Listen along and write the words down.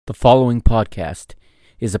The following podcast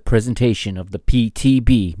is a presentation of the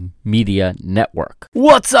PTB Media Network.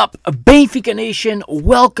 What's up, Benfica Nation?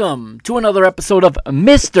 Welcome to another episode of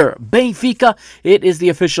Mr. Benfica. It is the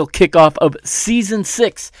official kickoff of Season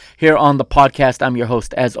 6 here on the podcast. I'm your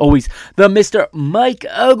host, as always, the Mr. Mike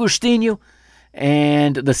Agostinho.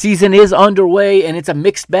 And the season is underway, and it's a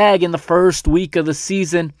mixed bag in the first week of the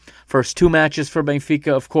season. First two matches for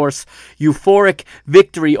Benfica, of course. Euphoric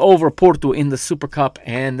victory over Porto in the Super Cup,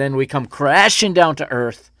 and then we come crashing down to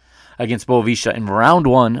earth against Boa Vista in round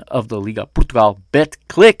one of the Liga Portugal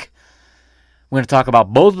Betclic. We're going to talk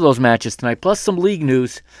about both of those matches tonight, plus some league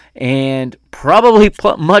news, and probably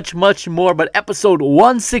much more. But episode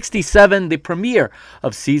 167, the premiere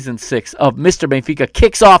of Season 6 of Mr. Benfica,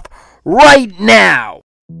 kicks off right now.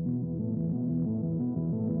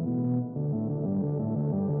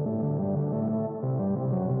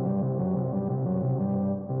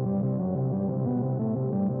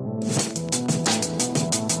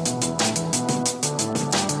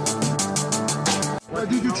 Why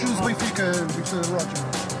did you choose Benfica, Roger?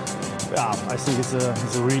 Yeah, I think it's a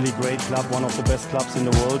really great club, one of the best clubs in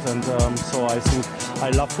the world, and so I think I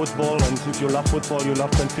love football, and if you love football, you love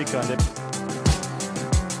Benfica.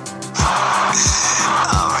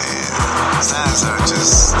 Fans are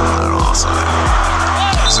just awesome.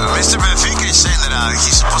 So Mr. Benfica is saying that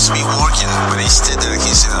he's supposed to be working, but instead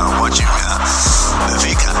he's watching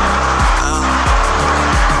Benfica.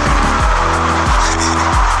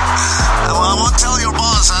 I won't tell your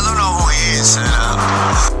boss. I don't know who he is.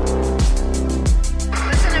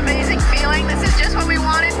 It's an amazing feeling. This is just what we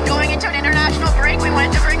wanted going into an international break. We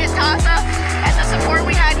wanted to bring in Taça, and the support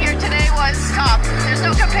we had here today was top. There's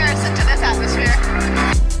no comparison to this atmosphere.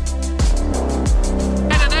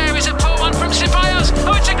 From Ceballos.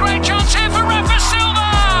 Oh, it's a great chance here for Rafa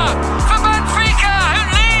Silva for Benfica, who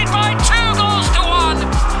lead by 2 goals to 1.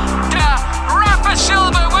 Rafa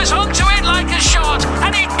Silva was onto it like a shot,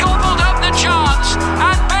 and he gobbled up the chance,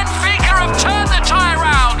 and Benfica have turned the tie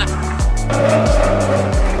around.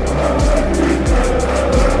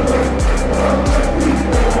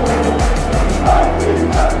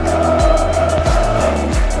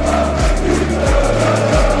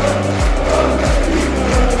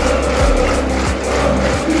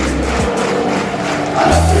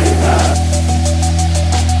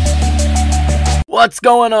 What's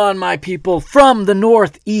going on, my people? From the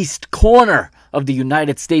northeast corner of the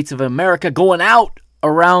United States of America, going out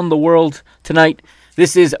around the world tonight.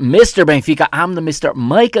 This is Mr. Benfica. I'm the Mr.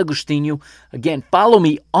 Mike Agostinho. Again, follow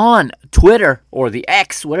me on Twitter or the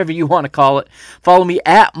X, whatever you want to call it. Follow me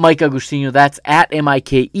at Mike Agostinho. That's at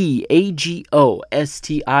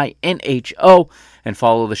MikeAgostinho. And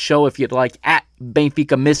follow the show if you'd like at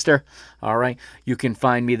Benfica Mister. All right, you can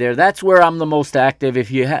find me there. That's where I'm the most active.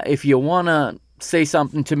 If you want to say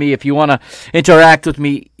something to me, if you want to interact with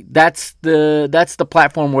me, that's the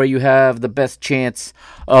platform where you have the best chance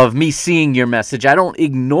of me seeing your message. I don't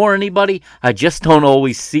ignore anybody. I just don't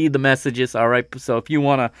always see the messages. All right, so if you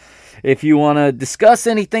want to discuss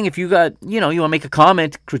anything, if you got, you want to make a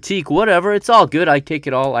comment, critique, whatever, it's all good. I take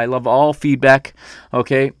it all. I love all feedback.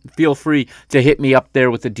 Okay, feel free to hit me up there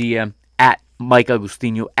with a DM at Mike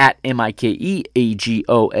Agostinho, at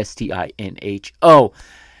MikeAgostinho.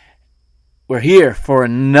 We're here for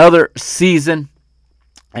another season,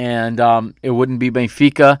 and it wouldn't be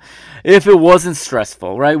Benfica if it wasn't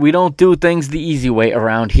stressful, right? We don't do things the easy way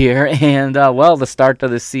around here, and, the start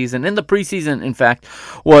of this season, and the preseason, in fact,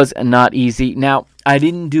 was not easy. Now, I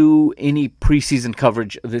didn't do any preseason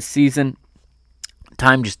coverage this season.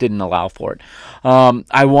 Time just didn't allow for it.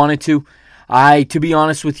 I wanted to. To be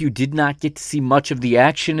honest with you, did not get to see much of the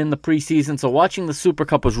action in the preseason, so watching the Super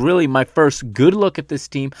Cup was really my first good look at this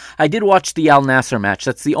team. I did watch the Al Nassr match.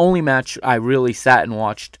 That's the only match I really sat and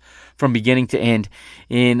watched from beginning to end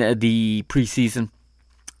in the preseason.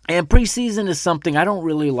 And preseason is something I don't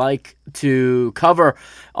really like to cover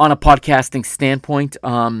on a podcasting standpoint.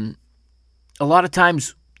 A lot of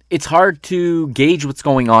times it's hard to gauge what's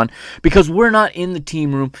going on because we're not in the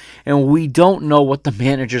team room and we don't know what the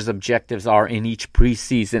manager's objectives are in each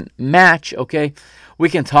preseason match, okay? We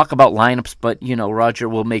can talk about lineups, but, Roger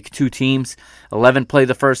will make 2 teams. 11 play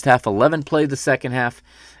the first half, 11 play the second half.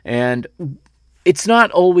 And it's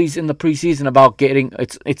not always in the preseason about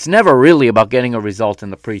it's never really about getting a result in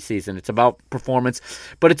the preseason. It's about performance,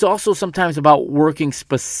 but it's also sometimes about working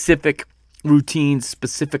specific routines,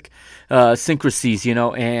 specific syncrasies,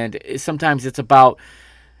 and sometimes it's about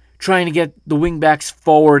trying to get the wingbacks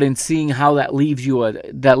forward and seeing how that leaves you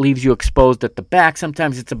exposed at the back.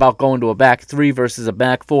 Sometimes it's about going to a back 3 versus a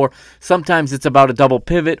back 4. Sometimes it's about a double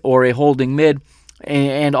pivot or a holding mid.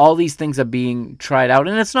 And all these things are being tried out.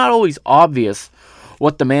 And it's not always obvious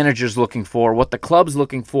what the manager's looking for, what the club's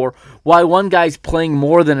looking for, why one guy's playing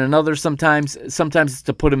more than another. Sometimes it's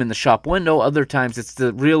to put him in the shop window. Other times it's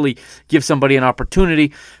to really give somebody an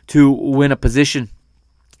opportunity to win a position.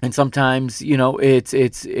 And sometimes,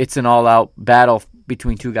 it's an all-out battle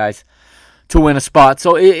between two guys to win a spot.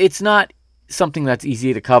 So it's not something that's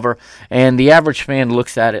easy to cover. And the average fan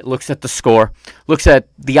looks at it, looks at the score, looks at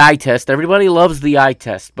the eye test. Everybody loves the eye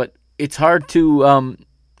test, but it's hard to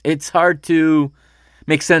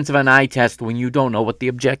make sense of an eye test when you don't know what the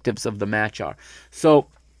objectives of the match are. So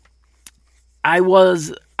I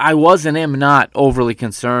was and am not overly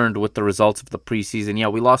concerned with the results of the preseason. Yeah,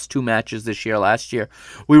 we lost 2 matches this year. Last year,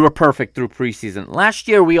 we were perfect through preseason. Last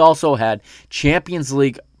year, we also had Champions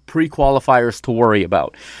League pre-qualifiers to worry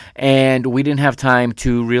about, and we didn't have time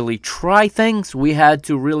to really try things. We had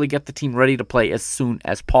to really get the team ready to play as soon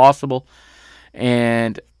as possible,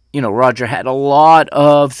 and Roger had a lot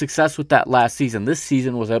of success with that last season. This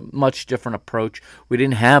season was a much different approach. We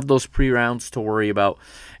didn't have those pre-rounds to worry about,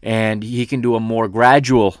 and he can do a more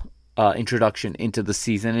gradual introduction into the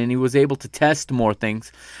season, and he was able to test more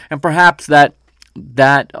things, and perhaps that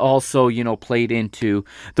also, played into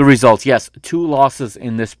the results. Yes, 2 losses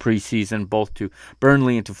in this preseason, both to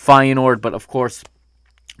Burnley and to Feyenoord, but of course,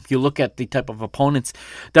 if you look at the type of opponents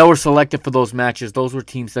that were selected for those matches, those were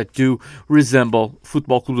teams that do resemble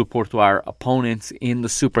Futebol Clube do Porto, our opponents in the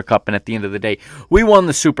Super Cup. And at the end of the day, we won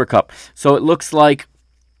the Super Cup. So it looks like,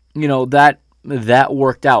 that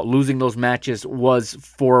worked out. Losing those matches was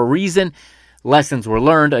for a reason. Lessons were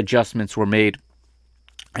learned, adjustments were made,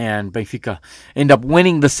 and Benfica end up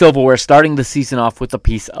winning the silverware, starting the season off with a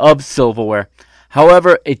piece of silverware.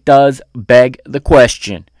 However, it does beg the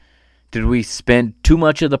question: did we spend too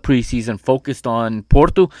much of the preseason focused on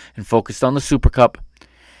Porto and focused on the Super Cup?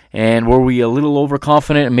 And were we a little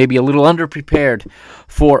overconfident and maybe a little underprepared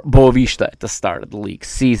for Boavista at the start of the league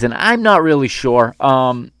season? I'm not really sure.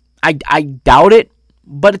 I doubt it,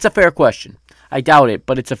 but it's a fair question.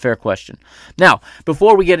 Now,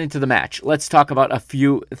 before we get into the match, let's talk about a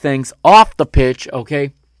few things off the pitch,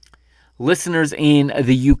 okay? Listeners in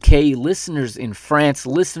the UK, listeners in France,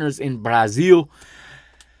 listeners in Brazil,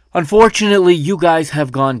 unfortunately, you guys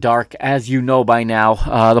have gone dark, as you know by now.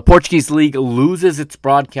 The Portuguese League loses its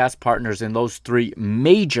broadcast partners in those 3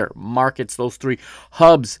 major markets, those 3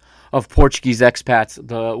 hubs of Portuguese expats,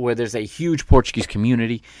 where there's a huge Portuguese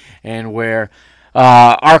community and where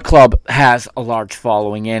our club has a large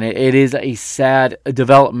following. And it is a sad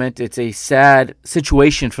development. It's a sad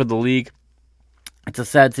situation for the league. It's a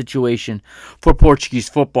sad situation for Portuguese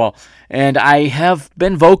football. And I have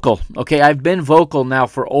been vocal, okay? I've been vocal now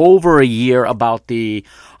for over a year about the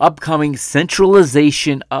upcoming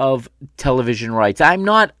centralization of television rights. I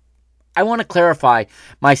want to clarify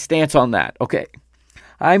my stance on that, okay?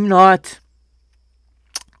 I'm not,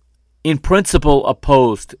 in principle,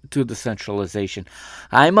 opposed to the centralization.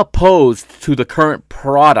 I'm opposed to the current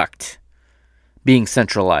product being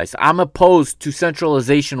centralized. I'm opposed to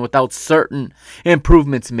centralization without certain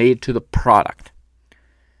improvements made to the product.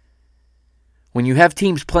 When you have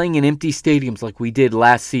teams playing in empty stadiums like we did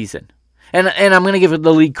last season, and I'm going to give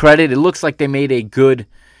the league credit, it looks like they made a good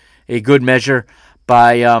measure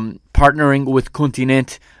by partnering with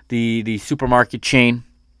Continente, the supermarket chain,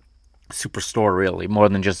 superstore really, more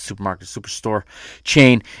than just a supermarket, superstore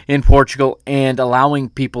chain in Portugal, and allowing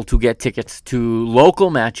people to get tickets to local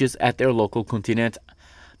matches at their local Continente.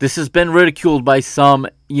 This has been ridiculed by some,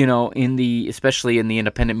 especially in the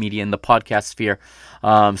independent media, in the podcast sphere.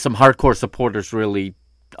 Some hardcore supporters really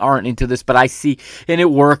aren't into this, but I see, and it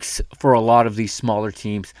works for a lot of these smaller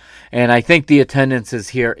teams. And I think the attendances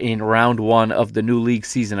here in round 1 of the new league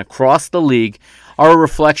season across the league are a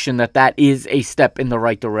reflection that is a step in the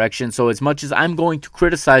right direction. So as much as I'm going to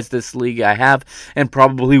criticize this league, I have and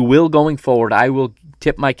probably will going forward, I will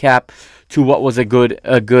tip my cap to what was a good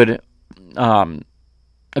effort.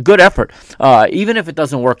 Even if it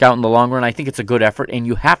doesn't work out in the long run, I think it's a good effort, and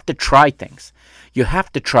you have to try things.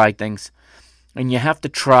 And you have to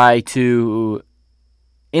try to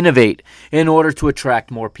innovate in order to attract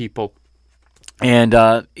more people. And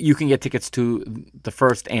you can get tickets to the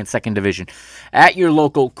first and second division at your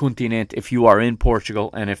local Continente if you are in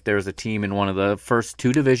Portugal, and if there's a team in one of the first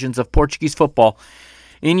 2 divisions of Portuguese football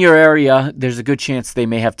in your area, there's a good chance they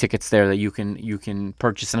may have tickets there that you can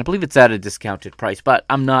purchase. And I believe it's at a discounted price, but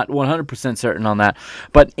I'm not 100% certain on that.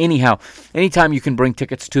 But anyhow, anytime you can bring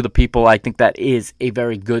tickets to the people, I think that is a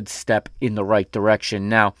very good step in the right direction.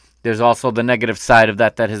 Now, there's also the negative side of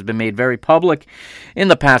that has been made very public in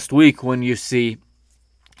the past week, when you see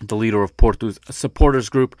the leader of Porto's supporters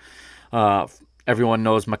group Everyone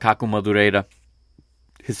knows Macaco Madureira.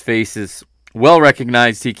 His face is well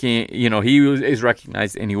recognized. He can't, he is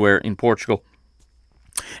recognized anywhere in Portugal,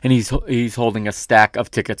 and he's holding a stack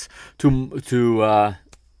of tickets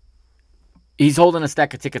He's holding a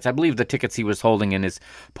stack of tickets. I believe the tickets he was holding in his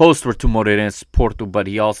post were to Moreirense Porto, but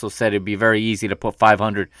he also said it'd be very easy to put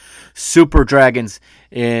 500 Super Dragons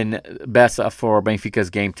in Bessa for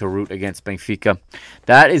Benfica's game to root against Benfica.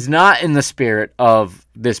 That is not in the spirit of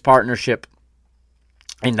this partnership,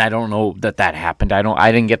 and I don't know that happened.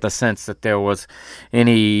 I didn't get the sense that there was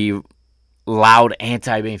any loud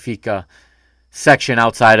anti-Benfica section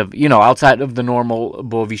outside of the normal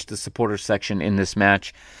Boavista supporter section in this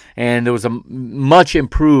match. And there was a much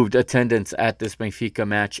improved attendance at this Benfica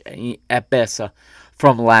match at Bessa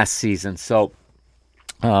from last season. So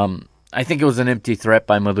I think it was an empty threat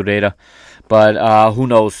by Madureira. But who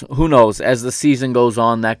knows? Who knows? As the season goes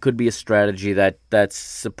on, that could be a strategy that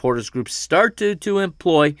supporters groups start to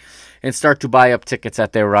employ and start to buy up tickets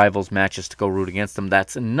at their rivals' matches to go root against them.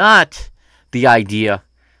 That's not the idea.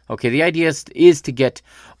 Okay, the idea is to get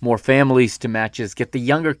more families to matches, get the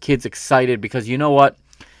younger kids excited, because you know what?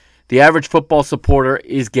 The average football supporter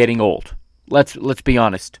is getting old. Let's be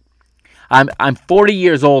honest. I'm 40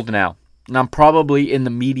 years old now, and I'm probably in the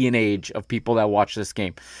median age of people that watch this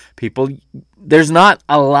game. There's not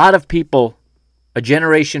a lot of people, a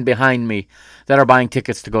generation behind me, that are buying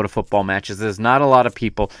tickets to go to football matches. There's not a lot of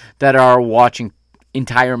people that are watching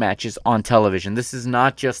entire matches on television. This is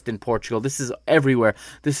not just in Portugal. This is everywhere.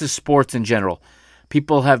 This is sports in general.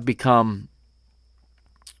 People have become,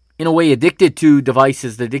 in a way, addicted to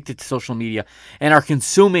devices, addicted to social media, and are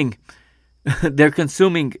consuming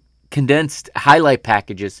condensed highlight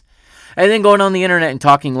packages, and then going on the internet and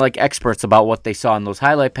talking like experts about what they saw in those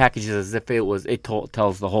highlight packages as if it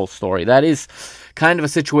tells the whole story. That is kind of a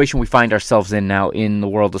situation we find ourselves in now in the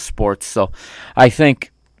world of sports. So I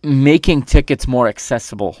think making tickets more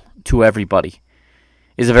accessible to everybody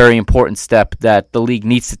is a very important step that the league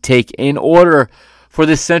needs to take in order for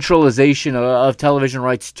this centralization of television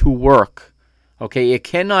rights to work. Okay, it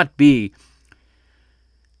cannot be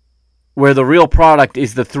where the real product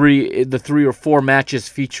is the three or four matches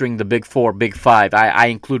featuring the Big Four, Big Five. I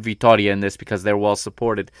include Vitória in this because they're well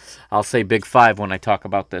supported. I'll say Big Five when I talk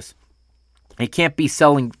about this. It can't be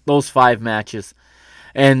selling those 5 matches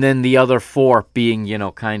and then the other 4 being,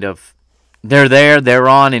 kind of, they're there, they're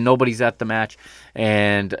on, and nobody's at the match.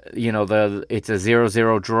 And, it's a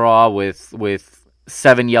 0-0 draw with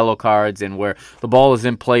 7 yellow cards, and where the ball is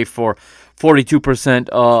in play for 42%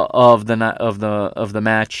 of the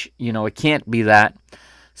match. It can't be that.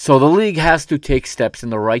 So the league has to take steps in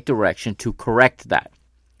the right direction to correct that.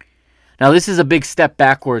 Now, this is a big step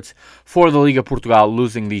backwards for the Liga Portugal,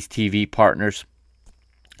 losing these TV partners.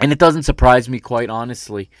 And it doesn't surprise me, quite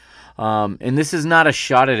honestly. And this is not a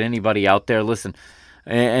shot at anybody out there. Listen,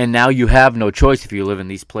 and now you have no choice if you live in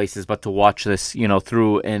these places but to watch this,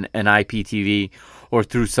 through an IPTV or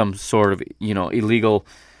through some sort of, illegal,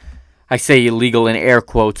 I say illegal in air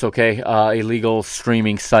quotes, okay, illegal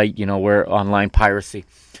streaming site, where online piracy.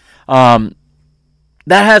 That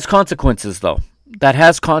has consequences, though. That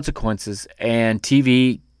has consequences, and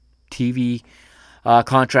TV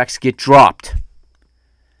contracts get dropped.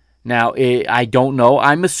 Now, I don't know.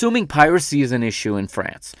 I'm assuming piracy is an issue in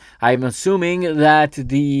France. I'm assuming that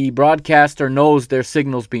the broadcaster knows their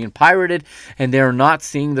signal's being pirated and they're not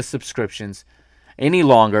seeing the subscriptions any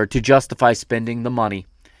longer to justify spending the money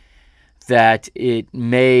that it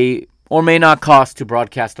may or may not cost to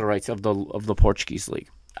broadcast the rights of the Portuguese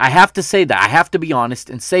league. I have to say that. I have to be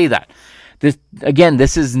honest and say that.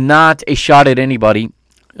 This is not a shot at anybody.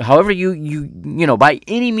 However, you by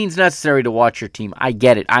any means necessary to watch your team. I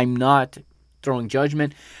get it. I'm not throwing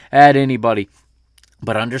judgment at anybody.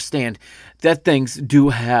 But understand that things do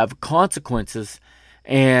have consequences.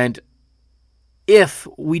 And if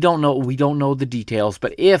we don't know the details,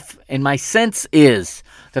 but if, and my sense is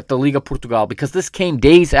that the Liga Portugal, because this came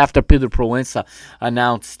days after Pedro Proença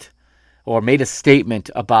announced or made a statement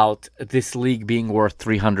about this league being worth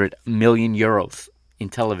 300 million euros in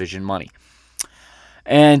television money.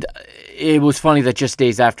 And it was funny that just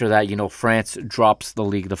days after that, France drops the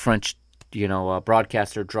league. The French,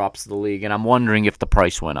 broadcaster drops the league. And I'm wondering if the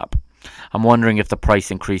price went up. I'm wondering if the price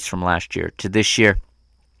increased from last year to this year.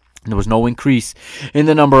 There was no increase in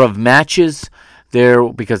the number of matches there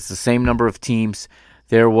because it's the same number of teams.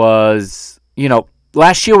 There was,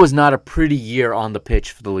 last year was not a pretty year on the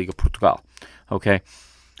pitch for the Liga Portugal. Okay.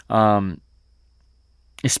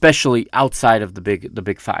 Especially outside of the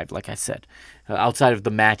big 5, like I said. Outside of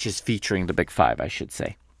the matches featuring the Big 5, I should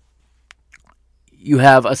say. You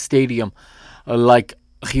have a stadium like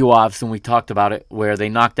Rio Ave, and we talked about it, where they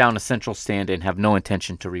knocked down a central stand and have no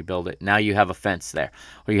intention to rebuild it. Now you have a fence there,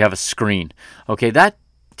 or you have a screen. Okay, that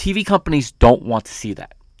TV companies don't want to see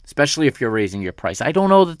that, especially if you're raising your price. I don't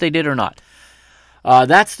know that they did or not.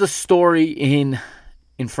 That's the story in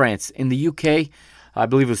France. In the UK, I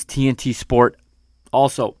believe it was TNT Sport.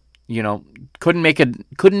 Also, couldn't make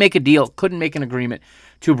a deal, couldn't make an agreement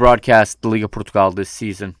to broadcast the Liga Portugal this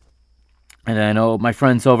season. And I know my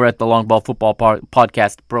friends over at the Long Ball Football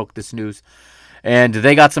podcast broke this news, and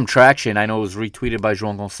they got some traction. I know it was retweeted by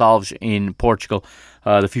João Gonçalves in Portugal,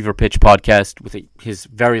 the Fever Pitch podcast, with his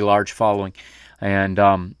very large following. And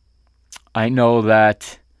I know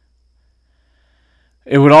that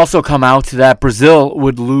it would also come out that Brazil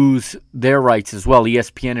would lose their rights as well.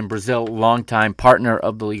 ESPN in Brazil, longtime partner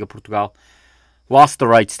of the Liga Portugal, lost the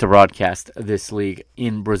rights to broadcast this league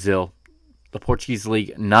in Brazil. The Portuguese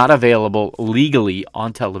league not available legally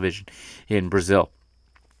on television in Brazil.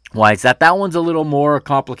 Why is that? That one's a little more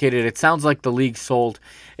complicated. It sounds like the league sold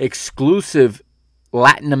exclusive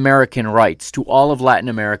Latin American rights to all of Latin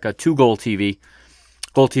America to Gol TV.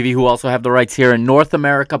 Gol TV, who also have the rights here in North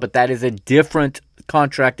America, but that is a different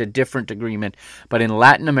contract, a different agreement. But in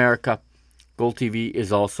Latin America, Gol TV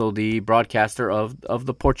is also the broadcaster of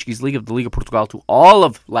the Portuguese league, of the Liga Portugal, to all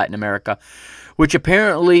of Latin America, which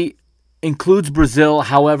apparently includes Brazil.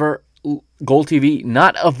 However, Gol TV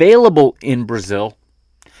not available in Brazil.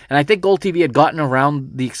 And I think Gol TV had gotten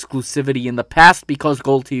around the exclusivity in the past because I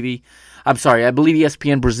believe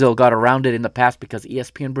ESPN Brazil got around it in the past because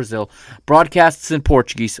ESPN Brazil broadcasts in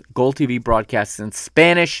Portuguese, Gol TV broadcasts in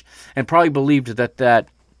Spanish, and probably believed that the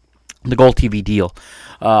Gol TV deal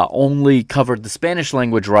only covered the Spanish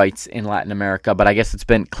language rights in Latin America, but I guess it's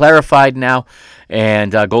been clarified now,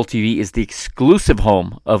 and Gol TV is the exclusive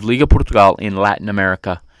home of Liga Portugal in Latin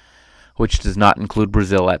America, which does not include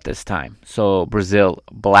Brazil at this time. So Brazil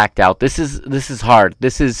blacked out. This is hard.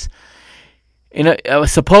 This is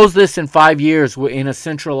suppose this in 5 years in a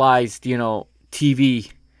centralized,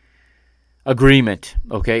 TV agreement,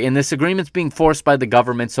 okay? And this agreement's being forced by the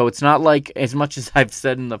government, so it's not like, as much as I've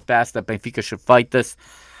said in the past that Benfica should fight this,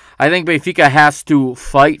 I think Benfica has to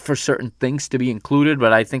fight for certain things to be included,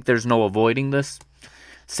 but I think there's no avoiding this,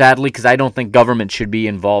 sadly, because I don't think government should be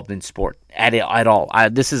involved in sport at all.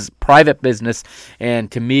 This is private business,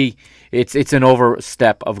 and to me, it's an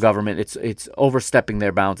overstep of government. It's overstepping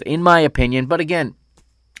their bounds, in my opinion. But again,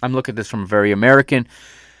 I'm looking at this from a very American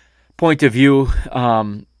point of view.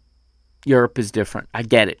 Europe is different. I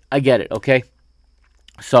get it, okay?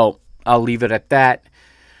 So I'll leave it at that.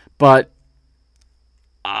 But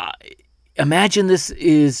imagine this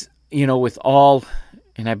is, with all,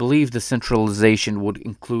 and I believe the centralization would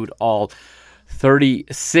include all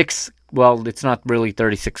 36, well, it's not really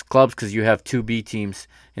 36 clubs because you have 2 B teams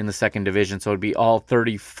in the second division, so it would be all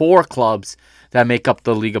 34 clubs that make up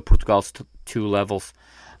the Liga Portugal's 2 levels.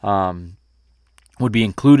 Would be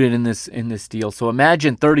included in this deal. So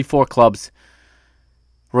imagine 34 clubs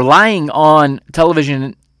relying on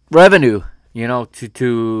television revenue,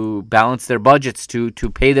 to balance their budgets, to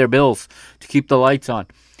pay their bills, to keep the lights on.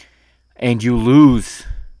 And you lose,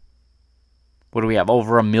 what do we have,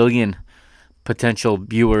 over 1 million potential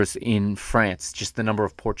viewers in France, just the number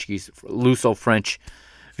of Portuguese, Luso-French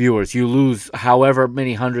viewers. You lose however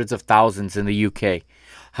many hundreds of thousands in the UK,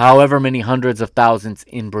 however many hundreds of thousands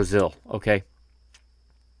in Brazil, okay?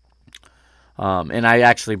 And I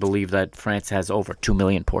actually believe that France has over 2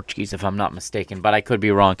 million Portuguese, if I'm not mistaken, but I could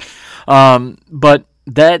be wrong. But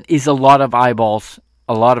that is a lot of eyeballs,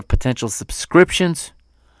 a lot of potential subscriptions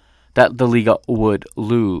that the Liga would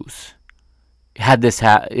lose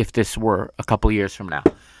if this were a couple years from now.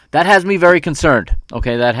 That has me very concerned.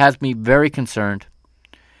 Okay, that has me very concerned.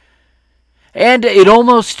 And it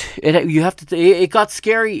got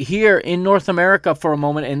scary here in North America for a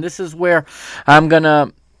moment, and this is where I'm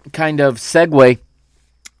gonna kind of segue.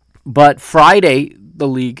 But Friday, the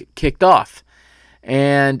league kicked off,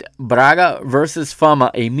 and Braga versus Fama,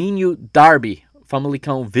 a Minho derby.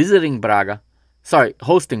 Famalicão visiting Braga. Sorry,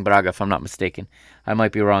 hosting Braga, if I'm not mistaken. I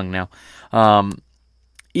might be wrong now.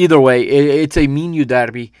 Either way, it's a Minho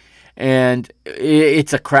derby, and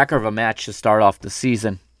it's a cracker of a match to start off the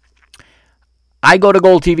season. I go to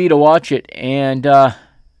Gol TV to watch it, and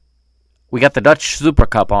we got the Dutch Super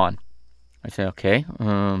Cup on. I say, okay,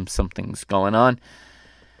 something's going on.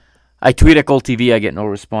 I tweet at Gol TV, I get no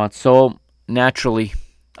response. So, naturally,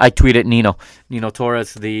 I tweet at Nino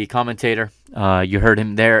Torres, the commentator. You heard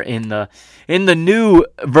him there in the new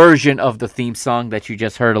version of the theme song that you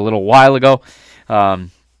just heard a little while ago.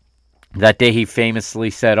 That day he famously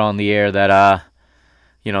said on the air that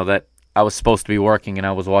that I was supposed to be working and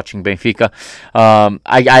I was watching Benfica,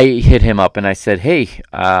 I hit him up and I said, "Hey,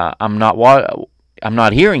 I'm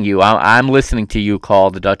not hearing you. I'm listening to you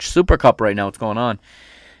call the Dutch Super Cup right now. What's going on?"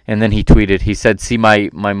 And then he tweeted. He said, "See my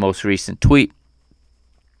most recent tweet."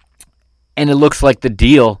 And it looks like the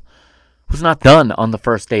deal was not done on the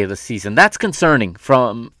first day of the season. That's concerning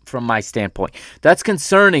from my standpoint. That's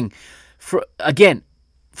concerning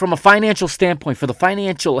from a financial standpoint, for the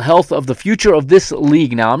financial health of the future of this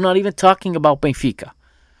league. Now, I'm not even talking about Benfica,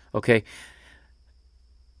 okay?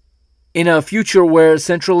 In a future where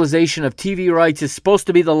centralization of TV rights is supposed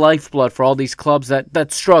to be the lifeblood for all these clubs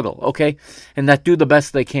that struggle, okay? And that do the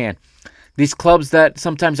best they can. These clubs that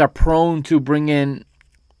sometimes are prone to bring in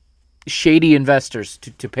shady investors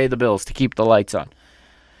to pay the bills, to keep the lights on.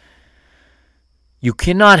 You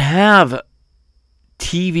cannot have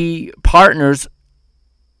TV partners,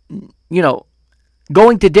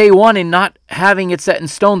 going to day one and not having it set in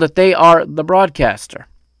stone that they are the broadcaster.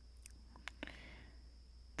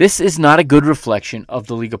 This is not a good reflection of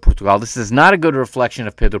the Liga Portugal. This is not a good reflection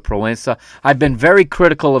of Pedro Proença. I've been very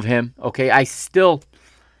critical of him, okay?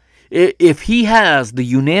 If he has the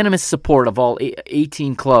unanimous support of all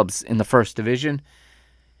 18 clubs in the first division,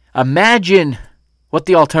 imagine what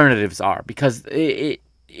the alternatives are, because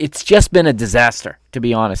it's just been a disaster, to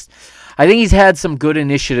be honest. I think he's had some good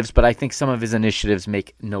initiatives, but I think some of his initiatives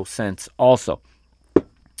make no sense also.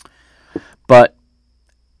 But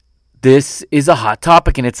this is a hot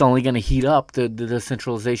topic, and it's only going to heat up the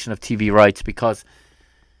centralization of TV rights because,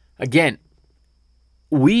 again,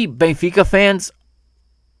 we Benfica fans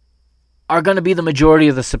are going to be the majority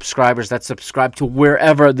of the subscribers that subscribe to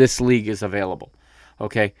wherever this league is available,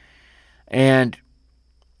 okay? And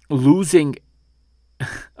losing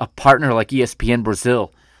a partner like ESPN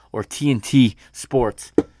Brazil or TNT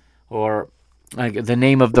Sports, or like the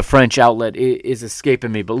name of the French outlet is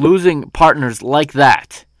escaping me, but losing partners like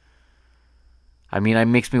that, I mean, it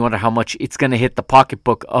makes me wonder how much it's going to hit the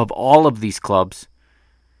pocketbook of all of these clubs.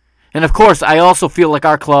 And of course, I also feel like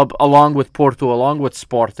our club, along with Porto, along with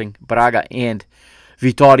Sporting, Braga, and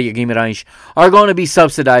Vitória Guimarães, are going to be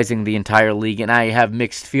subsidizing the entire league, and I have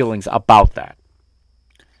mixed feelings about that.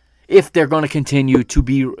 If they're going to continue to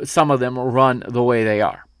be, some of them, run the way they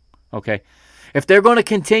are. Okay? If they're going to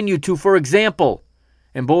continue to, for example,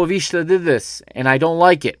 and Boa Vista did this, and I don't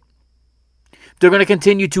like it, if they're going to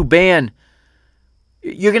continue to ban,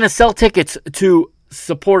 you're going to sell tickets to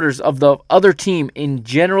supporters of the other team in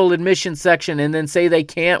general admission section and then say they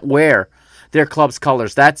can't wear their club's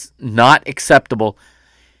colors. That's not acceptable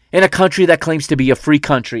in a country that claims to be a free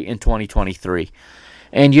country in 2023.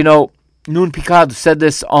 And Nuno Picado said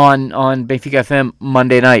this on Benfica FM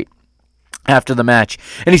Monday night after the match.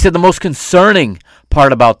 And he said the most concerning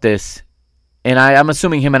part about this, and I'm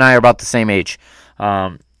assuming him and I are about the same age,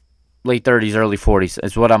 late 30s, early 40s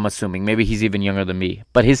is what I'm assuming. Maybe he's even younger than me.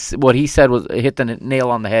 But what he said was hit the nail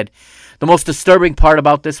on the head. The most disturbing part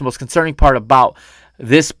about this, the most concerning part about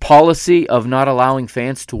this policy of not allowing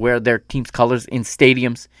fans to wear their team's colors in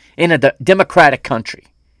stadiums in a democratic country,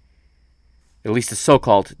 at least a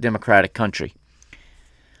so-called democratic country.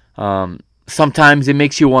 Sometimes it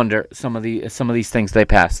makes you wonder some of these things they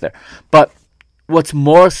pass there. But what's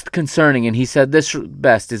most concerning, and he said this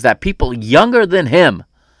best, is that people younger than him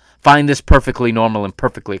find this perfectly normal and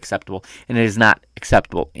perfectly acceptable, and it is not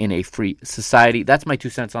acceptable in a free society. That's my 2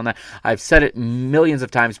 cents on that. I've said it millions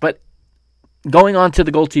of times, but going on to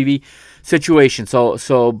the Gold TV situation.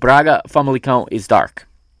 So Braga Famalicão is dark.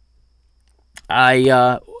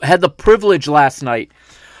 I had the privilege last night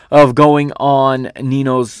of going on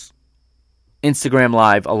Nino's Instagram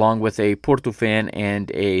Live along with a Porto fan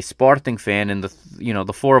and a Sporting fan, and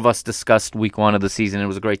the four of us discussed week 1 of the season. It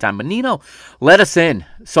was a great time. But Nino let us in.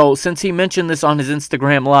 So since he mentioned this on his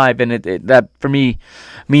Instagram Live, and that for me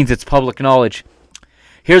means it's public knowledge,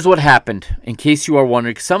 here's what happened, in case you are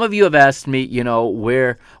wondering. Some of you have asked me,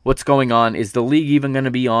 what's going on? Is the league even going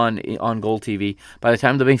to be on Gold TV? By the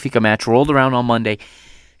time the Benfica match rolled around on Monday,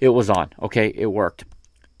 it was on. Okay, it worked.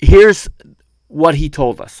 Here's what he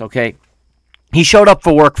told us, okay? He showed up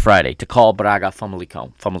for work Friday to call Braga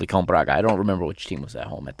Famalicão Braga. I don't remember which team was at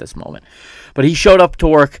home at this moment. But he showed up to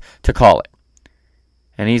work to call it.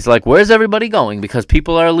 And he's like, where's everybody going? Because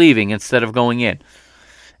people are leaving instead of going in.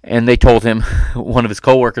 And they told him, one of his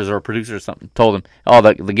coworkers or a producer or something told him, oh,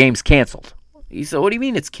 the game's canceled. He said, what do you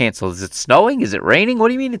mean it's canceled? Is it snowing? Is it raining? What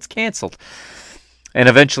do you mean it's canceled? And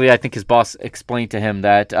eventually I think his boss explained to him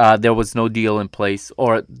that there was no deal in place,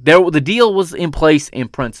 or the deal was in place in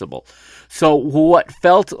principle. So what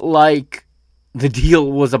felt like the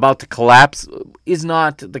deal was about to collapse is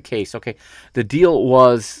not the case, okay? The deal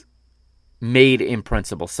was made in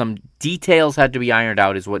principle. Some details had to be ironed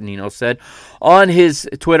out, is what Nino said on his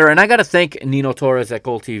Twitter. And I got to thank Nino Torres at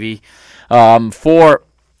Goal TV for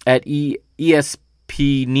at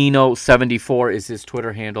ESP Nino 74 is his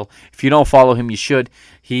Twitter handle. If you don't follow him, you should.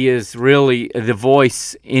 He is really the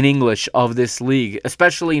voice in English of this league,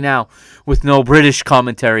 especially now with no British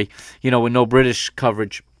commentary, with no British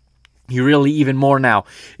coverage. He really, even more now,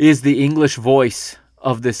 is the English voice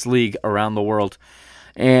of this league around the world.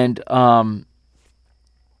 And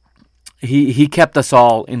he kept us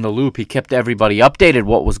all in the loop. He kept everybody updated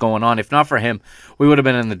what was going on. If not for him, we would have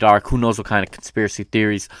been in the dark. Who knows what kind of conspiracy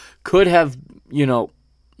theories could have,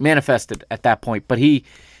 manifested at that point. But he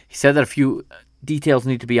said that a few details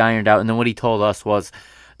need to be ironed out. And then what he told us was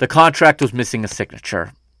the contract was missing a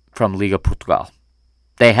signature from Liga Portugal.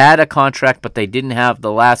 They had a contract, but they didn't have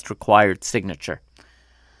the last required signature.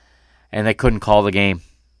 And they couldn't call the game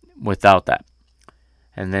without that.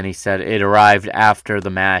 And then he said it arrived after the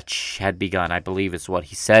match had begun, I believe is what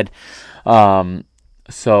he said.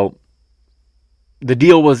 So the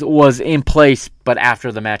deal was in place, but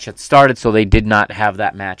after the match had started, so they did not have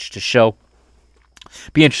that match to show.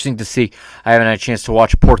 Be interesting to see. I haven't had a chance to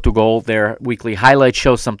watch Portugal, their weekly highlight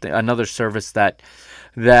show, another service that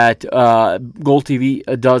Goal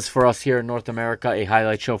TV does for us here in North America, a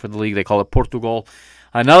highlight show for the league. They call it Portugal.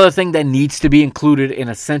 Another thing that needs to be included in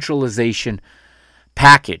a centralization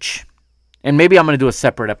package, and maybe I'm going to do a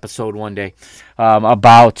separate episode one day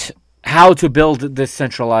about how to build this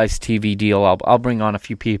centralized TV deal. I'll bring on a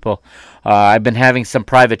few people. I've been having some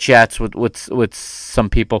private chats with some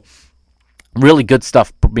people. Really good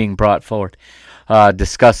stuff being brought forward,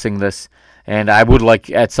 discussing this. And I would like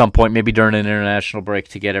at some point, maybe during an international break,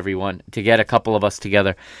 to get a couple of us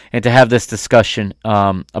together and to have this discussion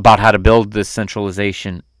about how to build this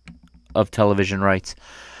centralization of television rights.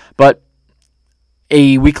 But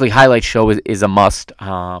a weekly highlight show is a must.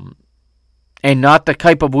 And not the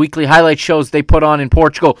type of weekly highlight shows they put on in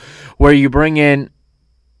Portugal where you bring in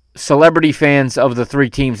celebrity fans of the three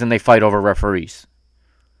teams and they fight over referees.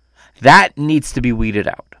 That needs to be weeded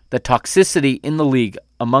out. The toxicity in the league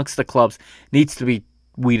amongst the clubs needs to be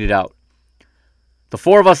weeded out. The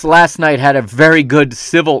four of us last night had a very good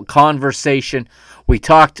civil conversation. We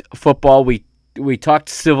talked football. We talked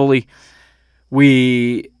civilly.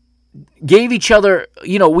 We gave each other,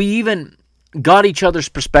 we even got each other's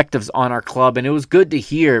perspectives on our club, and it was good to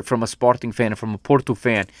hear from a Sporting fan and from a Porto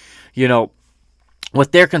fan,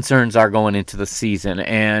 what their concerns are going into the season.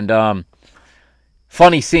 And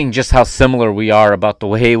funny seeing just how similar we are about the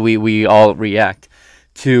way we all react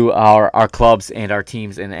to our clubs and our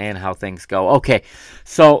teams and how things go. Okay,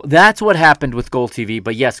 so that's what happened with Goal TV.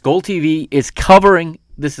 But yes, Goal TV is covering,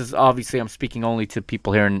 this is obviously, I'm speaking only to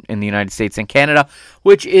people here in the United States and Canada,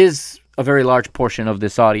 which is a very large portion of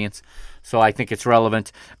this audience. So I think it's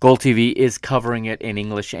relevant. Goal TV is covering it in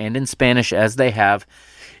English and in Spanish, as they have.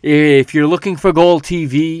 If you're looking for Goal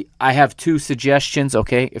TV, I have two suggestions,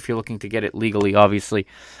 okay? If you're looking to get it legally, obviously.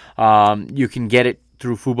 You can get it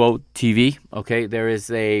through Fubo TV, okay? There is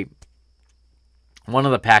one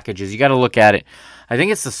of the packages. You got to look at it. I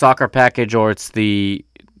think it's the soccer package or it's the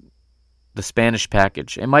Spanish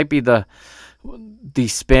package. It might be the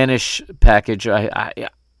Spanish package.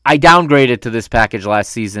 I downgraded to this package last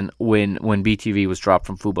season when BTV was dropped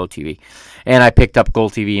from Fubo TV. And I picked up Goal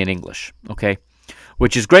TV in English, okay?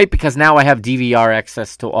 Which is great because now I have DVR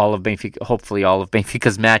access to all of Benfica, hopefully all of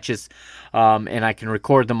Benfica's matches, and I can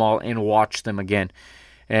record them all and watch them again.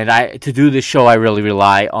 And to do this show, I really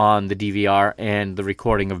rely on the DVR and the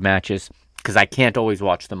recording of matches because I can't always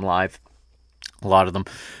watch them live. A lot of them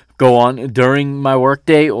go on during my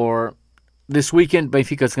workday, or this weekend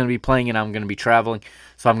Benfica is going to be playing and I'm going to be traveling,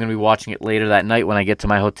 so I'm going to be watching it later that night when I get to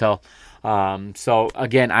my hotel. So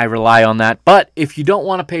again, I rely on that. But if you don't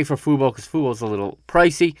want to pay for Fubo, because Fubo is a little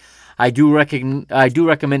pricey, I do recommend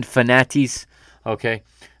Fanatiz. Okay,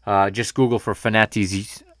 just Google for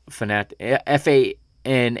Fanatiz, Fanatiz,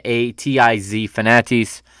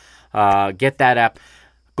 Fanatiz. Get that app.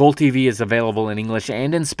 Goal TV is available in English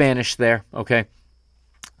and in Spanish there. Okay.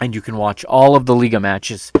 And you can watch all of the Liga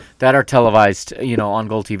matches that are televised, on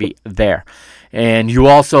Goal TV there. And you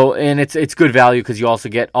also, and it's good value because you also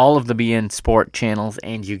get all of the BN Sport channels,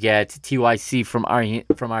 and you get TYC from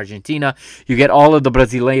Argentina. You get all of the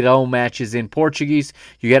Brasileiro matches in Portuguese.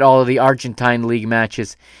 You get all of the Argentine League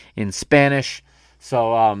matches in Spanish.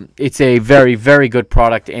 So it's a very, very good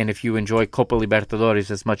product, and if you enjoy Copa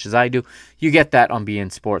Libertadores as much as I do, you get that on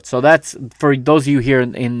BN Sports. So that's for those of you here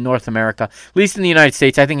in North America, at least in the United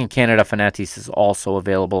States. I think in Canada, Fanatiz is also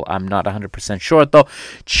available. I'm not 100% sure, though.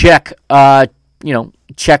 Check,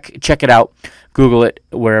 check it out. Google it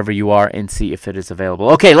wherever you are and see if it is available.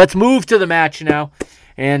 Okay, let's move to the match now.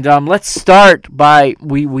 And let's start by,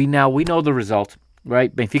 we know the result,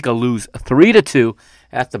 right? Benfica lose 3-2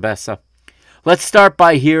 at the Bessa. Let's start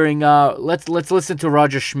by hearing, let's listen to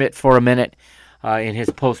Roger Schmidt for a minute in his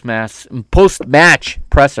post-match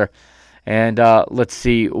presser. And let's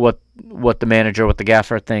see what the manager, what the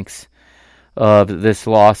gaffer thinks of this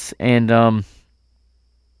loss. And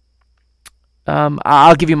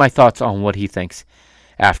I'll give you my thoughts on what he thinks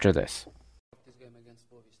after this.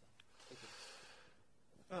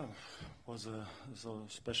 Was a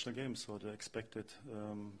special game, so the expected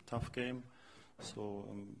tough game. So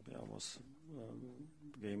it was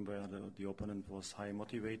a game where the opponent was high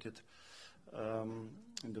motivated,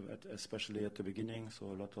 especially at the beginning. So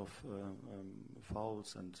a lot of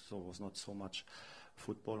fouls, and so it was not so much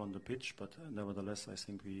football on the pitch. But nevertheless, I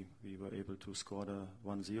think we were able to score the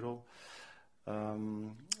 1-0.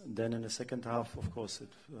 Then in the second half, of course,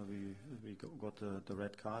 we got the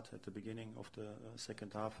red card at the beginning of the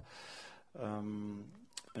second half.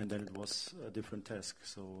 And then it was a different task.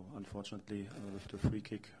 So unfortunately, with the free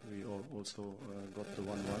kick, we also got the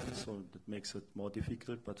 1-1. So that makes it more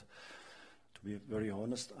difficult. But to be very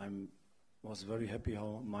honest, was very happy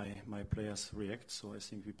how my players react. So I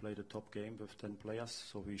think we played a top game with 10 players.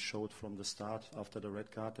 So we showed from the start after the red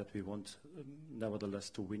card that we want, nevertheless,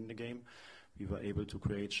 to win the game. We were able to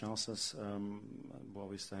create chances.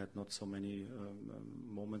 We still had not so many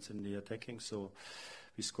moments in the attacking. So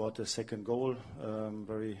we scored a second goal,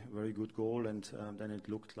 very, very good goal, and then it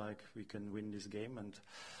looked like we can win this game. And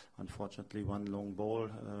unfortunately, one long ball,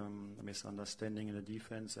 a misunderstanding in the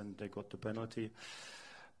defense, and they got the penalty.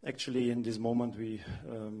 Actually, in this moment, we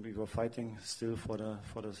were fighting still for the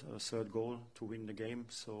third goal to win the game.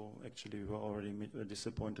 So actually, we were already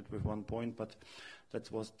disappointed with 1 point, but that's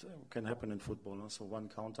what can happen in football. No? So one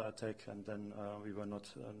counter attack, and then we were not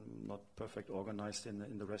perfect organized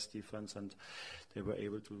in the rest defense, and they were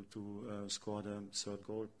able to score the third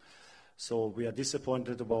goal. So we are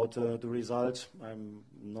disappointed about the result. I'm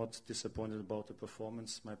not disappointed about the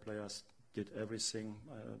performance. My players did everything.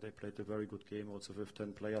 They played a very good game also with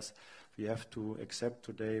 10 players. We have to accept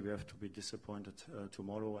today, we have to be disappointed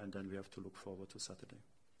tomorrow, and then we have to look forward to Saturday.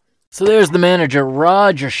 So there's the manager,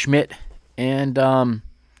 Roger Schmidt. And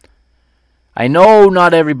I know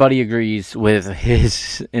not everybody agrees with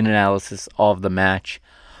his analysis of the match.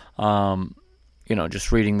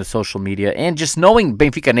 Just reading the social media and just knowing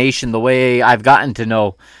Benfica Nation the way I've gotten to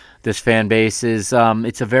know this fan base is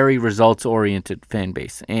it's a very results-oriented fan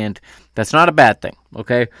base, and that's not a bad thing,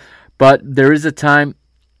 okay? But there is a time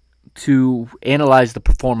to analyze the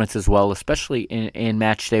performance as well, especially in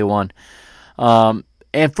match day one. And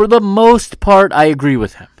for the most part, I agree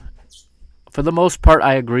with him. For the most part,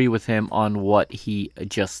 I agree with him on what he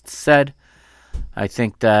just said. I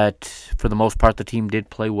think that for the most part, the team did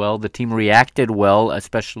play well. The team reacted well,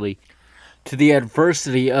 especially to the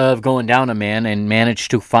adversity of going down a man, and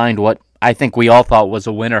managed to find what I think we all thought was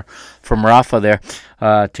a winner from Rafa there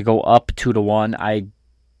to go up 2-1. I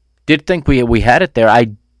did think we had it there.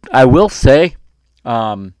 I will say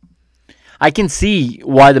I can see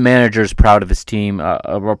why the manager is proud of his team,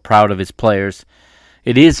 or proud of his players.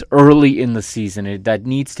 It is early in the season. That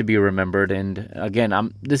needs to be remembered. And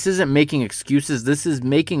again, this isn't making excuses. This is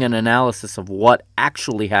making an analysis of what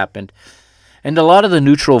actually happened. And a lot of the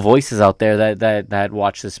neutral voices out there that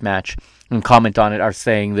watch this match and comment on it are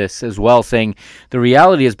saying this as well, saying the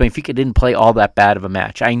reality is Benfica didn't play all that bad of a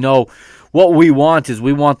match. I know what we want is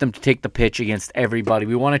we want them to take the pitch against everybody.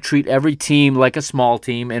 We want to treat every team like a small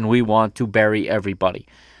team, and we want to bury everybody.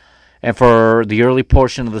 And for the early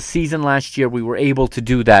portion of the season last year, we were able to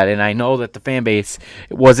do that. And I know that the fan base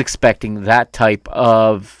was expecting that type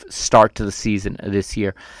of start to the season this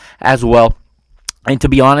year as well. And to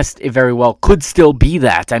be honest, it very well could still be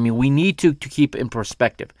that. I mean, we need to keep in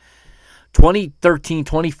perspective.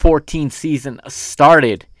 2013-2014 season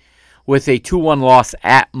started with a 2-1 loss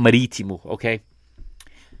at Marítimo, okay?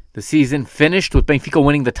 The season finished with Benfica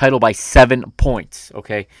winning the title by 7 points,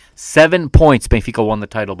 okay? 7 points Benfica won the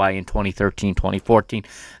title by in 2013-2014.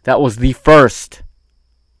 That was the first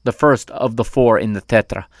of the 4 in the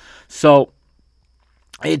Tetra. So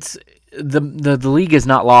it's the league is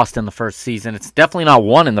not lost in the first season. It's definitely not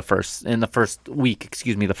won in the first week,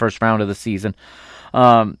 the first round of the season.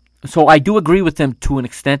 So I do agree with him to an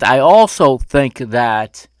extent. I also think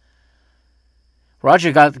that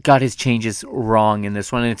Roger got his changes wrong in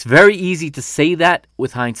this one, and it's very easy to say that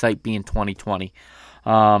with hindsight being 2020.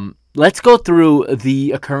 Let's go through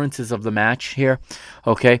the occurrences of the match here,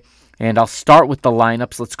 okay? And I'll start with the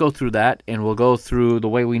lineups. Let's go through that, and we'll go through the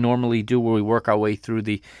way we normally do, where we work our way through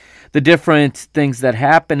the different things that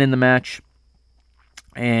happen in the match.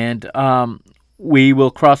 And we will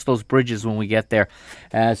cross those bridges when we get there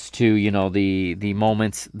as to, the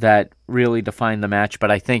moments that really define the match. But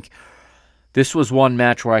I think this was one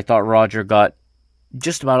match where I thought Roger got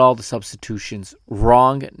just about all the substitutions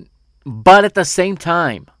wrong. But at the same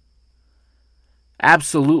time,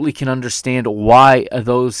 absolutely can understand why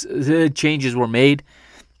those changes were made.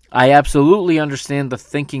 I absolutely understand the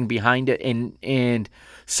thinking behind it, and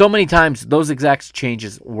so many times those exact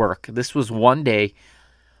changes work. This was one day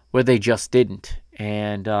where they just didn't,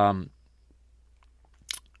 and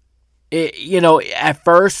at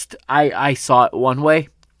first I saw it one way,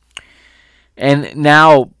 and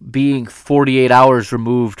now being 48 hours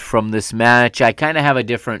removed from this match, I kind of have a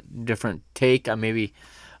different take, maybe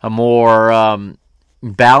a more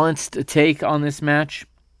balanced take on this match.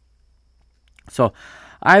 So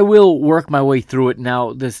I will work my way through it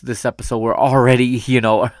now. This episode, we're already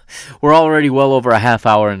well over a half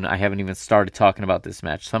hour, and I haven't even started talking about this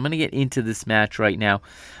match. So I'm going to get into this match right now.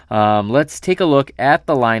 Let's take a look at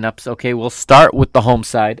the lineups. Okay, we'll start with the home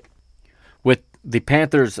side, with the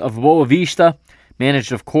Panthers of Boa Vista,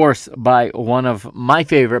 managed, of course, by one of my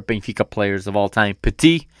favorite Benfica players of all time,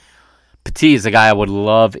 Petit. Petit is a guy I would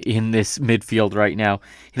love in this midfield right now.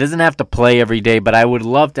 He doesn't have to play every day, but I would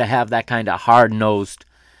love to have that kind of hard-nosed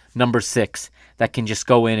number 6 that can just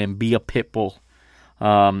go in and be a pit bull.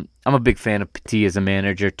 I'm a big fan of Petit as a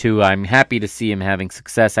manager, too. I'm happy to see him having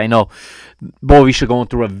success. I know Boavista going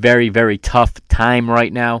through a very, very tough time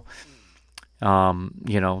right now. As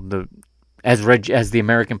the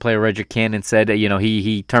American player Roger Cannon said,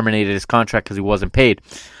 he terminated his contract because he wasn't paid.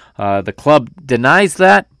 The club denies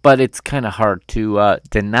that, but it's kind of hard to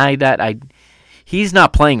deny that. He's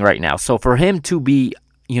not playing right now, so for him to be,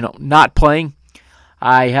 not playing,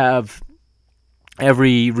 I have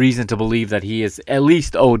every reason to believe that he is at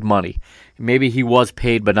least owed money. Maybe he was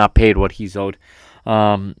paid, but not paid what he's owed.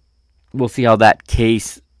 We'll see how that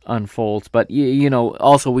case unfolds. But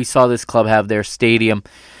also we saw this club have their stadium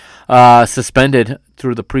suspended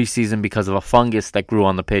through the preseason because of a fungus that grew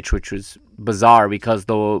on the pitch, which was bizarre because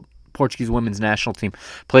the Portuguese women's national team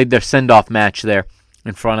played their send-off match there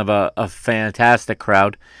in front of a fantastic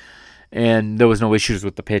crowd, and there was no issues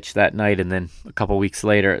with the pitch that night. And then a couple weeks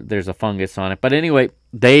later, there's a fungus on it. But anyway,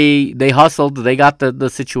 they hustled. They got the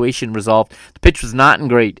situation resolved. The pitch was not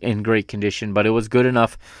in great condition, but it was good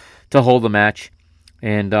enough to hold the match.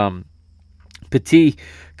 And Petit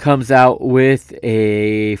comes out with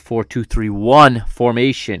a 4-2-3-1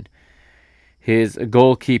 formation. His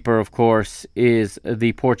goalkeeper, of course, is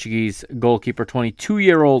the Portuguese goalkeeper,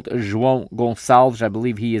 22-year-old João Gonçalves. I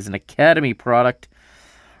believe he is an academy product.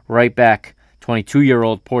 Right back,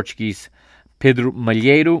 22-year-old Portuguese Pedro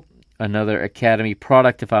Malheiro, another academy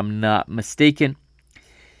product, if I'm not mistaken.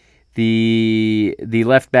 The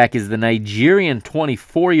left back is the Nigerian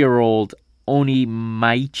 24-year-old Oni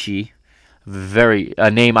Maichi.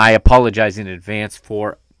 A name I apologize in advance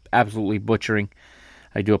for absolutely butchering.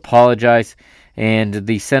 I do apologize. And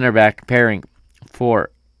the center back pairing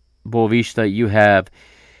for Boavista, you have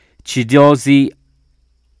Chidozie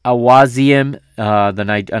Awaziem,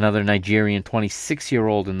 another Nigerian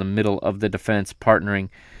 26-year-old in the middle of the defense, partnering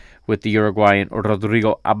with the Uruguayan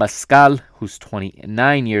Rodrigo Abascal, who's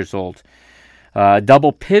 29 years old.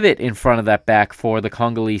 Double pivot in front of that back for the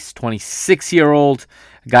Congolese 26-year-old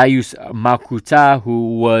Gaius Makuta,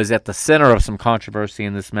 who was at the center of some controversy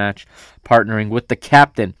in this match, partnering with the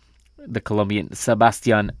captain, the Colombian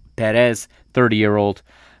Sebastian Perez, 30-year-old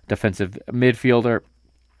defensive midfielder.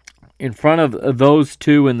 In front of those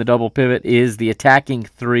two in the double pivot is the attacking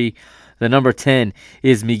three. The number 10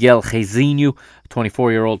 is Miguel Reizinho,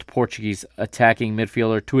 24-year-old Portuguese attacking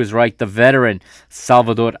midfielder. To his right, the veteran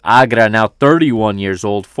Salvador Agra, now 31 years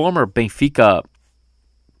old, former Benfica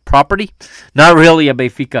property. Not really a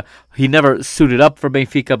Benfica. He never suited up for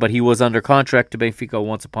Benfica, but he was under contract to Benfica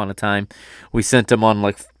once upon a time. We sent him on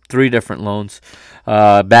like 3 different loans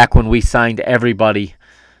back when we signed everybody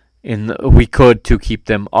we could to keep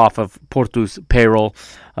them off of Porto's payroll.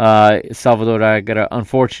 Salvador Agra,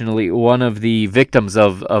 unfortunately, one of the victims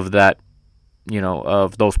of that,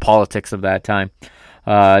 of those politics of that time.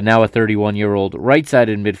 Now a 31-year-old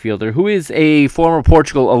right-sided midfielder who is a former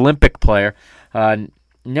Portugal Olympic player.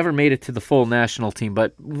 Never made it to the full national team,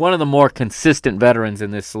 but one of the more consistent veterans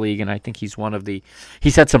in this league, and I think he's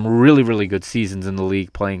had some really, really good seasons in the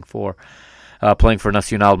league playing for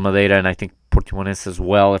Nacional Madeira, and I think Portimonense as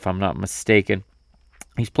well, if I'm not mistaken.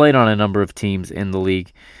 He's played on a number of teams in the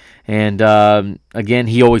league, And again,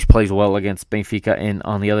 he always plays well against Benfica. And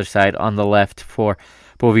on the other side, on the left for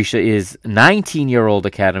Boavista is 19-year-old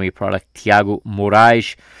academy product Tiago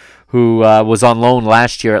Moraes, who was on loan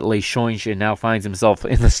last year at Leixões and now finds himself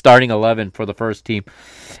in the starting 11 for the first team.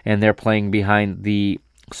 And they're playing behind the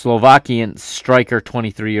Slovakian striker,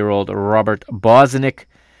 23-year-old Robert Bozanic,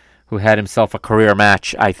 who had himself a career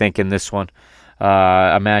match, I think, in this one.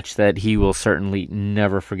 A match that he will certainly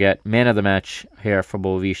never forget. Man of the match here for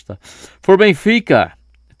Boavista. For Benfica,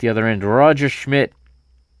 at the other end, Roger Schmidt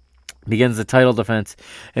begins the title defense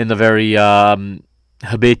in the very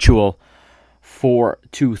habitual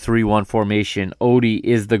 4-2-3-1 formation. Odi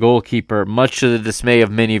is the goalkeeper, much to the dismay of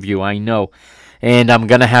many of you, I know. And I'm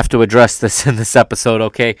going to have to address this in this episode,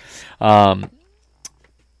 okay?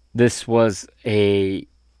 This was a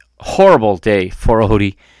horrible day for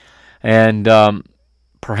Odi. And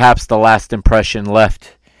perhaps the last impression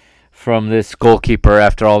left from this goalkeeper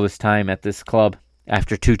after all this time at this club,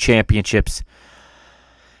 after 2 championships,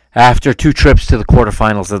 after 2 trips to the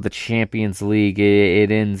quarterfinals of the Champions League. It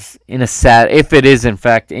ends in a sad, if it is in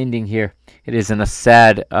fact ending here, it is in a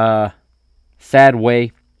sad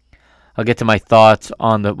way. I'll get to my thoughts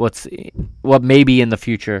on what may be in the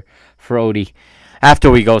future for Odi after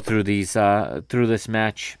we go through this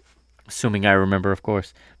match. Assuming I remember, of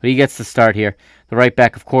course. But he gets the start here. The right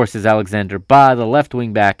back, of course, is Alexander Ba. The left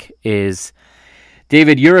wing back is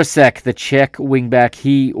David Jurasek, the Czech wing back.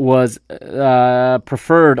 He was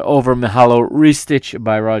preferred over Mihajlo Ristic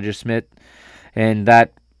by Roger Schmidt. And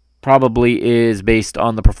that probably is based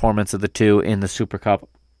on the performance of the two in the Super Cup.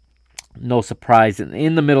 No surprise.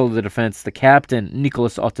 In the middle of the defense, the captain,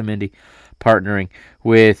 Nicolas Otamendi, partnering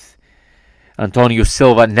with Antonio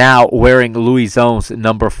Silva, now wearing Luizão's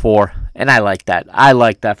number 4. And I like that. I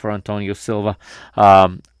like that for Antonio Silva.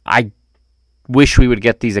 I wish we would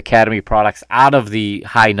get these academy products out of the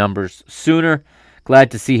high numbers sooner.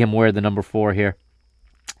 Glad to see him wear the number 4 here.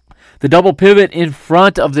 The double pivot in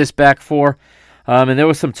front of this back 4. And there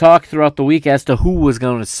was some talk throughout the week as to who was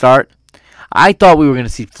going to start. I thought we were going to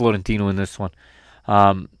see Florentino in this one.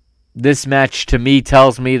 This match, to me,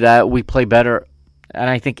 tells me that we play better. And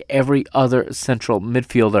I think every other central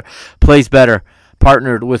midfielder plays better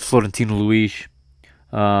partnered with Florentino Luis.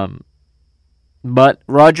 But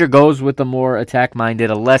Roger goes with a more attack-minded,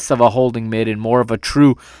 a less of a holding mid, and more of a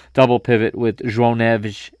true double pivot with João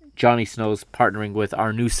Neves, Johnny Snows partnering with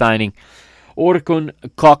our new signing, Orkun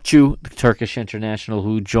Kokcu, the Turkish international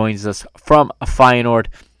who joins us from Feyenoord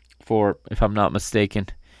for, if I'm not mistaken,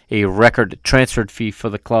 a record transfer fee for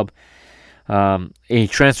the club. A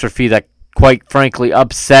transfer fee that, quite frankly,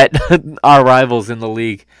 upset our rivals in the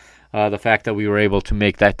league. The fact that we were able to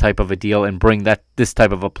make that type of a deal and bring this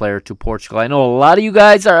type of a player to Portugal. I know a lot of you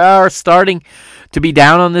guys are starting to be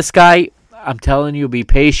down on this guy. I'm telling you, be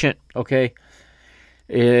patient, okay?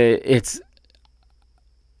 It's,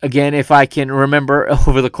 again, if I can remember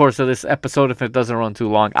over the course of this episode, if it doesn't run too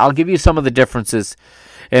long, I'll give you some of the differences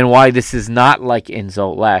and why this is not like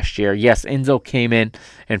Enzo last year. Yes, Enzo came in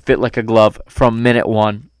and fit like a glove from minute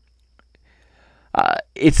 1.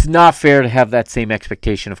 It's not fair to have that same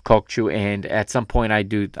expectation of Kokcu, and at some point I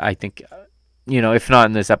think, if not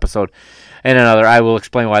in this episode, in another, I will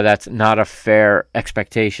explain why that's not a fair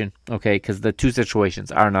expectation, okay, because the two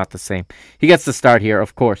situations are not the same. He gets the start here,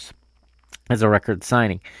 of course, as a record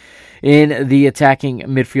signing. In the attacking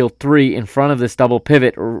midfield 3, in front of this double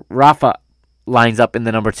pivot, Rafa lines up in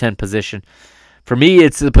the number 10 position. For me,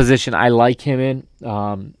 it's the position I like him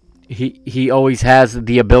in. He always has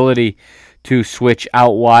the ability to switch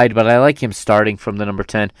out wide, but I like him starting from the number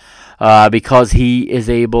 10 because he is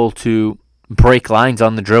able to break lines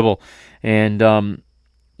on the dribble. And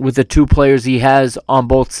with the 2 players he has on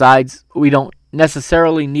both sides, we don't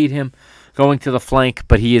necessarily need him going to the flank,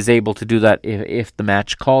 but he is able to do that if the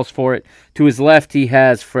match calls for it. To his left, he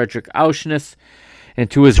has Frederick Auschness, and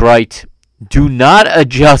to his right, do not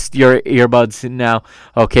adjust your earbuds now,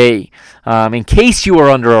 okay? In case you were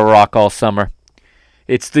under a rock all summer,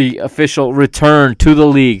 it's the official return to the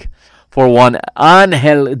league for one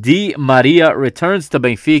Angel Di Maria. Returns to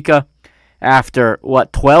Benfica after,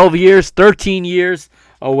 13 years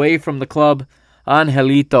away from the club.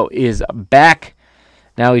 Angelito is back.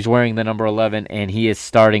 Now he's wearing the number 11, and he is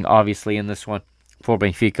starting, obviously, in this one for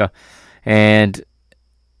Benfica. And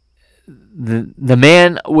the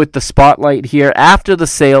man with the spotlight here, after the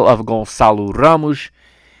sale of Gonçalo Ramos,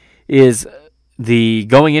 is the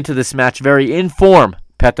going into this match very in form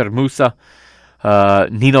Petar Musa.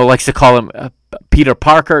 Nino likes to call him Peter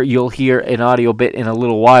Parker. You'll hear an audio bit in a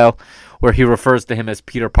little while where he refers to him as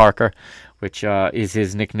Peter Parker, which is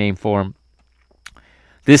his nickname for him.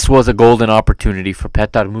 this was a golden opportunity for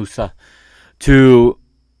Petar Musa to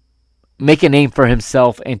make a name for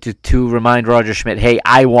himself and to remind Roger Schmidt, hey,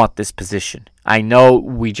 I want this position. I know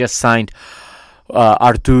we just signed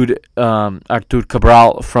Artur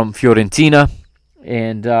Cabral from Fiorentina,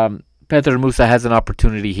 and Petar Musa has an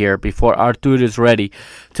opportunity here before Artur is ready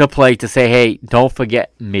to play to say, hey, don't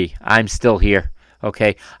forget me. I'm still here.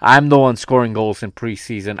 Okay, I'm the one scoring goals in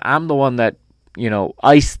preseason. I'm the one that,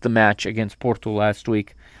 iced the match against Porto last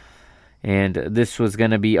week. And this was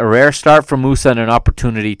going to be a rare start for Musa and an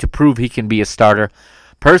opportunity to prove he can be a starter.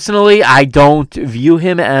 Personally, I don't view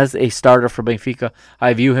him as a starter for Benfica.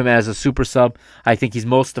 I view him as a super sub. I think he's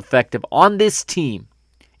most effective on this team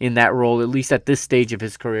in that role, at least at this stage of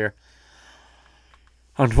his career.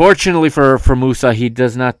 Unfortunately for Musa, he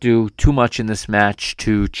does not do too much in this match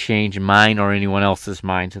to change mine or anyone else's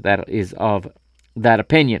mind. That is of that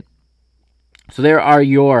opinion. So there are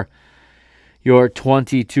your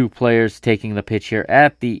 22 players taking the pitch here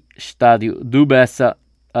at the Estádio do Bessa,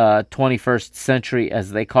 21st century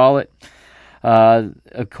as they call it.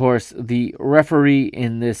 Of course, the referee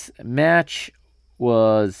in this match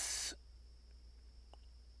was...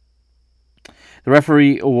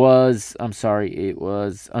 it was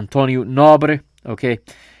Antonio Nobre, okay?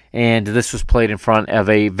 And this was played in front of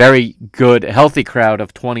a very good, healthy crowd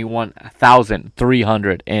of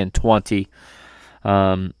 21,320.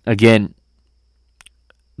 Again,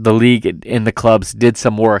 the league and the clubs did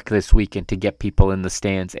some work this weekend to get people in the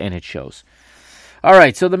stands, and it shows. All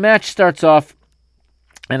right, so the match starts off,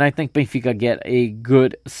 and I think Benfica get a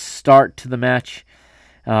good start to the match.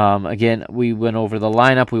 Again, we went over the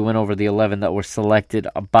lineup. We went over the 11 that were selected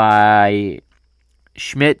by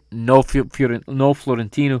Schmidt. No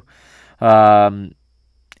Florentino.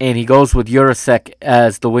 And he goes with Jurasek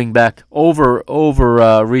as the wingback over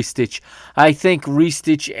Ristic. I think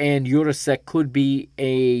Ristic and Jurasek could be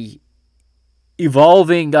a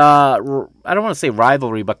evolving, I don't want to say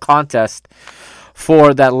rivalry, but contest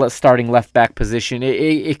for that starting left-back position.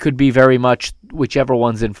 It could be very much whichever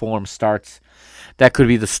one's in form starts. That could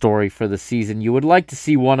be the story for the season. You would like to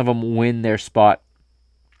see one of them win their spot.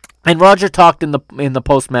 And Roger talked in the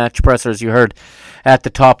post-match presser, as you heard at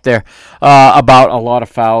the top there, about a lot of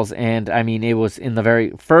fouls. And, I mean, it was in the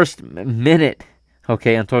very first minute,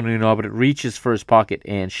 okay, Antonio Nobre reaches for his pocket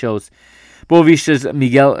and shows Boavista's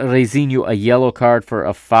Miguel Reizinho a yellow card for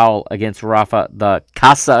a foul against Rafa. The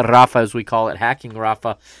Casa Rafa, as we call it, hacking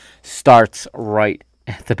Rafa, starts right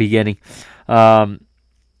at the beginning.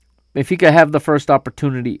 Benfica have the first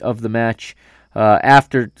opportunity of the match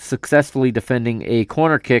after successfully defending a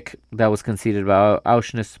corner kick that was conceded by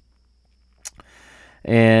Auschwitz.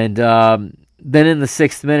 And then in the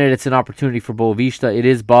 6th minute, it's an opportunity for Boavista. It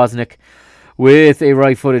is Bosnic with a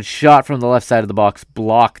right-footed shot from the left side of the box,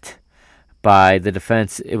 blocked by the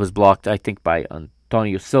defense. It was blocked, I think, by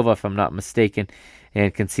Antonio Silva, if I'm not mistaken,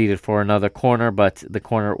 and conceded for another corner, but the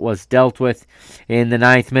corner was dealt with. In the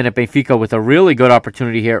 9th minute, Benfica with a really good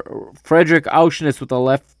opportunity here. Frederick Auschwitz with a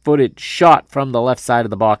left-footed shot from the left side of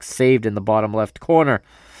the box, saved in the bottom left corner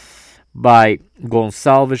by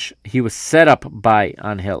Gonçalves. He was set up by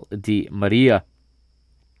Angel Di Maria.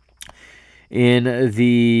 In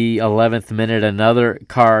the 11th minute, another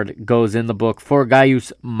card goes in the book for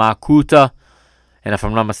Gaius Makuta. And if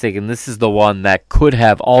I'm not mistaken, this is the one that could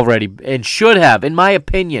have already and should have, in my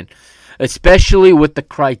opinion, especially with the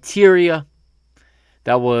criteria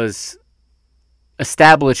that was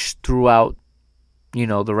established throughout,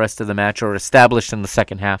 the rest of the match, or established in the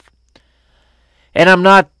second half. And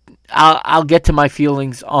I'll get to my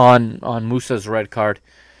feelings on Musa's red card,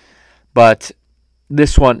 but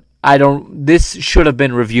this one, this should have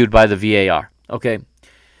been reviewed by the VAR, okay?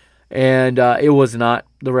 And it was not.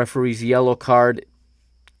 The referee's yellow card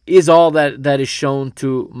is all that is shown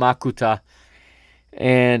to Makuta.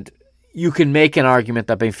 And you can make an argument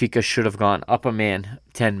that Benfica should have gone up a man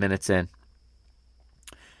 10 minutes in.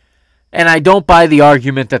 And I don't buy the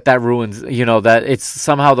argument that ruins, that it's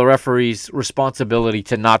somehow the referee's responsibility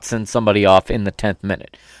to not send somebody off in the 10th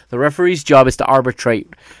minute. The referee's job is to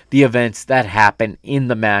arbitrate the events that happen in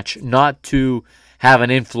the match, not to have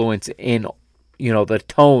an influence in, the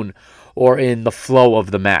tone or in the flow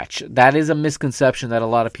of the match. That is a misconception that a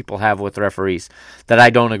lot of people have with referees that I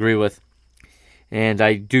don't agree with. And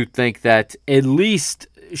I do think that at least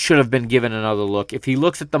should have been given another look. If he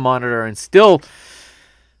looks at the monitor and still,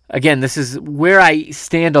 again, this is where I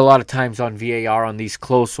stand a lot of times on VAR on these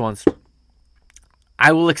close ones.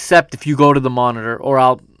 I will accept if you go to the monitor, or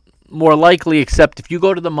I'll more likely accept if you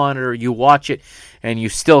go to the monitor, you watch it, and you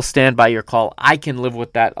still stand by your call. I can live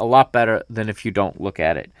with that a lot better than if you don't look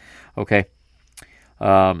at it. Okay.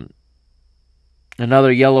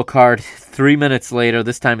 Another yellow card 3 minutes later.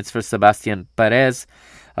 This time it's for Sebastian Perez.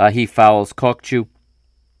 He fouls Kokchu.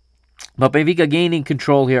 But Benfica gaining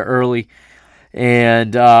control here early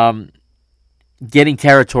and getting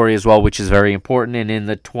territory as well, which is very important. And in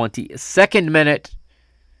the 22nd minute,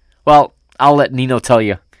 well, I'll let Nino tell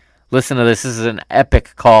you. Listen to this. This is an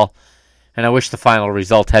epic call. And I wish the final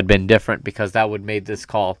result had been different because that would have made this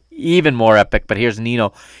call even more epic. But here's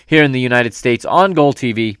Nino here in the United States on Goal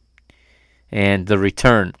TV. And the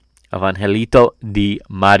return of Angelito Di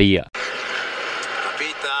Maria.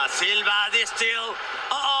 Pita Silva, this still.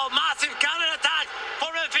 Massive counter-attack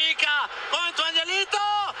for Benfica. Going to Angelito.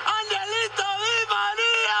 Angelito Di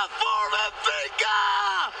Maria for Benfica.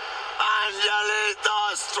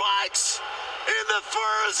 Angelito strikes in the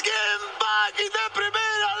first game back in the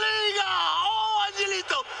Primera Liga. Oh,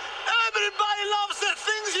 Angelito. Everybody loves the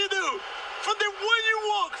things you do. From the way you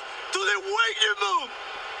walk to the way you move.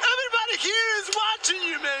 Everybody here is watching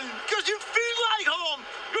you, man, because you feel like home.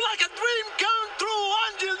 You're like a dream come true,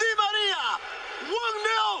 Angel Di Maria.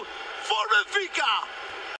 1-0 for Benfica.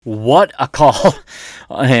 What a call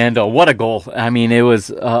and what a goal. I mean, it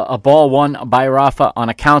was a ball won by Rafa on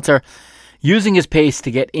a counter, using his pace to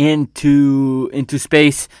get into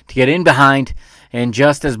space, to get in behind. And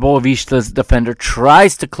just as Boavista's defender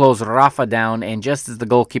tries to close Rafa down, and just as the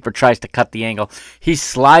goalkeeper tries to cut the angle, he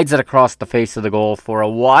slides it across the face of the goal for a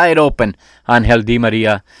wide-open Angel Di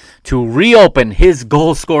Maria to reopen his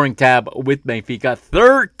goal-scoring tab with Benfica.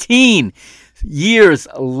 13 years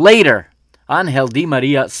later, Angel Di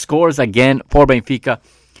Maria scores again for Benfica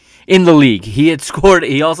in the league. He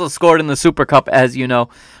also scored in the Super Cup, as you know.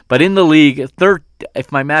 But in the league,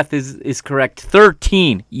 if my math is correct,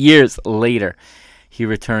 13 years later, he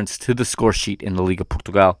returns to the score sheet in the Liga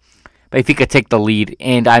Portugal. Benfica take the lead,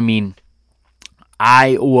 and I mean,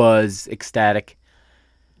 I was ecstatic.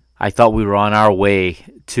 I thought we were on our way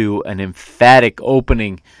to an emphatic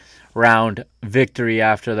opening round victory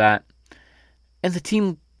after that. And the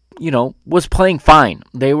team, was playing fine.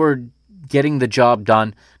 They were getting the job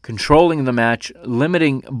done, controlling the match,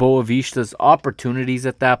 limiting Boavista's opportunities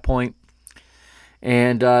at that point.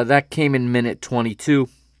 And that came in minute 22.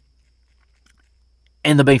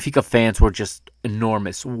 And the Benfica fans were just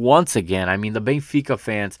enormous. Once again, I mean, the Benfica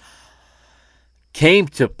fans came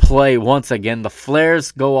to play once again. The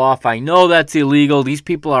flares go off. I know that's illegal. These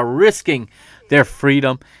people are risking their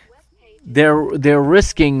freedom. They're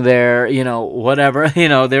risking their, whatever.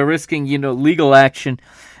 They're risking, legal action.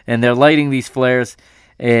 And they're lighting these flares.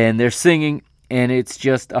 And they're singing. And it's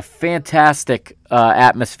just a fantastic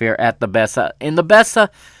atmosphere at the Bessa. And the Bessa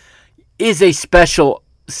is a special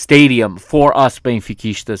stadium for us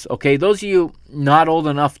Benfiquistas, okay? Those of you not old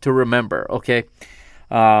enough to remember, okay?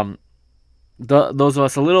 Those of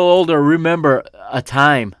us a little older remember a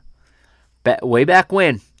time way back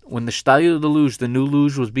when the Stadio de Luz, the new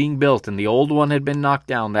Luz, was being built and the old one had been knocked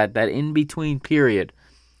down, that in-between period.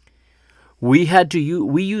 We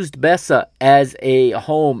used Bessa as a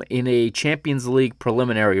home in a Champions League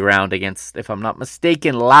preliminary round against, if I'm not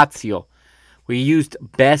mistaken, Lazio. We used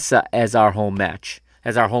Bessa as our home match,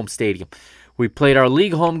 as our home stadium. We played our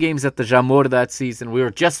league home games at the Jamor that season. We were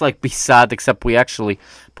just like Bissad, except we actually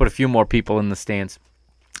put a few more people in the stands.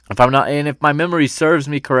 If my memory serves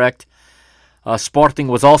me correct, Sporting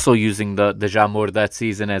was also using the Jamor that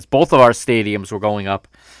season, as both of our stadiums were going up.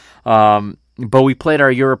 But we played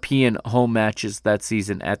our European home matches that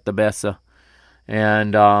season at the Bessa.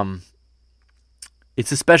 And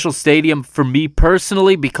it's a special stadium for me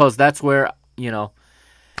personally because that's where,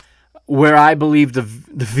 where I believe the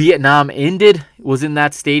Vietnam ended was in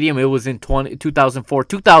that stadium. It was in 2004,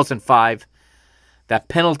 2005. That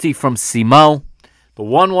penalty from Simão, the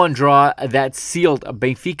 1-1 draw that sealed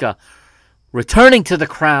Benfica returning to the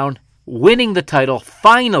crown, winning the title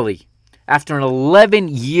finally after an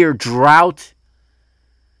 11-year drought.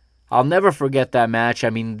 I'll never forget that match. I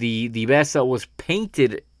mean, the Bessa was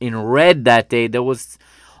painted in red that day. There was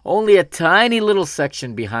only a tiny little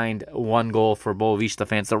section behind one goal for Boavista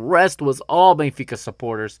fans. The rest was all Benfica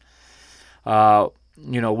supporters.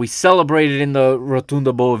 We celebrated in the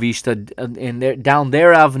Rotunda Boavista down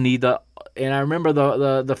their Avenida, and I remember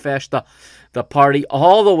the festa, the party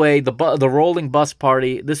all the way, the rolling bus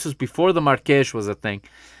party. This was before the Marques was a thing,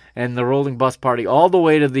 and the rolling bus party all the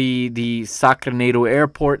way to the Sacraneiro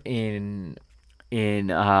Airport in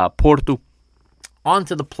Porto,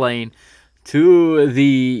 onto the plane to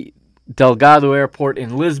the Delgado Airport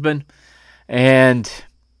in Lisbon, and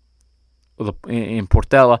in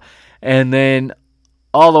Portela, and then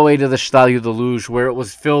all the way to the Stadio de Luz, where it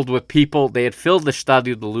was filled with people. They had filled the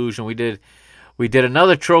Stadio de Luz, and we did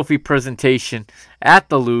another trophy presentation at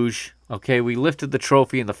the Luz. Okay, we lifted the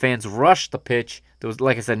trophy and the fans rushed the pitch. There was,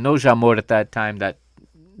 like I said, no Jamor at that time.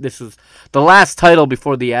 This was the last title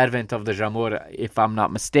before the advent of the Jamor, if I'm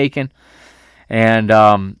not mistaken. And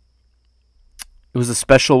it was a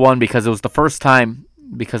special one because it was the first time,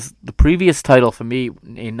 because the previous title for me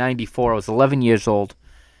in 94, I was 11 years old.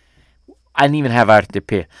 I didn't even have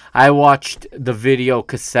RTP. I watched the video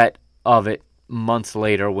cassette of it months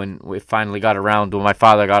later when we finally got around, when my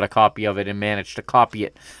father got a copy of it and managed to copy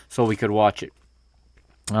it so we could watch it.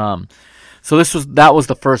 So that was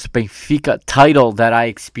the first Benfica title that I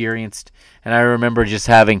experienced, and I remember just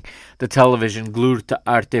having the television glued to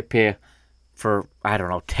RTP for, I don't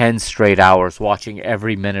know, 10 straight hours, watching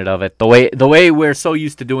every minute of it. The way we're so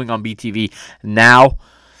used to doing on BTV now,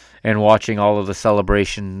 and watching all of the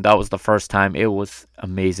celebration, that was the first time. It was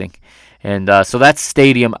amazing. And so that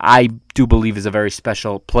stadium, I do believe, is a very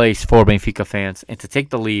special place for Benfica fans. And to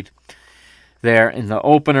take the lead there in the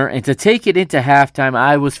opener and to take it into halftime,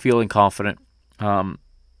 I was feeling confident.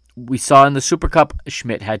 We saw in the Super Cup,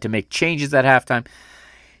 Schmidt had to make changes at halftime.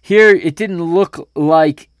 Here, it didn't look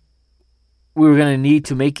like we were going to need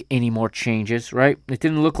to make any more changes, right? It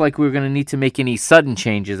didn't look like we were going to need to make any sudden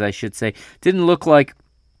changes, I should say. It didn't look like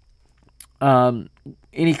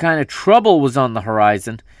any kind of trouble was on the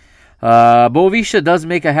horizon. Boavista does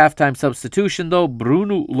make a halftime substitution, though.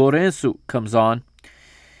 Bruno Lourenço comes on.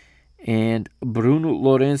 And Bruno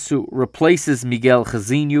Lourenço replaces Miguel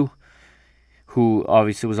Jairzinho, who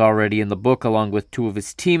obviously was already in the book along with two of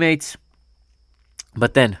his teammates.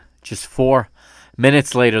 But then, just 4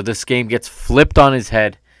 minutes later, this game gets flipped on his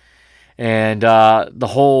head. And the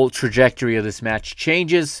whole trajectory of this match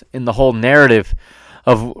changes, and the whole narrative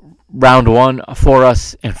of round one for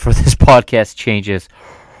us and for this podcast changes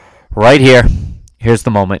right here. Here's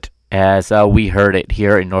the moment as we heard it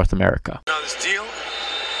here in North America. Now the steal.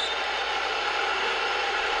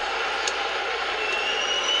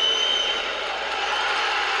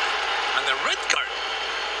 And the red card.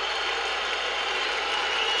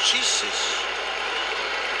 Jesus.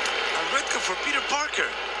 A red card for Peter Parker.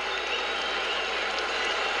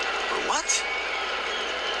 For what?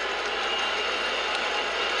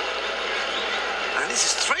 And this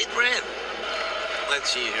is straight red.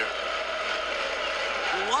 Let's see here.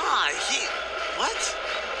 Why? What?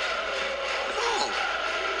 No.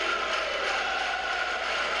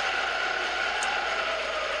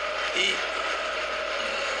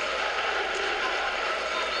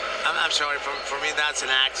 I'm sorry, for me that's an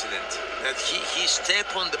accident. That he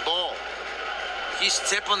stepped on the ball. He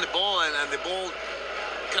stepped on the ball and the ball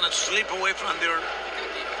kind of slip away from there.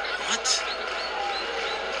 What?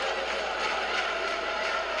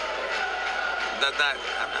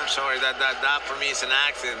 I'm sorry, that for me is an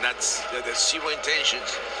accident. That's zero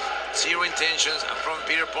intentions. Zero intentions from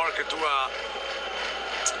Peter Parker to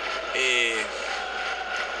a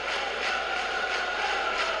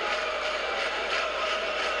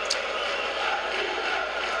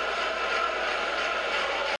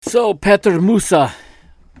So Petr Musa,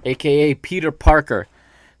 a.k.a. Peter Parker,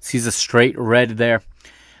 sees a straight red there.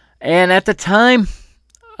 And at the time,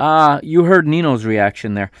 you heard Nino's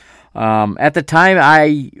reaction there. At the time,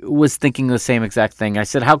 I was thinking the same exact thing. I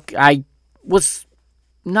said I was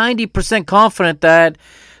 90% confident that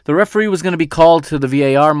the referee was going to be called to the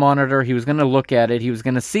VAR monitor. He was going to look at it. He was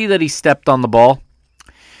going to see that he stepped on the ball,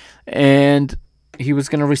 and he was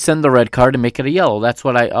going to rescind the red card and make it a yellow. That's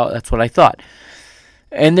what I thought.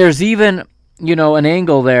 And there's even, an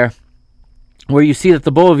angle there where you see that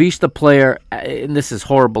the Boavista player, and this is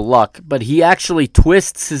horrible luck, but he actually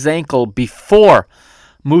twists his ankle before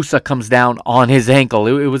Musa comes down on his ankle.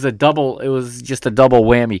 It was just a double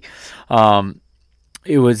whammy.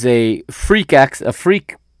 It was a freak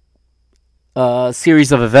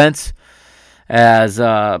series of events as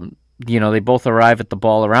they both arrive at the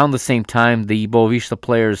ball around the same time. The Boavista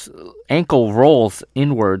player's ankle rolls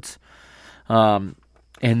inwards, and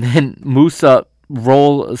then Musa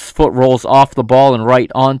foot rolls off the ball and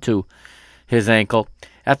right onto his ankle.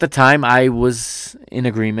 At the time, I was in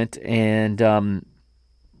agreement, and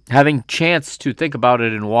having chance to think about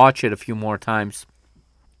it and watch it a few more times,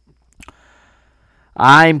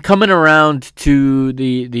 I'm coming around to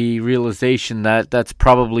the realization that that's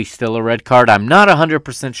probably still a red card. I'm not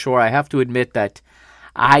 100% sure. I have to admit that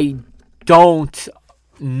I don't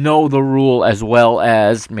know the rule as well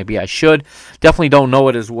as maybe I should. Definitely don't know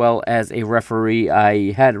it as well as a referee.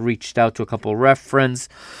 I had reached out to a couple of ref friends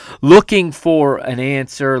looking for an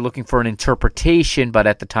answer, looking for an interpretation, but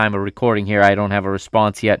at the time of recording here, I don't have a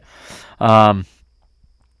response yet. So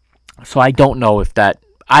I don't know if that...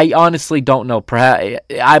 I honestly don't know. Perhaps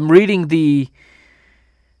I'm reading the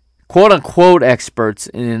quote-unquote experts,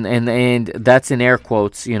 and that's in air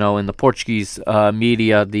quotes, in the Portuguese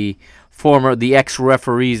media, the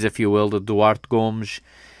ex-referees, if you will, the Duarte Gomes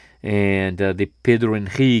and the Pedro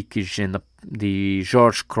Henriques and the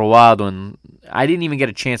Jorge Croado, and I didn't even get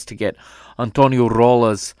a chance to get Antonio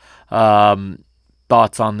Rola's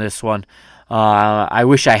thoughts on this one. I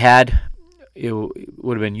wish I had. It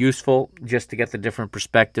would have been useful just to get the different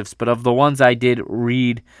perspectives, but of the ones I did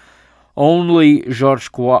read, only Jorge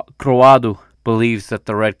Croado believes that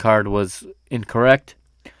the red card was incorrect.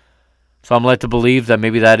 So I'm led to believe that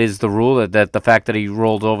maybe that is the rule, that the fact that he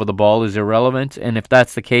rolled over the ball is irrelevant. And if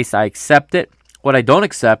that's the case, I accept it. What I don't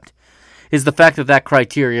accept is the fact that that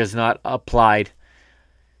criteria is not applied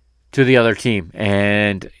to the other team.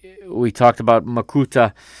 And we talked about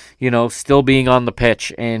Makuta, still being on the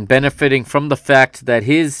pitch and benefiting from the fact that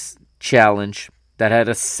his challenge that had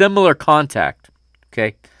a similar contact,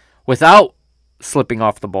 okay, without slipping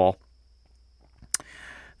off the ball,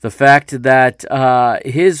 the fact that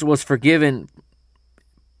his was forgiven,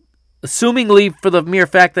 assumingly for the mere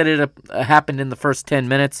fact that it happened in the first 10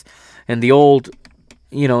 minutes, and the old,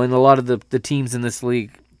 in a lot of the teams in this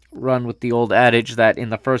league run with the old adage that in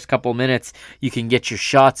the first couple minutes you can get your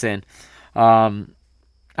shots in.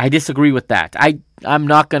 I disagree with that. I'm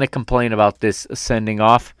not going to complain about this sending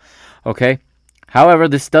off, okay? However,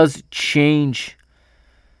 this does change.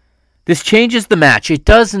 This changes the match. It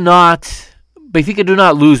does not. Benfica do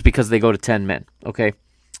not lose because they go to 10 men, okay?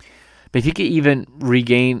 Benfica even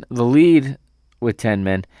regain the lead with 10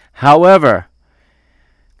 men. However,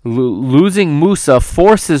 losing Musa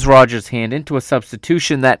forces Rogers' hand into a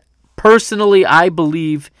substitution that, personally, I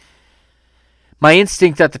believe, my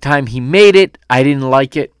instinct at the time he made it, I didn't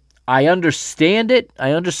like it. I understand it.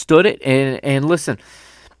 I understood it. And listen,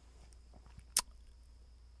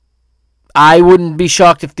 I wouldn't be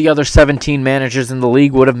shocked if the other 17 managers in the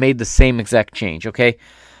league would have made the same exact change, okay?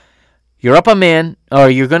 You're up a man, or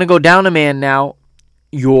you're going to go down a man now.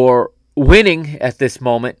 You're winning at this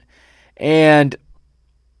moment, and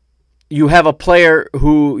you have a player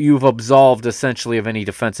who you've absolved essentially of any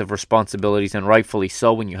defensive responsibilities, and rightfully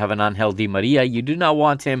so. When you have an Angel Di Maria, you do not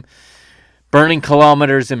want him burning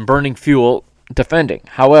kilometers and burning fuel defending.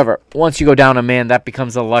 However, once you go down a man, that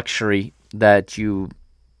becomes a luxury that you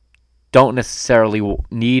don't necessarily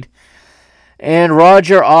need. And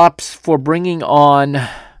Roger opts for bringing on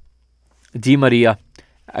Di Maria.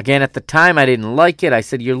 Again, at the time, I didn't like it. I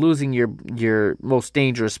said, you're losing your most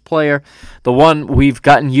dangerous player, the one we've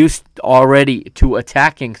gotten used already to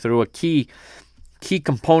attacking through a key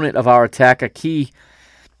component of our attack, a key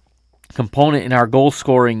component in our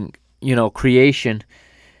goal-scoring, creation.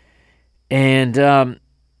 And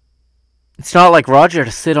it's not like Roger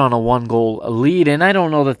to sit on a one-goal lead, and I don't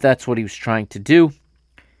know that that's what he was trying to do.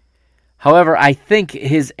 However, I think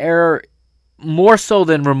his error, more so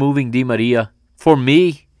than removing Di Maria, for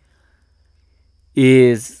me,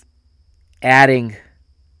 is adding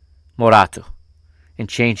Morato and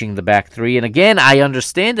changing the back three. And again, I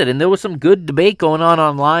understand it, and there was some good debate going on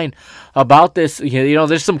online about this.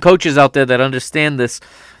 There's some coaches out there that understand this.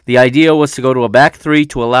 The idea was to go to a back three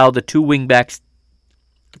to allow the two wing-backs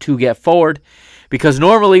to get forward, because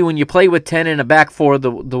normally when you play with 10 in a back four, the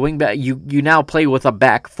wing-back, you now play with a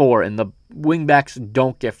back four, and the wing-backs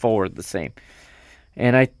don't get forward the same.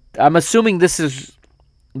 And I'm assuming this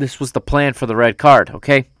was the plan for the red card,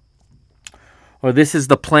 okay? Or this is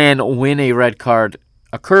the plan when a red card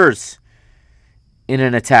occurs in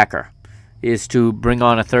an attacker, is to bring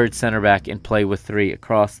on a third center back and play with three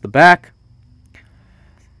across the back.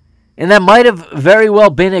 And that might have very well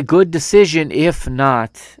been a good decision if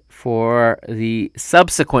not for the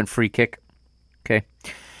subsequent free kick, okay?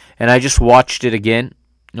 And I just watched it again.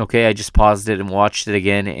 Okay, I just paused it and watched it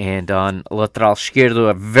again, and on Lateral Esquerdo,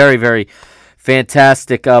 a very, very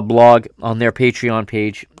fantastic blog on their Patreon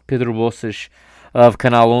page, Pedro Bosses of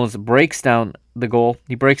Canal 11 breaks down the goal.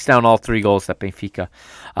 He breaks down all three goals that Benfica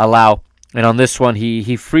allow, and on this one,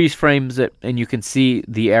 he freeze frames it, and you can see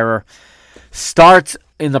the error starts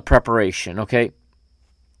in the preparation, okay?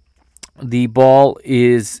 The ball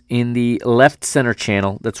is in the left center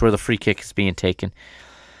channel. That's where the free kick is being taken.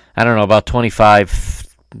 I don't know, about 25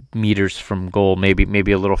 meters from goal,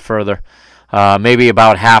 maybe a little further, maybe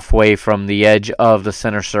about halfway from the edge of the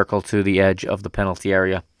center circle to the edge of the penalty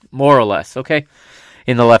area, more or less, okay,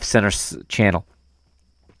 in the left center channel.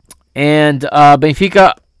 And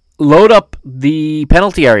Benfica load up the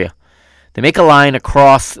penalty area. They make a line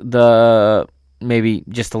across the, maybe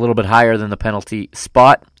just a little bit higher than the penalty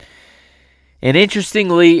spot. And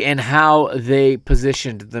interestingly, in how they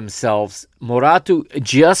positioned themselves, Morato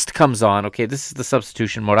just comes on. Okay, this is the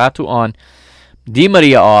substitution. Morato on, Di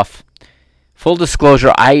Maria off. Full disclosure,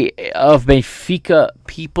 of Benfica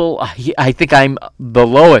people, I think I'm the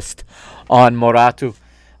lowest on Morato.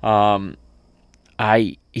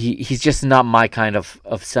 He's just not my kind of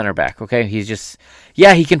center back, okay? He's just,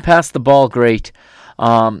 he can pass the ball great.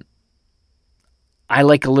 I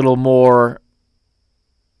like a little more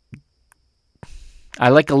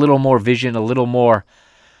vision, a little more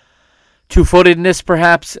two-footedness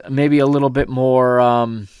perhaps, maybe a little bit more,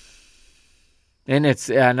 and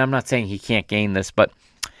I'm not saying he can't gain this, but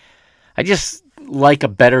I just like a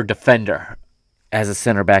better defender as a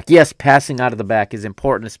center back. Yes, passing out of the back is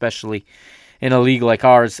important, especially in a league like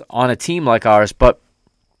ours, on a team like ours, but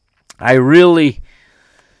I really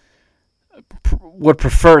would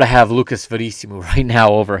prefer to have Lucas Verissimo right now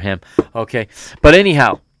over him. Okay, but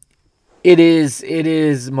anyhow, it is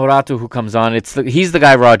Morato who comes on. He's the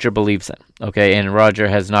guy Roger believes in. Okay, and Roger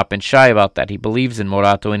has not been shy about that. He believes in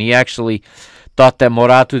Morato, and he actually thought that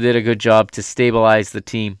Morato did a good job to stabilize the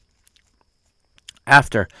team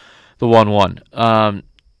after the 1-1.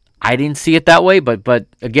 I didn't see it that way, but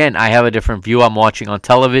again, I have a different view. I'm watching on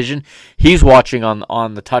television. He's watching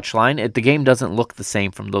on the touchline. The game doesn't look the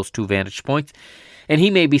same from those two vantage points. And he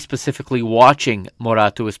may be specifically watching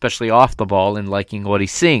Morato, especially off the ball, and liking what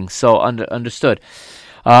he's seeing. So understood.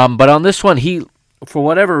 But on this one, for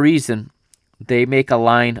whatever reason, they make a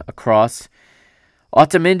line across.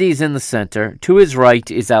 Otamendi's in the center. To his right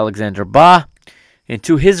is Alexander Ba. And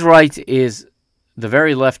to his right is the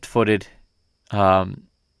very left-footed Morato.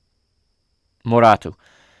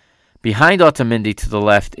 Behind Otamendi to the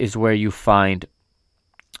left is where you find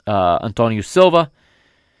Antonio Silva.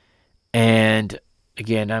 And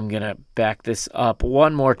again, I'm going to back this up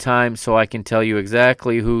one more time so I can tell you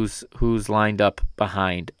exactly who's lined up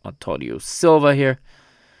behind Antonio Silva here.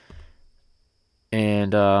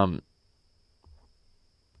 And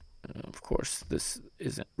of course, this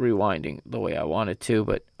isn't rewinding the way I want it to,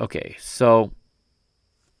 but okay, so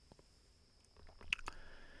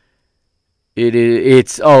it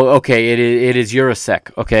is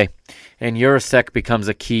Jurasek, okay, and Jurasek becomes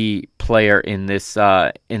a key player in this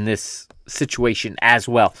situation as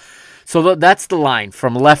well. So that's the line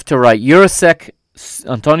from left to right: Jurasek,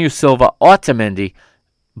 Antonio Silva, Otamendi,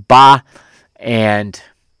 Ba, and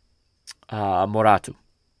Morato.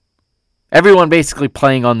 Everyone basically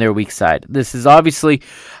playing on their weak side. This is obviously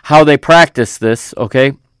how they practice this,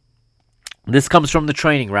 okay? This comes from the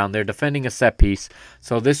training ground. They're defending a set piece,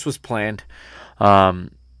 so this was planned.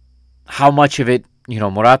 How much of it,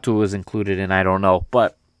 Morato was included in, I don't know.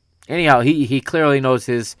 But anyhow, he clearly knows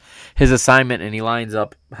his assignment, and he lines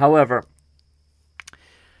up. However,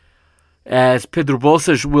 as Pedro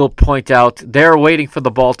Bolsas will point out, they're waiting for the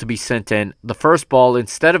ball to be sent in. The first ball,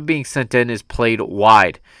 instead of being sent in, is played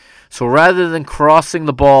wide. So rather than crossing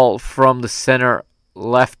the ball from the center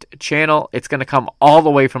left channel, it's going to come all the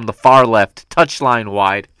way from the far left, touchline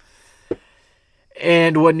wide.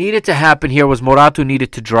 And what needed to happen here was Morato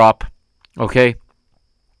needed to drop, okay?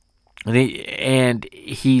 And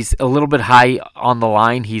he's a little bit high on the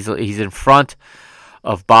line. He's in front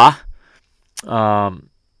of Ba. The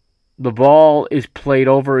ball is played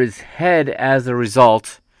over his head as a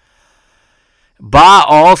result. Ba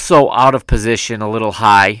also out of position, a little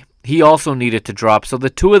high. He also needed to drop, so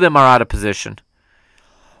the two of them are out of position.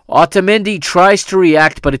 Otamendi tries to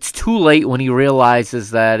react, but it's too late when he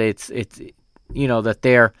realizes that that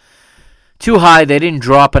they're too high. They didn't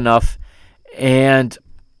drop enough, and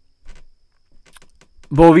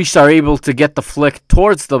Boavista are able to get the flick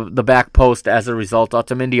towards the back post. As a result,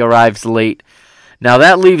 Otamendi arrives late. Now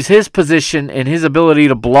that leaves his position and his ability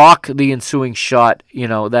to block the ensuing shot.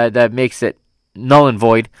 That makes it null and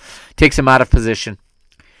void, takes him out of position.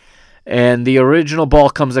 And the original ball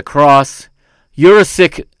comes across.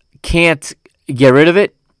 Jurasek can't get rid of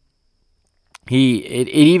it.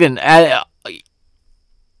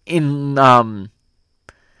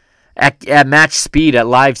 At match speed, at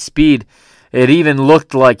live speed, it even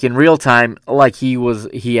looked like in real time like he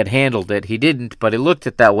had handled it. He didn't, but it looked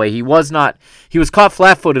it that way. He was caught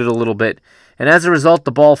flat-footed a little bit, and as a result,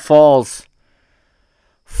 the ball falls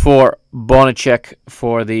for Bonacek,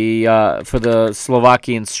 for the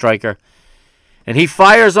Slovakian striker. And he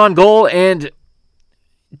fires on goal, and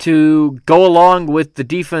to go along with the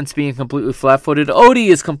defense being completely flat-footed, Odi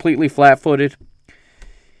is completely flat-footed.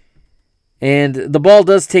 And the ball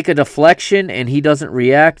does take a deflection, and he doesn't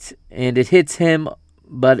react, and it hits him,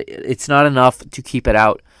 but it's not enough to keep it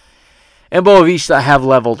out. And Boavista have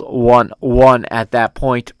leveled 1-1 at that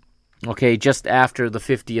point, okay, just after the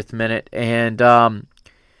 50th minute. And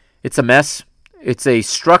it's a mess. It's a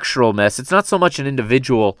structural mess. It's not so much an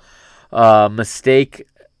individual mistake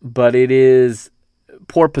but it is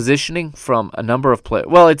poor positioning from a number of players.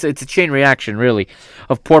 Well, it's a chain reaction, really,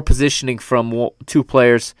 of poor positioning from two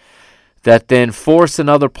players that then force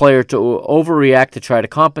another player to overreact to try to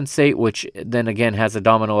compensate, which then again has a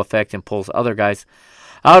domino effect and pulls other guys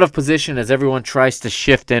out of position as everyone tries to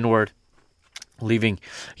shift inward, leaving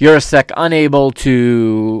Jurasek unable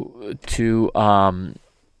to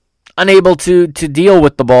deal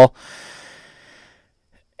with the ball.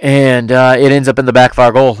 And it ends up in the back of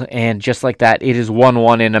our goal. And just like that, it is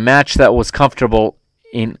 1-1 in a match that was comfortable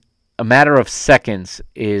in a matter of seconds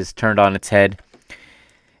is turned on its head.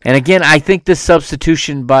 And again, I think this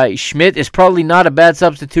substitution by Schmidt is probably not a bad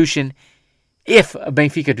substitution if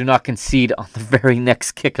Benfica do not concede on the very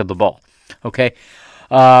next kick of the ball. Okay?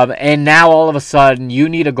 And now all of a sudden, you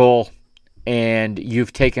need a goal, and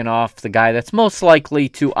you've taken off the guy that's most likely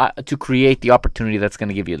to create the opportunity that's going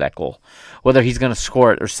to give you that goal, whether he's going to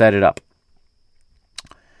score it or set it up.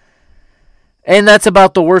 And that's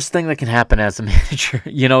about the worst thing that can happen as a manager.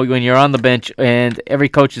 You know, when you're on the bench, and every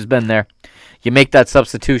coach has been there, you make that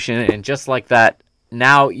substitution, and just like that,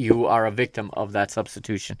 now you are a victim of that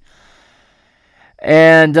substitution.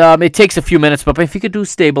 And it takes a few minutes, but Benfica do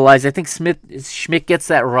stabilize. I think Schmidt gets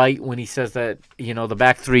that right when he says that, you know, the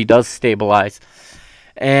back three does stabilize.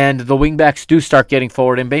 And the wingbacks do start getting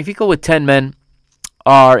forward. And Benfica with 10 men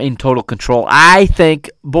are in total control. I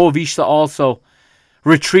think Boavista also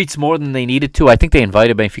retreats more than they needed to. I think they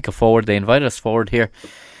invited Benfica forward. They invited us forward here.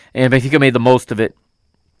 And Benfica made the most of it.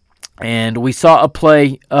 And we saw a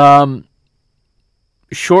play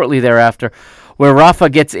shortly thereafter where Rafa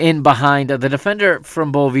gets in behind. The defender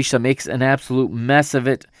from Boavista makes an absolute mess of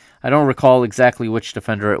it. I don't recall exactly which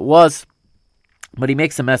defender it was, but he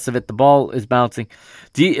makes a mess of it. The ball is bouncing.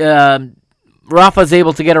 Rafa's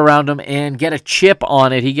able to get around him and get a chip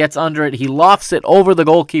on it. He gets under it. He lofts it over the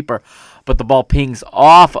goalkeeper, but the ball pings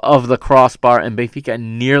off of the crossbar, and Benfica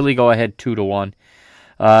nearly go ahead 2-1.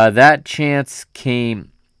 That chance came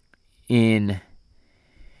in...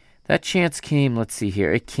 let's see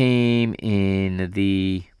here. It came in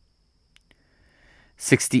the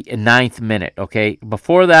 69th minute, okay?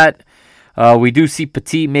 Before that, we do see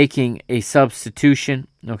Petit making a substitution,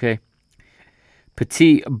 okay?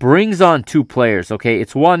 Petit brings on two players, okay?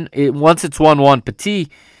 Once it's 1-1, Petit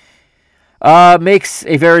makes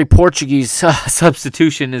a very Portuguese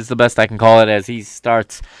substitution, is the best I can call it, as he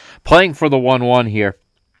starts playing for the 1-1 here.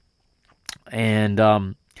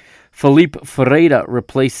 And Felipe Ferreira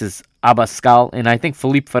replaces Abascal, and I think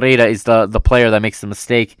Felipe Ferreira is the player that makes the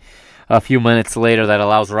mistake a few minutes later that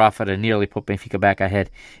allows Rafa to nearly put Benfica back ahead.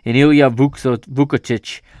 And Ilya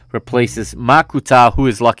Vukotic replaces Makuta, who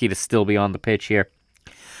is lucky to still be on the pitch here.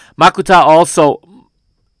 Makuta also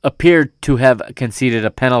appeared to have conceded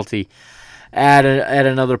a penalty at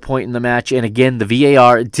another point in the match, and again, the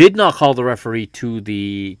VAR did not call the referee to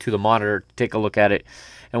the monitor to take a look at it.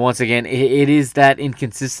 And once again, it is that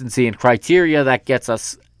inconsistency in criteria that gets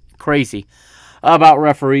us crazy about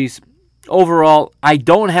referees. Overall, I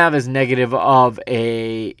don't have as negative of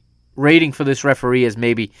a rating for this referee as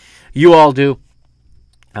maybe you all do.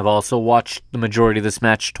 I've also watched the majority of this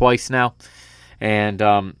match twice now, and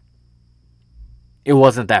it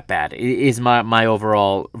wasn't that bad. It is my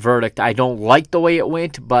overall verdict. I don't like the way it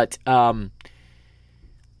went, but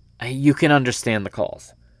you can understand the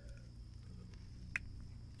calls.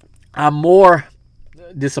 I'm more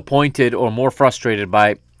disappointed or more frustrated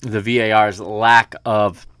by the VAR's lack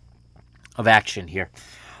of action here.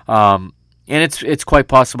 And it's quite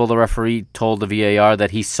possible the referee told the VAR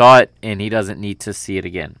that he saw it and he doesn't need to see it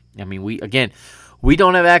again. I mean, we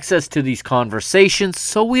don't have access to these conversations,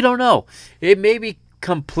 so we don't know. It may be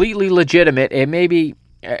completely legitimate. It may be,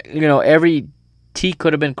 every T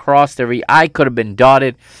could have been crossed, every I could have been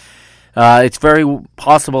dotted. It's very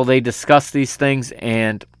possible they discussed these things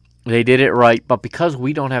and they did it right, but because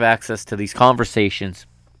we don't have access to these conversations,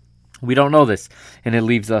 we don't know this, and it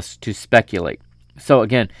leaves us to speculate. So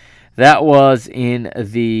again, that was in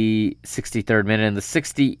the 63rd minute. In the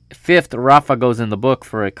 65th, Rafa goes in the book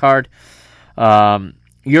for a card.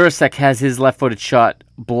 Jurasek has his left-footed shot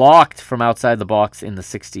blocked from outside the box in the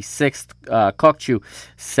 66th. Kokchu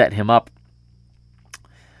set him up.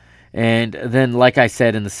 And then, like I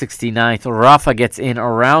said, in the 69th, Rafa gets in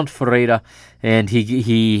around Ferreira, and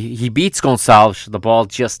he beats Gonçalves. The ball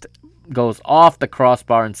just goes off the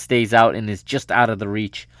crossbar and stays out and is just out of the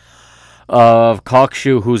reach of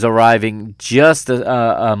Kokchu, who's arriving just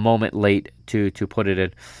a moment late to put it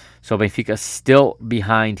in. So Benfica still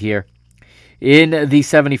behind here. In the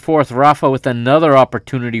 74th, Rafa with another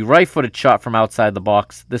opportunity, right-footed shot from outside the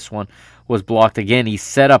box. This one was blocked again. He's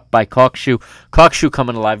set up by Kokshu. Kokshu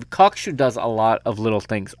coming alive. Kokshu does a lot of little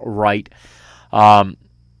things right. I'll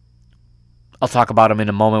talk about him in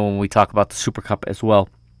a moment when we talk about the Super Cup as well,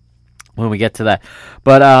 when we get to that.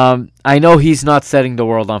 But I know he's not setting the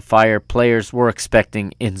world on fire. Players were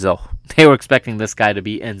expecting Enzo. They were expecting this guy to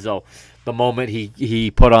be Enzo the moment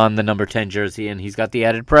he put on the number 10 jersey, and he's got the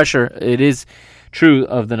added pressure. It is true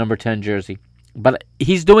of the number 10 jersey. But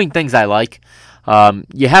he's doing things I like.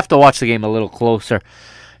 You have to watch the game a little closer.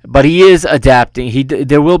 But he is adapting.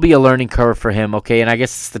 There will be a learning curve for him, okay? And I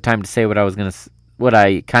guess it's the time to say what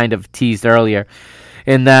I kind of teased earlier,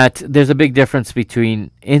 in that there's a big difference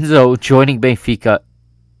between Enzo joining Benfica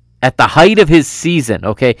at the height of his season,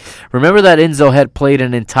 okay? Remember that Enzo had played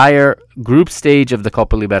an entire group stage of the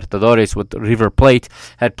Copa Libertadores with River Plate,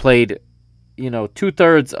 had played,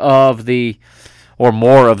 2/3 of or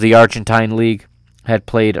more of the Argentine League, had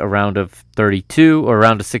played a round of 32 or a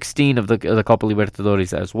round of 16 of the Copa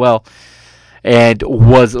Libertadores as well, and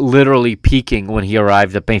was literally peaking when he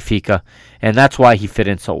arrived at Benfica, and that's why he fit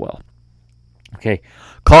in so well. Okay,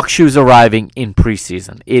 Kokshu's arriving in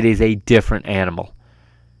preseason. It is a different animal.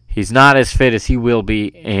 He's not as fit as he will be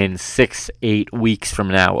in 6-8 weeks from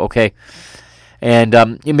now, okay? And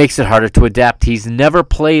it makes it harder to adapt. He's never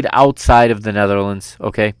played outside of the Netherlands,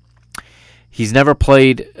 okay? He's never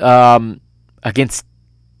played against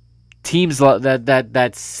teams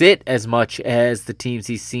that sit as much as the teams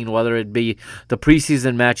he's seen, whether it be the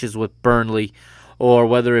preseason matches with Burnley or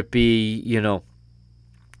whether it be,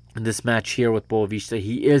 in this match here with Boavista.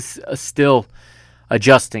 He is still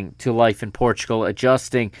adjusting to life in Portugal,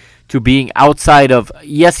 adjusting to being outside of,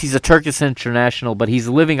 yes, he's a Turkish international, but he's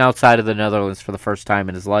living outside of the Netherlands for the first time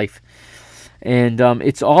in his life. And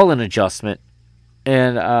it's all an adjustment.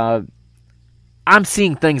 And I'm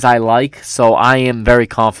seeing things I like, so I am very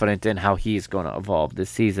confident in how he's going to evolve this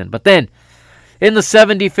season. But then, in the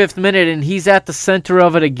 75th minute, and he's at the center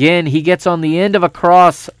of it again, he gets on the end of a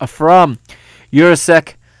cross from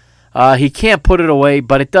Jurasek. He can't put it away,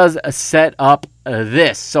 but it does set up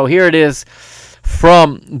this. So here it is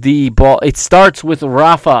from the ball. It starts with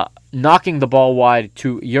Rafa knocking the ball wide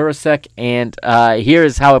to Jurasek, and here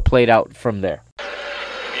is how it played out from there.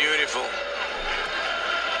 Beautiful.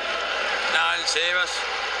 Now Sebas.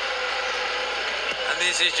 And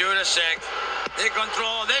this is Jurasek. They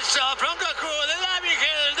control. They shot from Kaku. The diving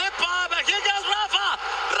header. The pop. Here comes Rafa.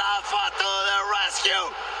 Rafa to the rescue.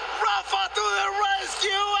 Rafa to the rescue.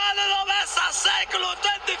 Século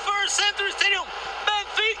 21st Century Stadium.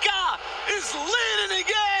 Benfica is leading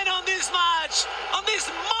again on this match, on this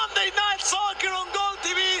Monday Night Soccer on Goal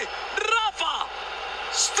TV. Rafa,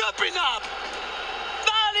 stepping up.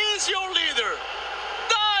 That is your leader.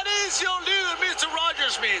 That is your leader, Mr. Roger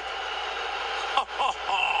Smith.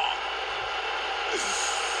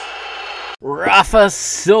 Rafa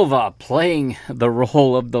Silva playing the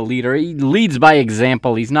role of the leader. He leads by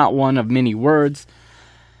example. He's not one of many words.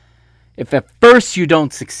 If at first you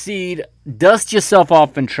don't succeed, dust yourself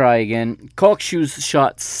off and try again. Kokshu's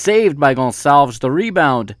shot saved by Gonçalves. The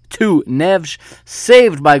rebound to Neves,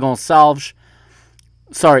 saved by Gonçalves.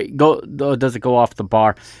 Sorry, does it go off the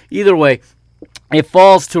bar? Either way, it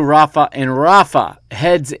falls to Rafa, and Rafa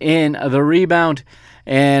heads in the rebound,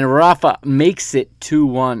 and Rafa makes it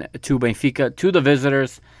 2-1 to Benfica, to the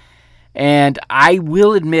visitors. And I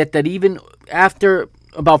will admit that even after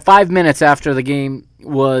about 5 minutes after the game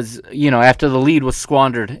was, after the lead was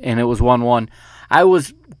squandered and it was 1-1, I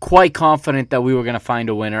was quite confident that we were going to find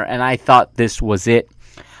a winner, and I thought this was it.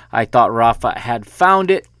 I thought Rafa had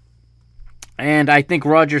found it, and I think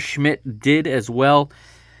Roger Schmidt did as well.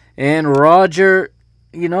 And Roger,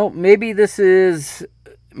 maybe he's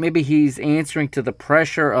answering to the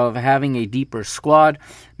pressure of having a deeper squad.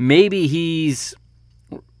 Maybe he's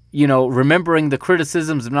remembering the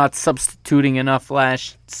criticisms of not substituting enough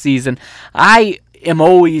last season. I am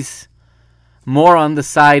always more on the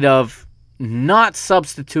side of not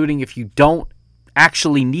substituting if you don't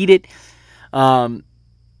actually need it.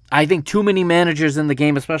 I think too many managers in the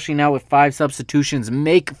game, especially now with 5 substitutions,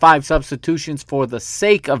 make 5 substitutions for the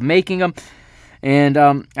sake of making them. And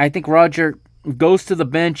I think Roger goes to the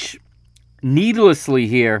bench needlessly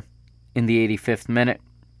here in the 85th minute.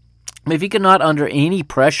 Benfica not under any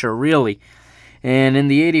pressure, really. And in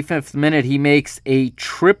the 85th minute, he makes a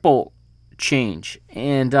triple change.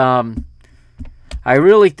 And I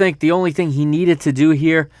really think the only thing he needed to do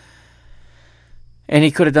here, and he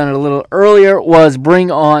could have done it a little earlier, was bring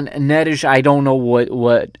on Neres. I don't know what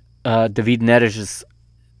David Neres'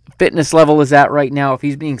 fitness level is at right now, if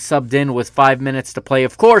he's being subbed in with 5 minutes to play.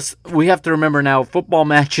 Of course, we have to remember now, football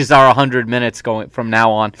matches are 100 minutes going from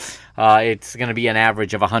now on. It's going to be an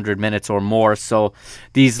average of 100 minutes or more. So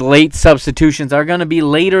these late substitutions are going to be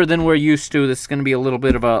later than we're used to. This is going to be a little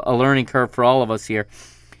bit of a learning curve for all of us here.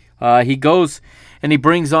 He goes and he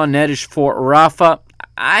brings on Neres for Rafa.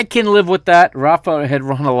 I can live with that. Rafa had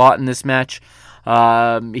run a lot in this match.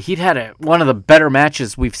 He'd had one of the better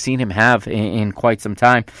matches we've seen him have in quite some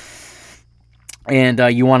time. And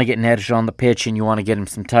you want to get Neres on the pitch, and you want to get him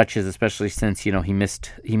some touches, especially since he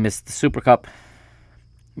missed the Super Cup.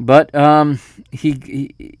 But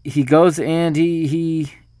he goes and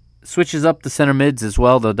he switches up the center mids as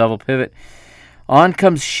well, the double pivot. On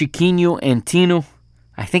comes Chiquinho and Tino.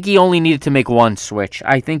 I think he only needed to make one switch.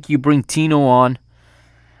 I think you bring Tino on.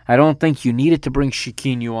 I don't think you needed to bring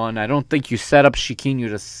Chiquinho on. I don't think you set up Chiquinho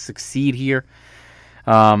to succeed here.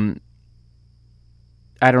 I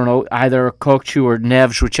don't know, either Kokchu or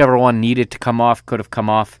Neves, whichever one needed to come off, could have come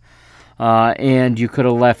off. And you could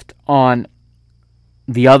have left on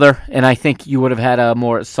the other. And I think you would have had a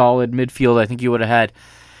more solid midfield. I think you would have had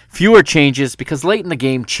fewer changes, because late in the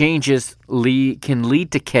game, changes can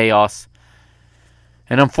lead to chaos.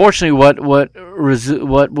 And unfortunately, what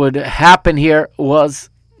would happen here was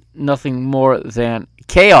nothing more than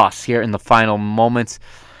chaos here in the final moments.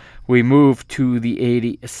 We move to the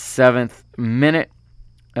 87th minute.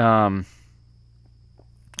 We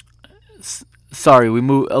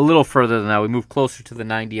move a little further than that. We move closer to the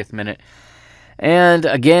 90th minute. And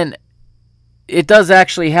again, it does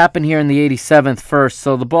actually happen here in the 87th first.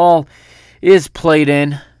 So the ball is played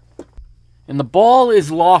in. And the ball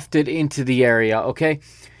is lofted into the area, okay?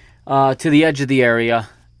 To the edge of the area.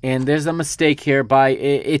 And there's a mistake here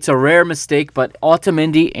it's a rare mistake, but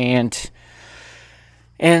Otamendi and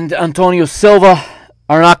Antonio Silva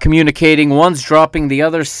are not communicating. One's dropping, the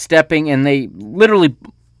other's stepping, and they literally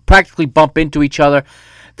practically bump into each other.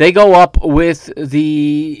 They go up with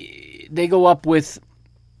the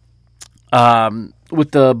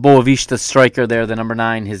Boavista striker there, the number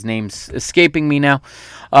 9. His name's escaping me now.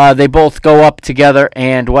 They both go up together,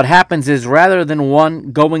 and what happens is, rather than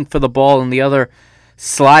one going for the ball and the other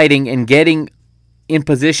sliding and getting in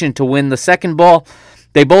position to win the second ball,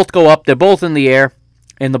 they both go up, they're both in the air,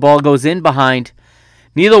 and the ball goes in behind.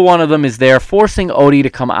 Neither one of them is there, forcing Odi to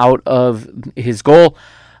come out of his goal.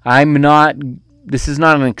 This is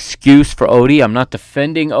not an excuse for Odi. I'm not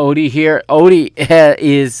defending Odi here. Odi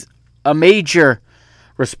is a major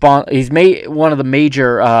he's one of the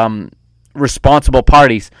major responsible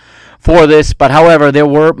parties for this. But however, there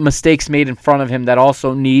were mistakes made in front of him that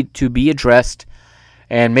also need to be addressed.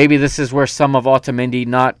 And maybe this is where some of Otamendi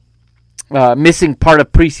not missing part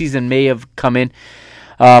of preseason may have come in.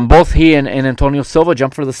 Both he and Antonio Silva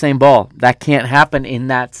jump for the same ball. That can't happen in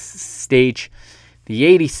that stage. The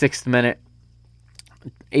 86th minute,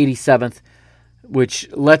 87th,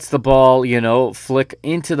 which lets the ball, flick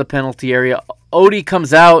into the penalty area. Odi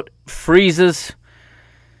comes out, freezes.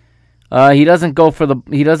 He doesn't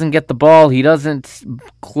get the ball. He doesn't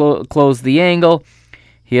close the angle.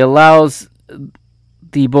 He allows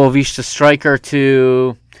the Boavista striker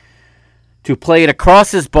to play it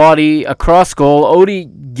across his body, across goal. Odi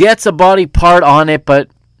gets a body part on it, but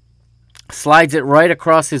slides it right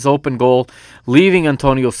across his open goal, leaving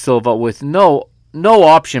Antonio Silva with no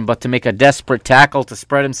option but to make a desperate tackle to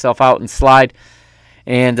spread himself out and slide.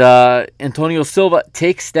 And Antonio Silva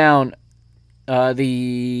takes down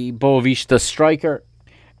the Boavista striker.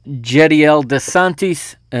 Jediel De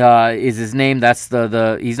Santis is his name. That's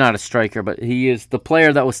he's not a striker, but he is the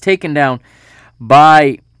player that was taken down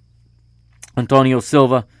by Antonio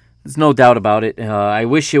Silva. There's no doubt about it. I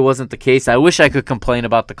wish it wasn't the case. I wish I could complain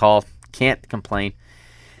about the call. Can't complain.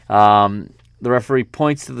 The referee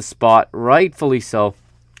points to the spot, rightfully so.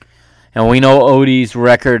 And we know Odi's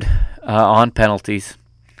record on penalties.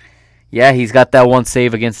 Yeah, he's got that one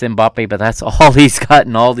save against Mbappe, but that's all he's got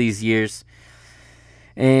in all these years.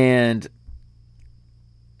 And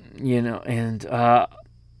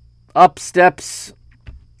up steps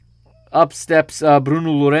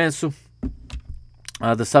Bruno Lourenço,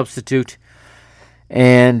 the substitute,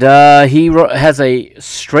 and he has a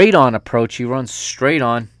straight-on approach. He runs straight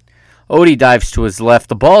on. Odi dives to his left.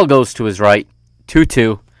 The ball goes to his right.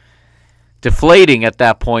 2-2. Deflating at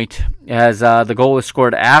that point, as the goal is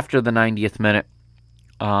scored after the 90th minute.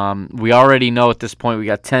 We already know at this point we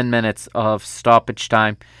got 10 minutes of stoppage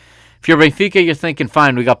time. If you're Benfica, you're thinking,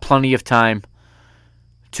 fine, we got plenty of time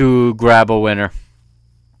to grab a winner.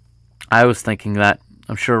 I was thinking that.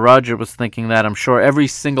 I'm sure Roger was thinking that. I'm sure every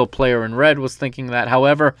single player in red was thinking that.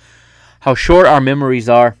 However, how short our memories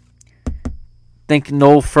are, think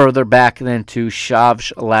no further back than to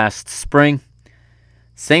Shavs last spring.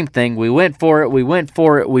 Same thing. We went for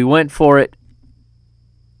it.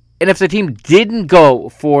 And if the team didn't go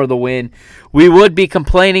for the win, we would be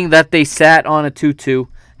complaining that they sat on a 2-2.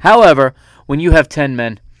 However, when you have 10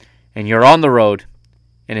 men and you're on the road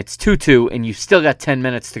and it's 2-2 and you've still got 10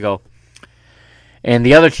 minutes to go and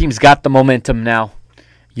the other team's got the momentum now,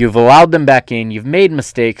 you've allowed them back in, you've made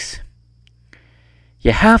mistakes,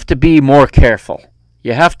 you have to be more careful.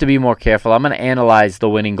 I'm going to analyze the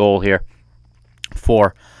winning goal here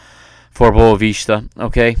for Boavista,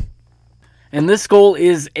 okay? And this goal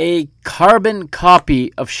is a carbon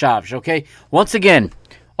copy of Shavs, okay? Once again,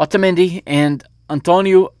 Otamendi and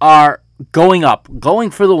Antonio are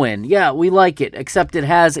going for the win. Yeah, we like it, except it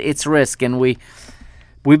has its risk, and we've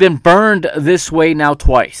been burned this way now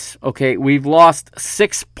twice, okay? We've lost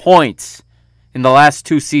 6 points in the last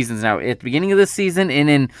 2 seasons now. At the beginning of this season and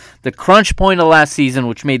in the crunch point of last season,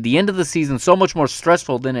 which made the end of the season so much more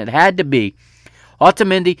stressful than it had to be,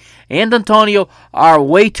 Otamendi and Antonio are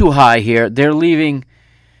way too high here. They're leaving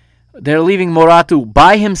Morato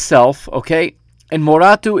by himself, okay? And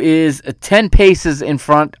Morato is 10 paces in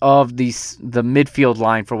front of the midfield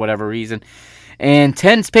line for whatever reason. And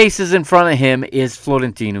 10 paces in front of him is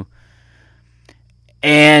Florentino.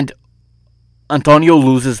 And Antonio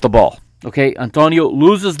loses the ball, okay? Antonio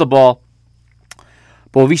loses the ball.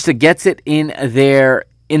 Boavista gets it in their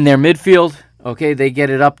midfield. Okay, they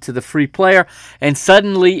get it up to the free player, and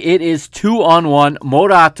suddenly it is 2-on-1.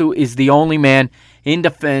 Morato is the only man in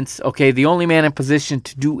defense, okay, the only man in position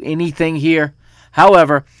to do anything here.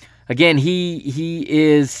 However, again, he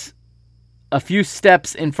is a few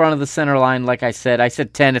steps in front of the center line, like I said. I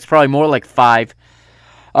said 10, it's probably more like 5.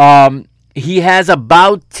 He has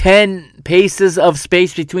about 10 paces of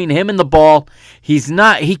space between him and the ball. He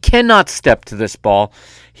cannot step to this ball.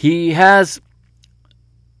 He has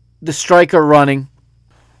the striker running,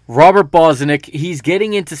 Robert Bosnick. He's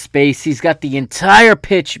getting into space. He's got the entire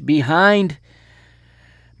pitch behind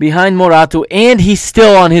Morato, and he's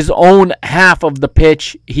still on his own half of the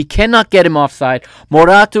pitch. He cannot get him offside.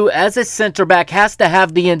 Morato, as a center back, has to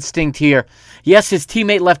have the instinct here. Yes, his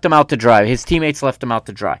teammate left him out to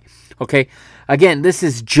dry. Okay? Again, this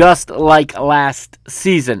is just like last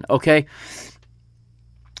season, okay?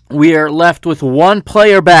 We are left with one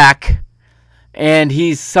player back, and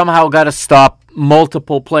he's somehow got to stop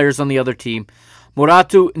multiple players on the other team.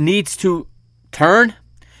 Morato needs to turn,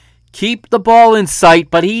 keep the ball in sight,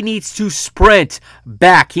 but he needs to sprint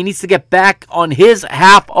back. He needs to get back on his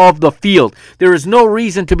half of the field. There is no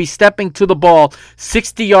reason to be stepping to the ball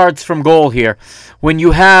 60 yards from goal here when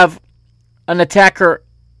you have an attacker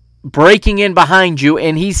breaking in behind you,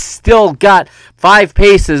 and he's still got 5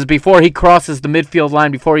 paces before he crosses the midfield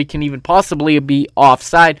line, before he can even possibly be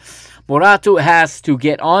offside. Morato has to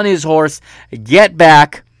get on his horse, get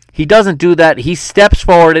back. He doesn't do that. He steps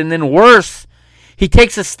forward, and then worse, he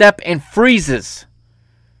takes a step and freezes.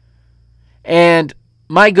 And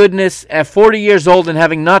my goodness, at 40 years old and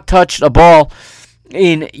having not touched a ball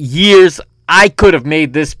in years, I could have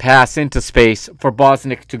made this pass into space for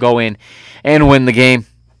Bosnick to go in and win the game.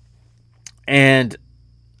 And,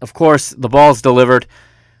 of course, the ball's delivered.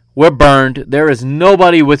 We're burned. There is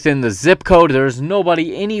nobody within the zip code. There is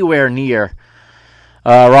nobody anywhere near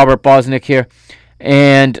Robert Bosnick here.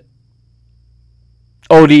 And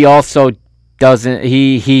Odie also doesn't.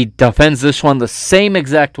 He defends this one the same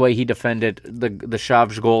exact way he defended the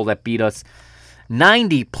Shavs goal that beat us.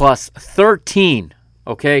 90 plus 13.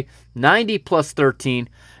 Okay? 90 plus 13.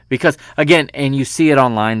 Because, again, and you see it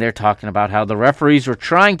online, they're talking about how the referees were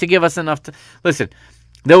trying to give us enough to... Listen,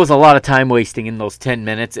 there was a lot of time wasting in those 10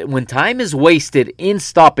 minutes. When time is wasted in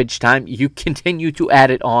stoppage time, you continue to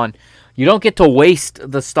add it on. You don't get to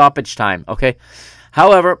waste the stoppage time, okay?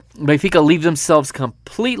 However, Benfica leave themselves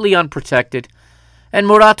completely unprotected, and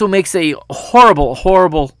Morato makes a horrible,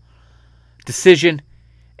 horrible decision.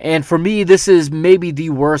 And for me, this is maybe the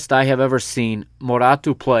worst I have ever seen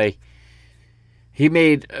Morato play. He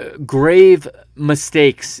made grave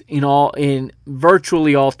mistakes in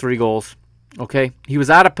virtually all 3 goals. Okay, he was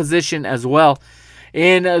out of position as well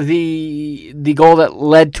in the goal that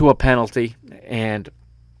led to a penalty, and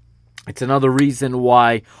it's another reason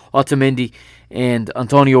why Otamendi and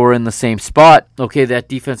Antonio were in the same spot. Okay, that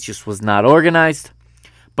defense just was not organized.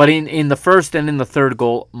 But in the first and in the third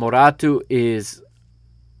goal, Morato is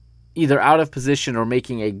either out of position or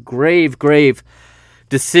making a grave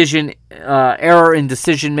error in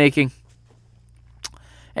decision making.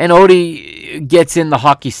 And Odie gets in the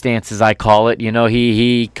hockey stance, as I call it. You know,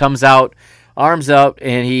 he comes out, arms out,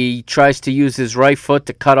 and he tries to use his right foot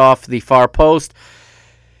to cut off the far post.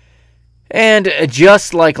 And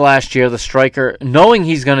just like last year, the striker, knowing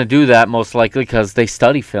he's going to do that most likely because they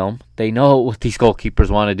study film, they know what these goalkeepers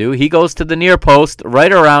want to do. He goes to the near post,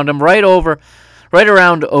 right around him, right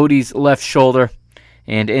around Odie's left shoulder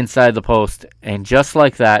and inside the post. And just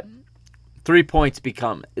like that, 3 points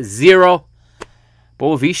become 0.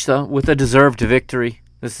 Boavista with a deserved victory.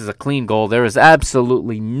 This is a clean goal. There is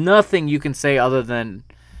absolutely nothing you can say other than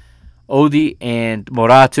Odie and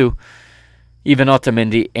Morato, even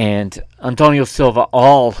Otamendi and Antonio Silva,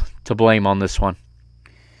 all to blame on this one.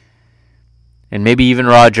 And maybe even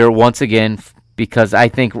Roger once again, because I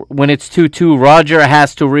think when it's 2-2, Roger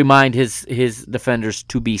has to remind his defenders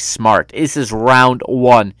to be smart. This is round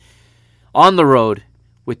 1 on the road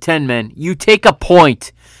with 10 men. You take a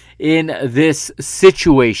point in this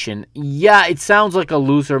situation. Yeah, it sounds like a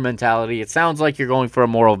loser mentality. It sounds like you're going for a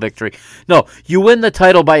moral victory. No, you win the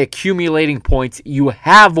title by accumulating points. You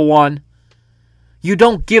have won. You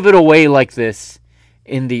don't give it away like this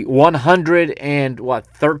in the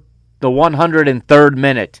 103rd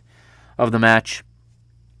minute of the match.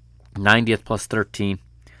 90th plus 13.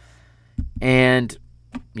 And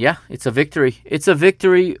yeah, it's a victory. It's a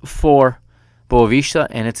victory for Boavista,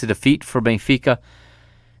 and it's a defeat for Benfica.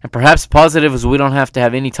 And perhaps positive is we don't have to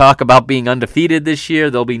have any talk about being undefeated this year.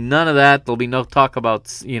 There'll be none of that. There'll be no talk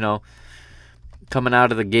about, coming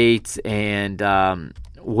out of the gates and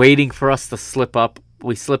waiting for us to slip up.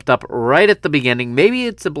 We slipped up right at the beginning. Maybe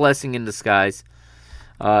it's a blessing in disguise.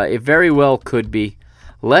 It very well could be.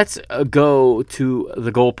 Let's go to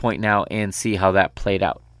the goal point now and see how that played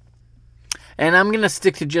out. And I'm going to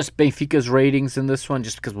stick to just Benfica's ratings in this one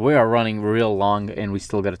just because we are running real long and we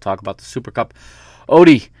still got to talk about the Super Cup.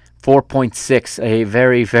 Odie, 4.6, a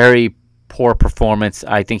very, very poor performance.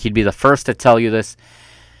 I think he'd be the first to tell you this.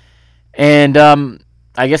 And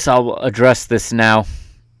I guess I'll address this now.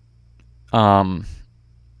 I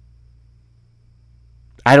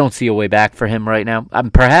don't see a way back for him right now.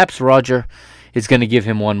 Perhaps Roger is going to give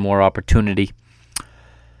him one more opportunity.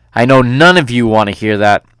 I know none of you want to hear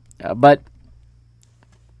that, but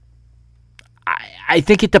I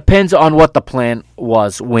think it depends on what the plan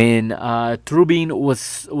was. When Trubin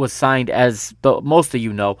was signed, as most of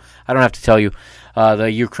you know, I don't have to tell you, the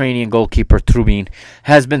Ukrainian goalkeeper Trubin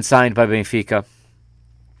has been signed by Benfica,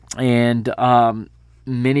 and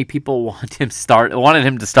many people wanted him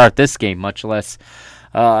to start this game, much less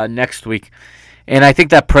next week. And I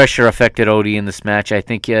think that pressure affected Odie in this match. I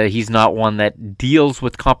think he's not one that deals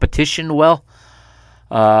with competition well.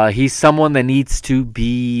 He's someone that needs to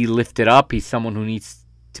be lifted up. He's someone who needs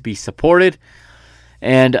to be supported.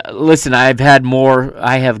 And listen, I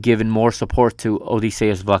have given more support to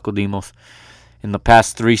Odysseas Vlachodimos in the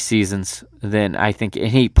past 3 seasons than I think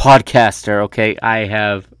any podcaster, okay? I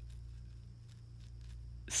have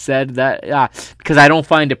said that because I don't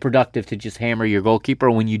find it productive to just hammer your goalkeeper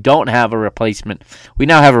when you don't have a replacement. We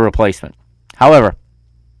now have a replacement. However,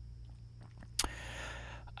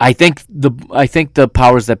 I think the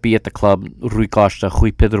powers that be at the club, Rui Costa,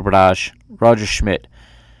 Rui Pedro Braz, Roger Schmidt,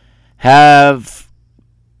 have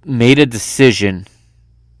made a decision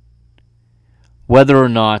whether or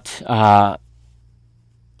not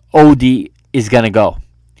Odie is going to go.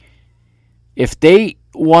 If they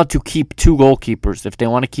want to keep 2 goalkeepers, if they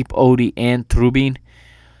want to keep Odie and Trubin,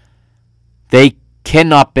 they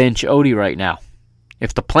cannot bench Odie right now.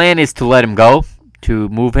 If the plan is to let him go, to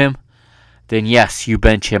move him, then yes, you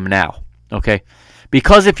bench him now, okay?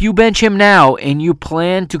 Because if you bench him now and you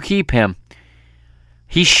plan to keep him,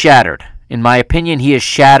 he's shattered. In my opinion, he is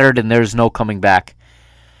shattered and there's no coming back.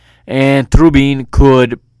 And Trubin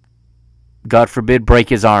could, God forbid, break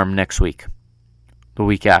his arm next week, the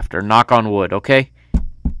week after. Knock on wood, okay?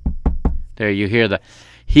 There, you hear that.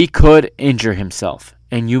 He could injure himself,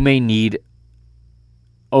 and you may need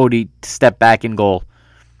Odie to step back in goal.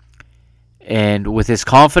 And with his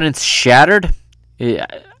confidence shattered,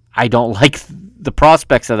 I don't like the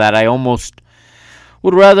prospects of that. I almost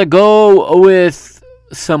would rather go with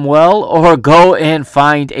Samuel or go and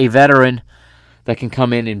find a veteran that can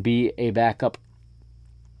come in and be a backup.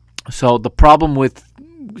 So the problem with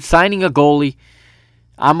signing a goalie,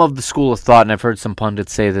 I'm of the school of thought, and I've heard some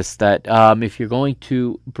pundits say this, that if you're going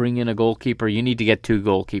to bring in a goalkeeper, you need to get 2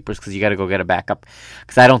 goalkeepers because you got to go get a backup.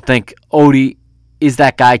 Because I don't think Odie is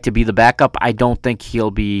that guy to be the backup. I don't think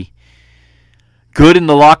he'll be good in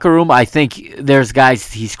the locker room. I think there's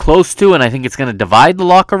guys he's close to, and I think it's going to divide the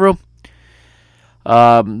locker room.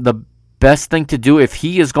 The best thing to do if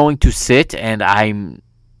he is going to sit, and I'm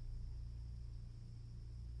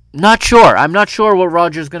not sure. I'm not sure what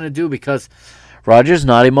Roger's going to do because Roger's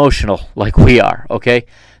not emotional like we are, okay?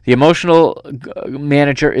 The emotional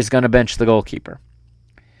manager is going to bench the goalkeeper.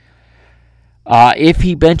 If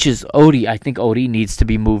he benches Odie, I think Odie needs to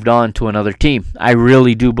be moved on to another team. I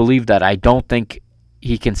really do believe that. I don't think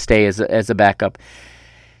he can stay as a backup.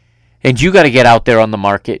 And you got to get out there on the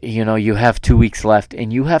market. You know, you have 2 weeks left,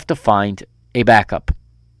 and you have to find a backup.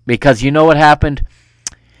 Because you know what happened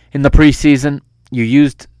in the preseason? You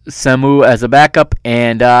used Samu as a backup,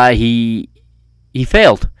 and he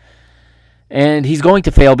failed. And he's going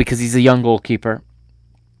to fail because he's a young goalkeeper.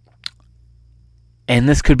 And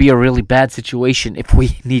this could be a really bad situation if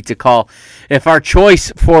we need to call. If our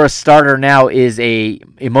choice for a starter now is a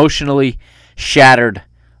emotionally shattered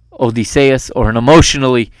Odysseus or an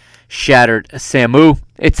emotionally shattered Samu,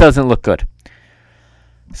 it doesn't look good.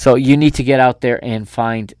 So you need to get out there and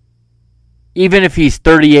find, even if he's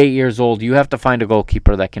 38 years old, you have to find a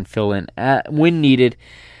goalkeeper that can fill in when needed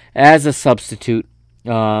as a substitute.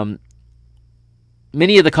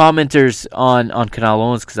 Many of the commenters on Canal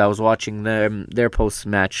Owens, because I was watching their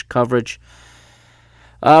post-match coverage,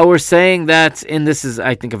 were saying that, and this is,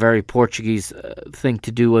 I think, a very Portuguese thing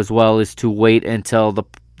to do as well, is to wait until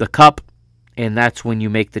the cup, and that's when you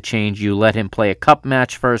make the change. You let him play a cup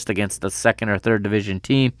match first against the second or third division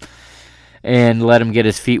team and let him get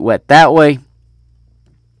his feet wet that way.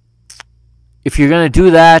 If you're going to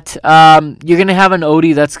do that, you're going to have an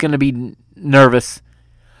Odie that's going to be nervous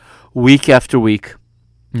week after week,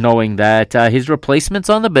 knowing that his replacement's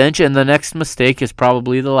on the bench and the next mistake is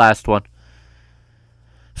probably the last one.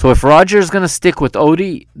 So if Roger's going to stick with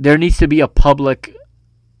Odie, there needs to be a public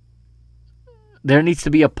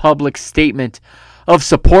statement of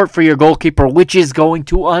support for your goalkeeper, which is going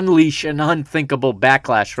to unleash an unthinkable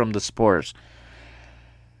backlash from the Spurs.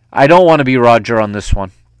 I don't want to be Roger on this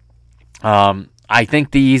one. I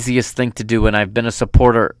think the easiest thing to do, and I've been a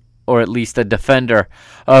supporter or at least a defender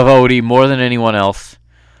of Odie more than anyone else,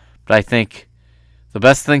 but I think the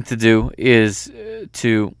best thing to do is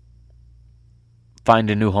to find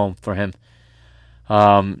a new home for him.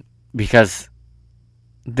 Because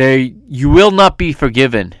you will not be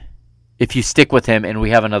forgiven if you stick with him and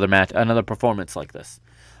we have another performance like this.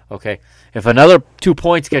 Okay? If another 2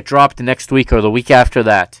 points get dropped next week or the week after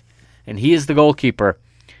that, and he is the goalkeeper,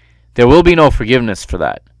 there will be no forgiveness for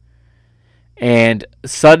that. And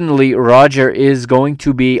suddenly Roger is going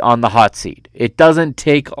to be on the hot seat. It doesn't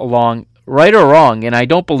take long, right or wrong, and I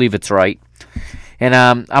don't believe it's right. And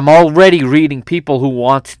I'm already reading people who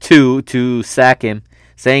want to sack him,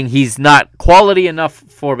 saying he's not quality enough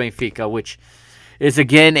for Benfica, which is,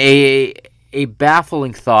 again, a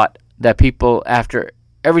baffling thought that people, after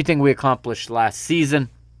everything we accomplished last season,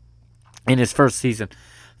 in his first season,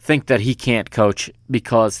 think that he can't coach,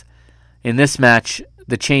 because in this match,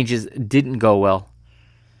 the changes didn't go well.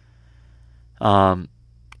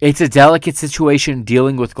 It's a delicate situation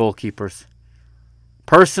dealing with goalkeepers.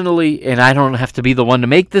 Personally, and I don't have to be the one to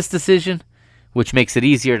make this decision, which makes it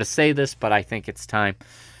easier to say this, but I think it's time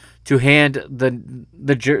to hand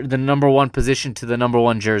the number one position to the number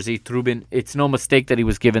one jersey. Trubin, it's no mistake that he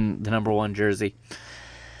was given the number one jersey.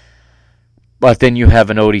 But then you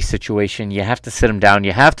have an Odie situation. You have to sit him down.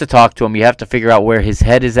 You have to talk to him. You have to figure out where his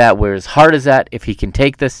head is at, where his heart is at, if he can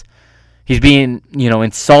take this. He's being,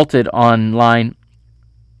 insulted online,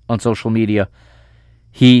 on social media.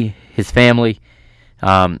 His family.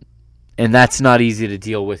 And that's not easy to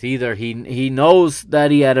deal with either. He knows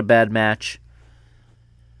that he had a bad match.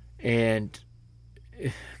 And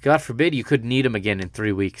God forbid you could need him again in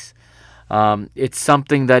 3 weeks. It's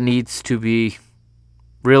something that needs to be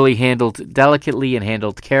really handled delicately and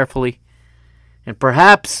handled carefully. And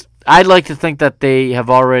perhaps I'd like to think that they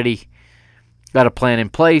have already got a plan in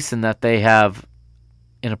place and that they have,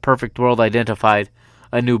 in a perfect world, identified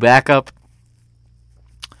a new backup.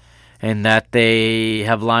 And that they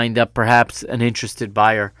have lined up perhaps an interested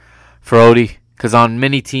buyer for Odie. Because on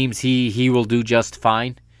many teams, he will do just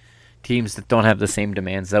fine. Teams that don't have the same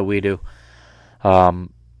demands that we do.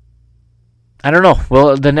 I don't know.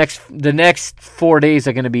 Well, the next 4 days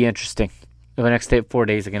are going to be interesting. The next 4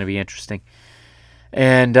 days are going to be interesting.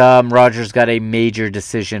 And Roger's got a major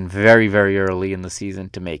decision very, very early in the season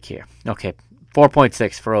to make here. Okay,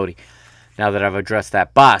 4.6 for Odie. Now that I've addressed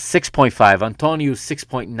that. Bas, 6.5. Antonio,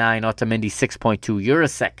 6.9. Otamendi, 6.2.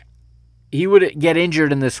 Jurasek. He would get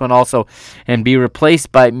injured in this one also and be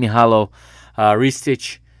replaced by Mihajlo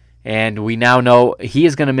Ristic. And we now know he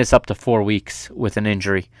is going to miss up to 4 weeks with an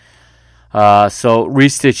injury. So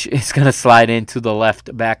Ristic is going to slide into the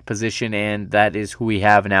left back position, and that is who we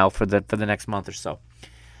have now for the next month or so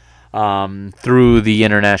through the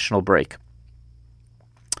international break.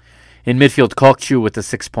 In midfield, Kokchu with a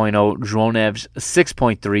 6.0, João Neves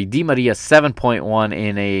 6.3, Di Maria 7.1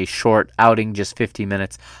 in a short outing, just 50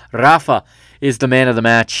 minutes. Rafa is the man of the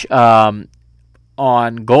match.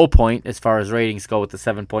 on goal point as far as ratings go with the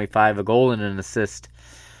 7.5, a goal and an assist.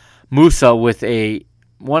 Musa with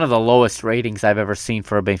one of the lowest ratings I've ever seen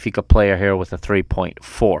for a Benfica player here with a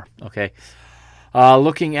 3.4. Okay,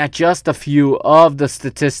 looking at just a few of the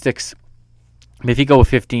statistics, Benfica with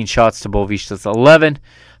 15 shots to Boavista's 11,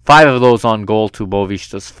 5 of those on goal to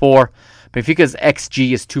Boavista's 4. Benfica's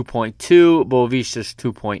XG is 2.2, Boavista's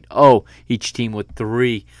 2.0, each team with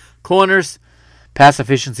 3 corners. Pass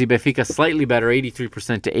efficiency, Benfica slightly better,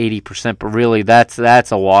 83% to 80%, but really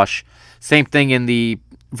that's a wash. Same thing in the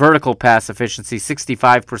vertical pass efficiency,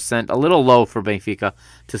 65%, a little low for Benfica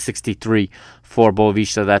to 63 for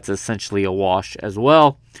Boavista. That's essentially a wash as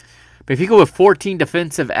well. Benfica with 14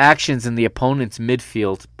 defensive actions in the opponent's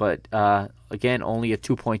midfield, but again, only a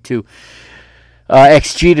 2.2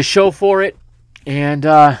 XG to show for it, and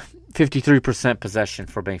 53% possession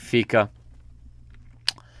for Benfica.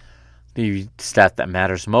 The stat that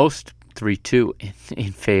matters most, 3-2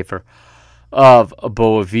 in favor of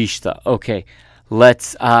Boavista. Okay,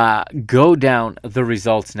 let's go down the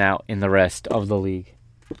results now in the rest of the league.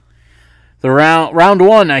 The round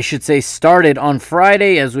one, I should say, started on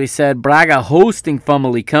Friday. As we said, Braga hosting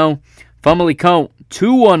Famalicão. Famalicão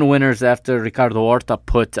 2-1 winners after Ricardo Horta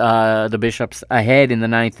put the Bishops ahead in the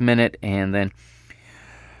 9th minute, and then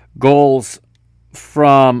goals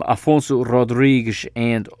from Afonso Rodrigues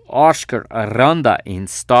and Oscar Aranda in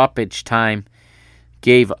stoppage time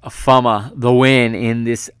gave Fama the win in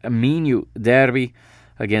this Minho derby.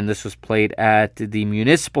 Again, this was played at the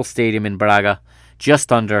Municipal Stadium in Braga.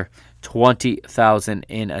 Just under 20,000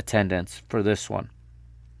 in attendance for this one.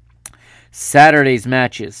 Saturday's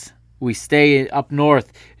matches. We stay up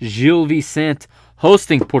north. Gil Vicente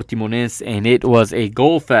hosting Portimonense, and it was a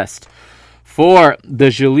goal fest for the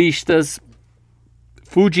Gilistas.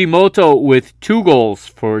 Fujimoto with 2 goals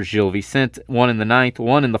for Gil Vicente, 1 in the 9th,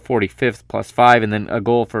 1 in the 45th, +5, and then a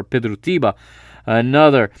goal for Pedro Tiba,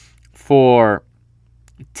 another for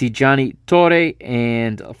Tijani Torre,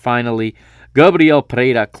 and finally Gabriel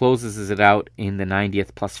Pereira closes it out in the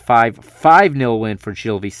 90th, +5, 5-0 win for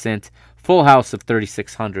Gil Vicente, full house of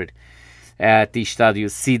 3,600 at the Estádio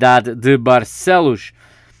Cidade de Barcelos.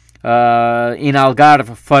 In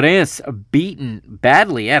Algarve, Farense beaten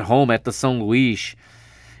badly at home at the São Luís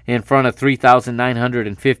in front of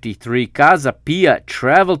 3,953. Casa Pia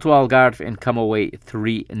traveled to Algarve and come away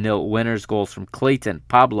 3-0 winners. Goals from Clayton,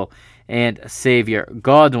 Pablo, and Xavier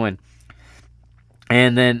Godwin.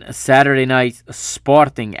 And then Saturday night,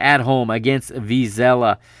 Sporting at home against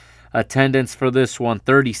Vizela. Attendance for this one,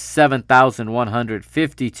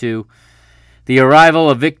 37,152. The arrival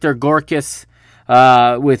of Victor Gorkis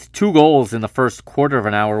with 2 goals in the first quarter of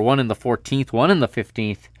an hour, 1 in the 14th, 1 in the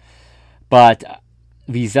 15th. But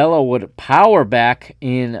Vizela would power back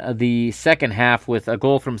in the second half with a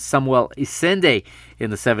goal from Samuel Isende in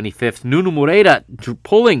the 75th. Nuno Moreira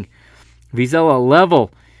pulling Vizela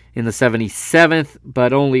level in the 77th,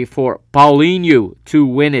 but only for Paulinho to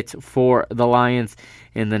win it for the Lions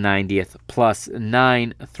in the 90th,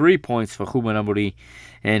 +9, 3 points for Ruben Amorim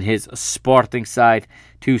and his Sporting side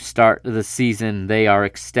to start the season. They are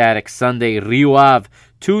ecstatic. Sunday, Rio Ave,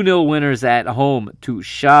 2-0 winners at home to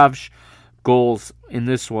Chaves. Goals in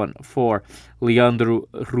this one for Leandro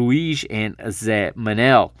Ruiz and Zé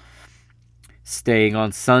Manel. Staying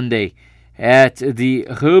on Sunday at the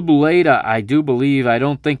Reboleira, I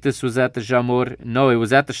don't think this was at the Jamor. No, it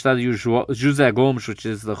was at the Estádio José Gomes, which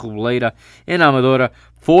is the Reboleira in Amadora.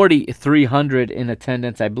 4,300 in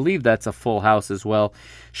attendance. I believe that's a full house as well.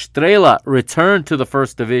 Estrela returned to the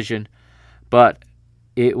first division, but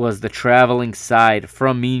it was the traveling side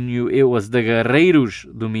from Minho. It was the Guerreiros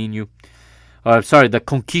do Minho. The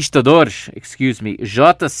Conquistadores,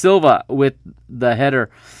 Jota Silva with the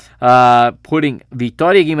header, putting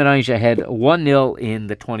Vitória Guimarães ahead 1-0 in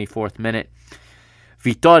the 24th minute.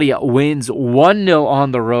 Vitória wins 1-0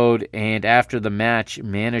 on the road, and after the match,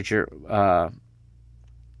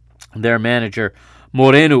 their manager,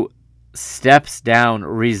 Moreno, steps down,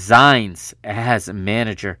 resigns as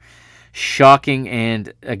manager. Shocking,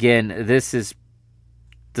 and again, this is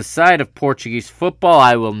the side of Portuguese football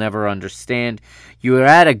I will never understand. You are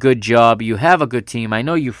at a good job. You have a good team. I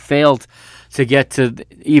know you failed to get to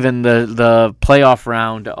even the playoff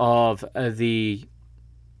round of the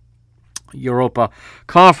Europa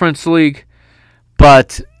Conference League,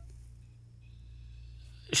 but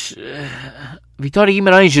Vitória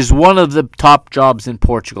Guimarães is one of the top jobs in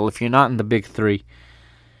Portugal. If you're not in the big 3,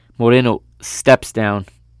 Moreno steps down.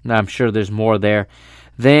 I'm sure there's more there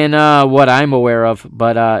than what I'm aware of,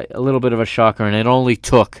 but a little bit of a shocker, and it only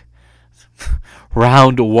took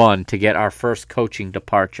round 1 to get our first coaching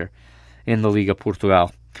departure in the Liga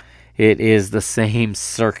Portugal. it is the same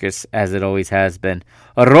circus as it always has been.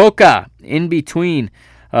 Roca, in between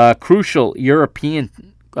crucial European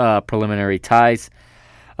preliminary ties,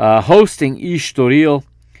 hosting Estoril,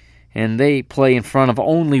 and they play in front of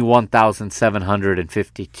only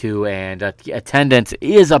 1,752, and attendance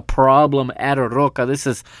is a problem at Roca. This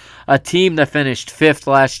is a team that finished 5th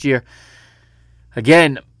last year.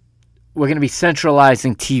 Again, we're going to be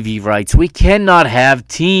centralizing TV rights. We cannot have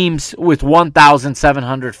teams with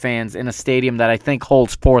 1,700 fans in a stadium that I think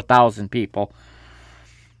holds 4,000 people.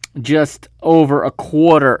 Just over a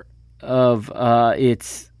quarter of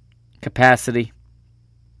its capacity.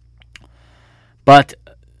 But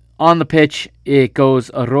on the pitch, it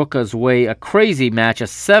goes Roca's way. A crazy match, a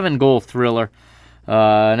 7-goal thriller,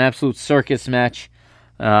 an absolute circus match.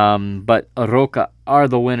 But Roca are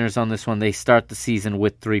the winners on this one. They start the season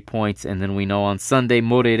with 3 points. And then we know on Sunday,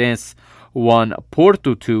 Moreirense won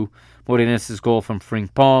Porto 2. Moreirense's goal from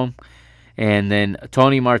Frimpong. And then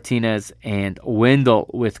Tony Martinez and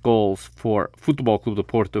Wendell with goals for Futebol Clube de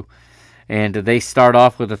Porto. And they start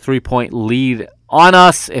off with a 3-point lead on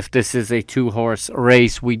us. If this is a 2-horse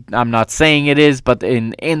race, I'm not saying it is, but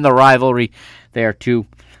in the rivalry, they are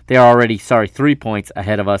already 3 points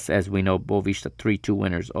ahead of us, as we know Boavista 3-2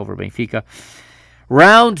 winners over Benfica.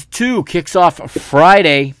 Round 2 kicks off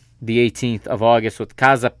Friday, the 18th of August, with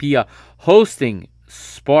Casa Pia hosting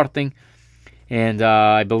Sporting. And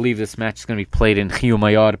I believe this match is going to be played in Rio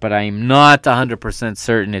Maior, but I am not 100%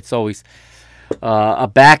 certain. It's always a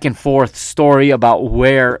back-and-forth story about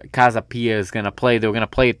where Casa Pia is going to play. They were going to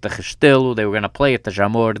play at the Restelo. They were going to play at the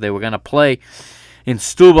Jamor. They were going to play in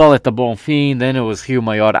Setúbal at the Bonfim. Then it was Rio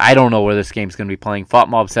Maior. I don't know where this game's going to be playing.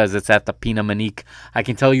 FOTMOB says it's at the Pinamanique. I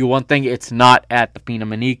can tell you one thing. It's not at the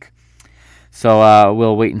Pinamanique. So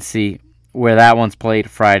we'll wait and see where that one's played.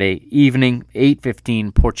 Friday evening,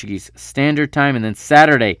 8:15 Portuguese Standard Time. And then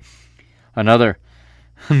Saturday, another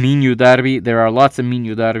Minho Derby. There are lots of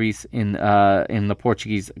Minho Derbys in the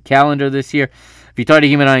Portuguese calendar this year. Vitória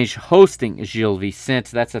Guimarães hosting Gil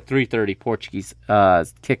Vicente. That's a 3:30 Portuguese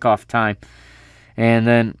kickoff time. And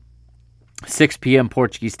then 6 p.m.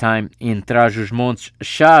 Portuguese time in Trás-os-Montes,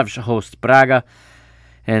 Chaves hosts Braga.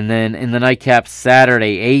 And then in the nightcap,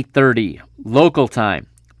 Saturday, 8:30 local time,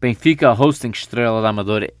 Benfica hosting Estrela da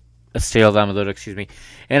Amadora,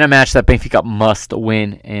 in a match that Benfica must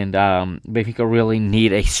win, and Benfica really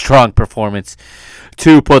need a strong performance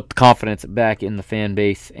to put confidence back in the fan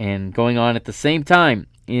base. And going on at the same time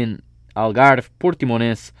in Algarve,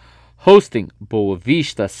 Portimonense hosting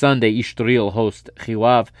Boavista. Sunday, Estoril host Rio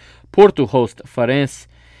Ave, Porto host Farense,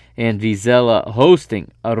 and Vizela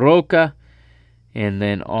hosting Roca. And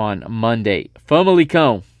then on Monday,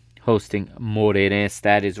 Famalicão hosting Moreirense.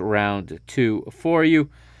 That is round 2 for you.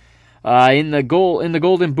 In the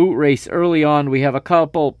Golden Boot race early on, we have a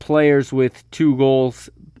couple players with 2 goals,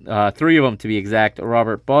 3 of them to be exact.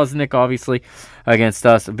 Robert Bosnick, obviously, against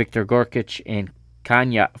us, Victor Gorkic and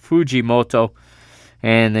Kanya Fujimoto.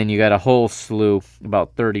 And then you got a whole slew,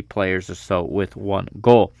 about 30 players or so, with 1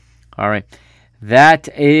 goal. All right, that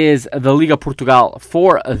is the Liga Portugal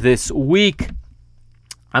for this week.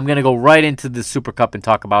 I'm going to go right into the Super Cup and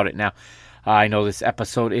talk about it now. I know this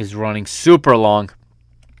episode is running super long.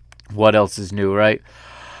 What else is new, right?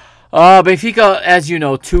 Benfica, as you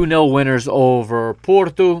know, 2-0 winners over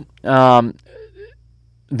Porto. The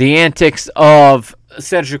antics of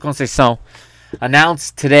Sérgio Conceição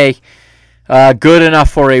announced today, good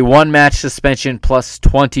enough for a 1-match suspension plus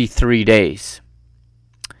 23 days.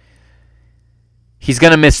 He's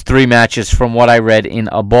going to miss 3 matches from what I read in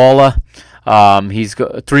Abola. He's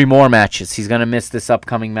got 3 more matches. He's going to miss this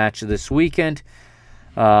upcoming match this weekend.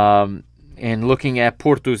 And looking at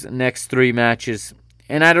Porto's next 3 matches,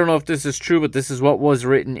 and I don't know if this is true, but this is what was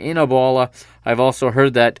written in Abola. I've also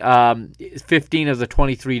heard that 15 of the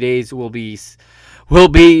 23 days will be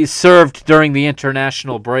served during the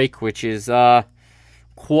international break, which is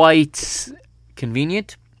quite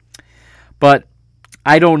convenient. But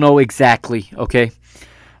I don't know exactly, okay?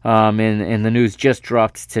 And the news just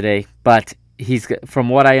dropped today. But from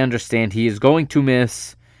what I understand, he is going to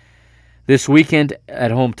miss this weekend at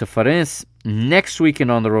home to Farense, next weekend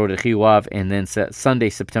on the road at Rio Ave, and then Sunday,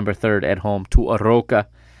 September 3rd at home to Aroca.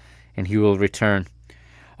 And he will return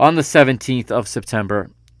on the 17th of September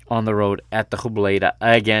on the road at the Jubileira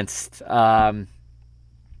against Estrela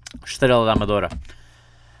da Amadora.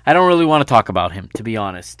 I don't really want to talk about him, to be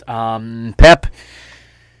honest. Him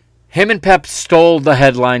and Pep stole the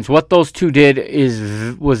headlines. What those two did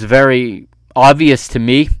was very obvious to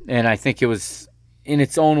me, and I think it was, in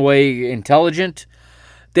its own way, intelligent.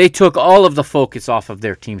 They took all of the focus off of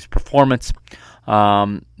their team's performance.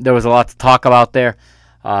 There was a lot to talk about there.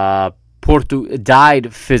 Porto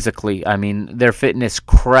died physically. I mean, their fitness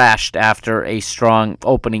crashed after a strong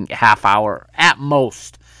opening half hour at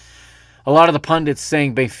most. A lot of the pundits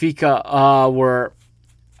saying Benfica were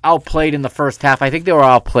outplayed in the first half. I think they were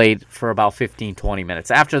outplayed for about 15, 20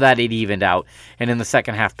 minutes. After that, it evened out. And in the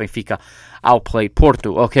second half, Benfica outplayed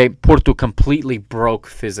Porto. Okay, Porto completely broke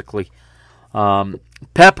physically.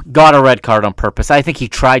 Pep got a red card on purpose. I think he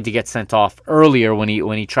tried to get sent off earlier when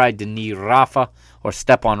he tried to knee Rafa or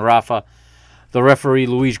step on Rafa. The referee,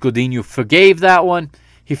 Luis Godinho, forgave that one.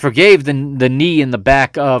 He forgave the knee in the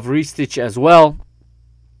back of Ristic as well.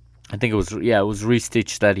 I think it was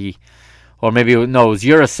Ristic that he, or maybe, it was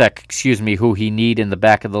Jurasek, who he kneed in the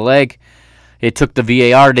back of the leg. It took the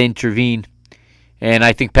VAR to intervene, and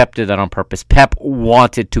I think Pep did that on purpose. Pep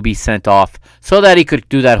wanted to be sent off so that he could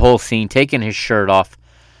do that whole scene, taking his shirt off,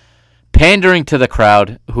 pandering to the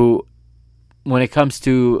crowd, who, when it comes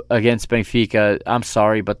to against Benfica, I'm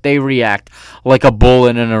sorry, but they react like a bull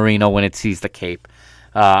in an arena when it sees the cape.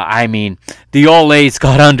 I mean, the Ole's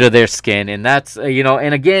got under their skin, and that's,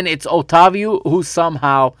 and again, it's Otavio who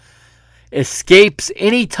somehow escapes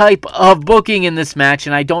any type of booking in this match,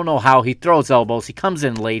 and I don't know how. He throws elbows, he comes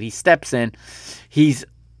in late, he steps in, he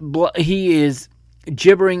is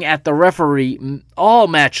gibbering at the referee all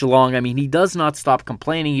match long. I mean, he does not stop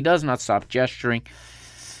complaining, he does not stop gesturing.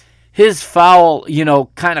 His foul,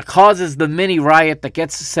 kind of causes the mini riot that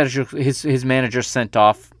gets Sergio, his manager, sent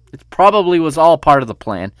off. It probably was all part of the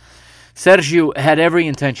plan. Sergio had every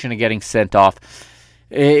intention of getting sent off.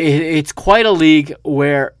 It's quite a league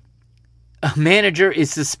where a manager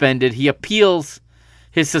is suspended. He appeals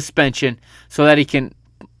his suspension so that he can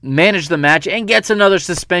manage the match and gets another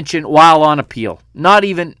suspension while on appeal. Not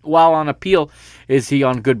even while on appeal is he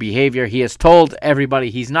on good behavior. He has told everybody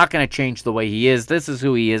he's not going to change the way he is. This is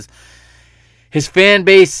who he is. His fan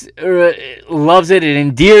base loves it. It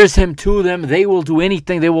endears him to them. They will do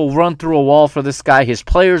anything. They will run through a wall for this guy. His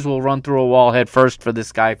players will run through a wall head first for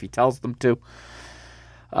this guy if he tells them to.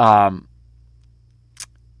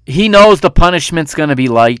 He knows the punishment's going to be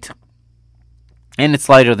light, and it's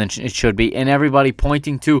lighter than it should be. And everybody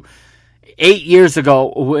pointing to 8 years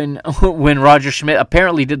ago when Roger Schmidt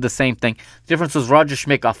apparently did the same thing. The difference was Roger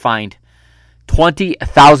Schmidt got fined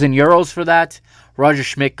 20,000 euros for that. Roger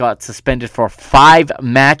Schmidt got suspended for 5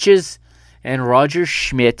 matches, and Roger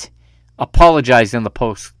Schmidt apologized in the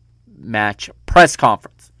post-match press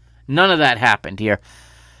conference. None of that happened here.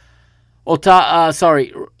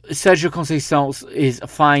 Sergio Conceição is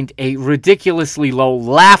fined a ridiculously low,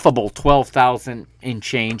 laughable 12,000 in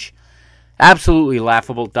change. Absolutely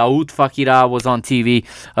laughable. Daoud Fakira was on TV,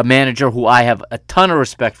 a manager who I have a ton of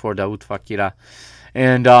respect for, Daoud Fakira.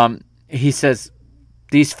 And he says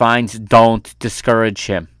these fines don't discourage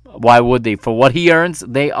him. Why would they? For what he earns,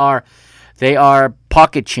 they are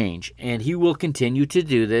pocket change. And he will continue to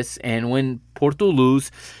do this. And when Porto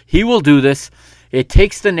lose, he will do this. It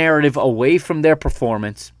takes the narrative away from their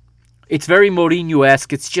performance. It's very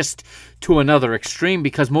Mourinho-esque. It's just to another extreme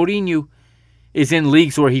because Mourinho is in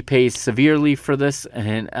leagues where he pays severely for this.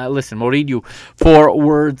 And listen, Mourinho, for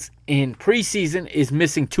words in preseason, is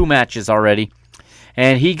missing 2 matches already.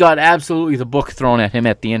 And he got absolutely the book thrown at him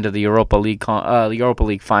at the end of the Europa League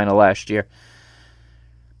final last year.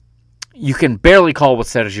 You can barely call what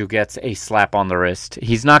Sergio gets a slap on the wrist.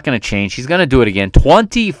 He's not going to change. He's going to do it again.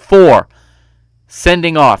 24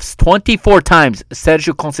 sending offs. 24 times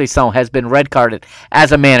Sergio Conceição has been red carded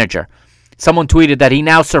as a manager. Someone tweeted that he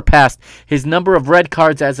now surpassed his number of red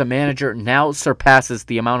cards as a manager now surpasses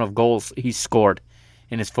the amount of goals he scored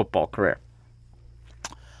in his football career.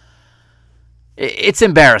 It's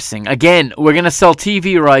embarrassing. Again, we're going to sell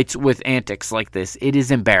TV rights with antics like this. It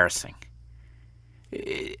is embarrassing.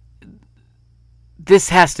 This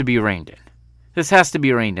has to be reined in. This has to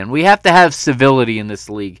be reined in. We have to have civility in this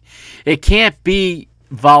league. It can't be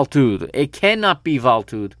Valtude. It cannot be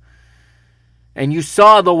Valtude. And you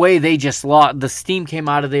saw the way they just lost. The steam came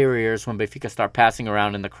out of their ears when Benfica start passing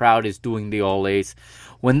around and the crowd is doing the Oles.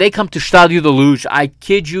 When they come to Estádio da Luz, I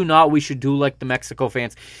kid you not, we should do like the Mexico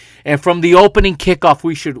fans. And from the opening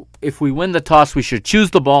kickoff, if we win the toss, we should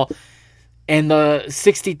choose the ball. And the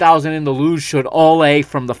 60,000 in the Luz should ole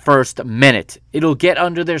from the first minute. It'll get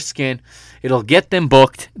under their skin. It'll get them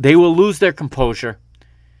booked. They will lose their composure.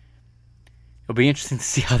 It'll be interesting to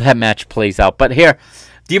see how that match plays out. But here,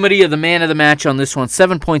 Di Maria, the man of the match on this one,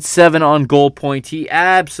 7.7 on goal point. He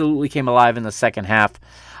absolutely came alive in the second half.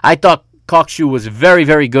 I thought Kokshu was very,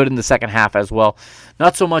 very good in the second half as well.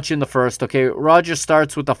 Not so much in the first. Okay, Roger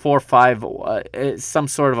starts with a 4-5, some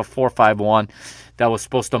sort of a 4-5-1 that was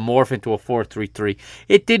supposed to morph into a 4-3-3.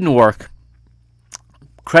 It didn't work.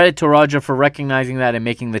 credit to Roger for recognizing that and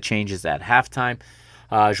making the changes at halftime.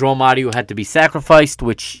 João Mario had to be sacrificed,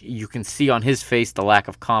 which you can see on his face, the lack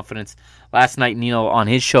of confidence. Last night, Nino on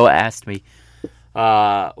his show asked me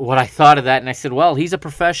what I thought of that, and I said, well, he's a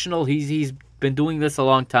professional. He's been doing this a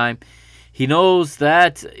long time. He knows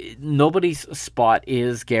that nobody's spot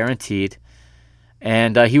is guaranteed,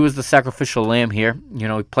 and he was the sacrificial lamb here,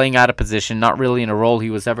 playing out of position, not really in a role he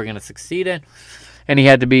was ever going to succeed in, and he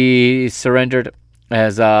had to be surrendered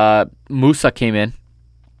as Musa came in,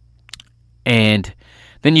 and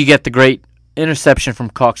then you get the great interception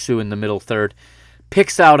from Koksu in the middle third,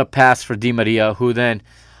 picks out a pass for Di Maria, who then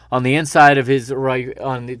on the inside of his right,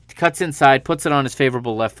 cuts inside, puts it on his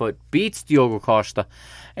favorable left foot, beats Diogo Costa,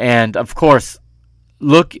 and of course,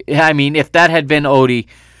 if that had been Odi,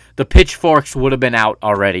 the pitchforks would have been out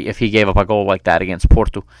already if he gave up a goal like that against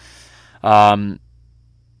Porto.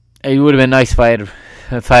 It would have been nice if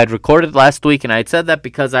I had recorded last week, and I had said that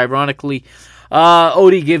because, ironically,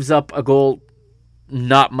 Odi gives up a goal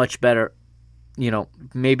not much better,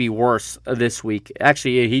 maybe worse this week.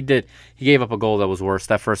 Actually, he did. He gave up a goal that was worse.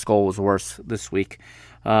 That first goal was worse this week.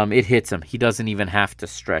 It hits him. He doesn't even have to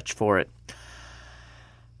stretch for it.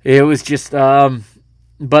 It was just,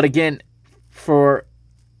 but again, for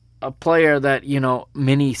a player that,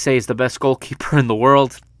 many say is the best goalkeeper in the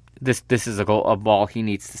world, this is a ball he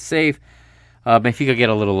needs to save. Benfica get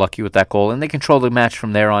a little lucky with that goal, and they control the match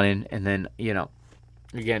from there on in. And then,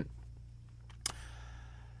 again,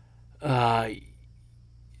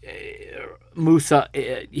 Musa,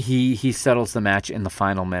 he settles the match in the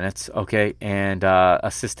final minutes, okay, and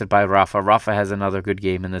assisted by Rafa. Rafa has another good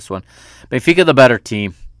game in this one. Benfica the better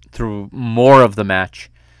team through more of the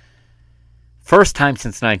match. First time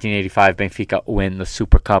since 1985 Benfica win the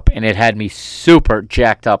Super Cup, and it had me super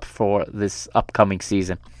jacked up for this upcoming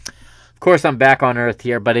season. Of course, I'm back on earth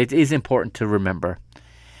here, but it is important to remember,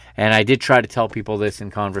 and I did try to tell people this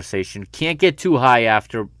in conversation, can't get too high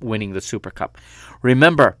after winning the Super Cup.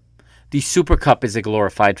 Remember, the Super Cup is a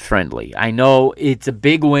glorified friendly. I know it's a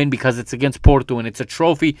big win because it's against Porto and it's a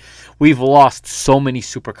trophy. We've lost so many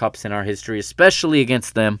Super Cups in our history, especially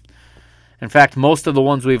against them. In fact, most of the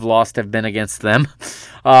ones we've lost have been against them.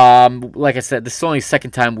 Like I said, this is only the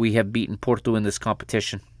second time we have beaten Porto in this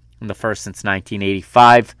competition, and the first since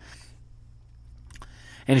 1985.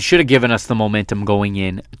 And it should have given us the momentum going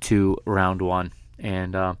into round one.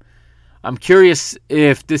 And I'm curious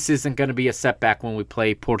if this isn't going to be a setback when we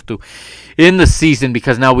play Porto in the season,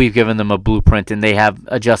 because now we've given them a blueprint and they have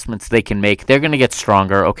adjustments they can make. They're going to get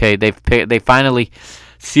stronger, okay? They finally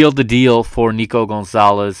sealed the deal for Nico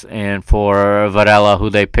Gonzalez and for Varela,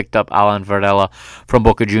 who they picked up, Alan Varela, from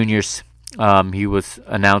Boca Juniors. He was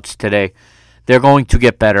announced today. They're going to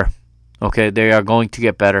get better, okay? They are going to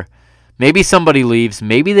get better. Maybe somebody leaves.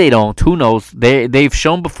 Maybe they don't. Who knows? They've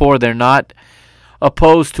shown before they're not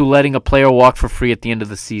opposed to letting a player walk for free at the end of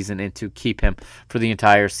the season and to keep him for the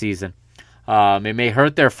entire season. It may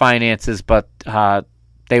hurt their finances, but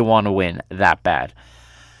they want to win that bad.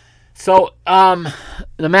 So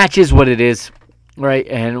the match is what it is, right?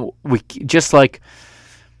 And we're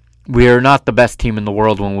not the best team in the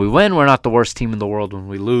world when we win. We're not the worst team in the world when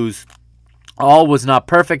we lose. All was not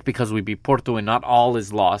perfect because we beat Porto, and not all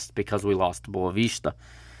is lost because we lost to Boavista.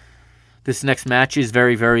 This next match is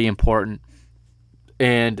very, very important.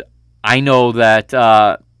 And I know that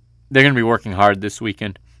they're going to be working hard this week,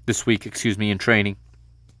 in training.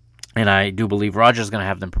 And I do believe Roger's going to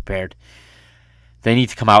have them prepared. They need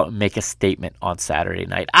to come out and make a statement on Saturday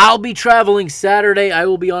night. I'll be traveling Saturday. I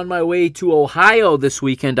will be on my way to Ohio this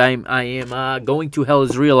weekend. I am going to Hell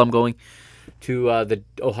is Real. I'm going to the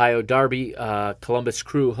Ohio Derby. Columbus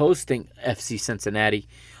Crew hosting FC Cincinnati.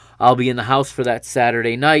 I'll be in the house for that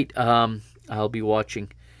Saturday night. I'll be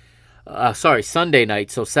watching... Sunday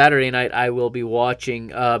night. So Saturday night I will be watching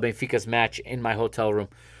Benfica's match in my hotel room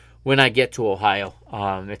when I get to Ohio.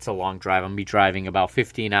 It's a long drive. I'm going to be driving about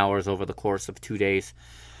 15 hours over the course of 2 days.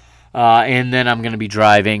 And then I'm going to be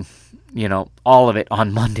driving, all of it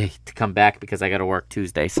on Monday to come back because I got to work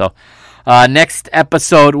Tuesday. So next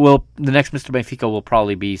episode, the next Mr. Benfica will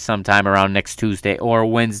probably be sometime around next Tuesday or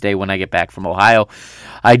Wednesday when I get back from Ohio.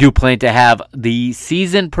 I do plan to have the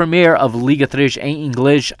season premiere of Liga 3 em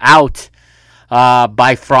English out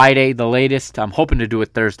by Friday, the latest. I'm hoping to do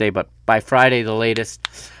it Thursday, but by Friday, the latest.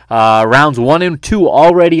 Rounds 1 and 2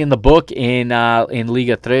 already in the book in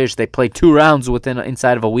Liga 3. They played 2 rounds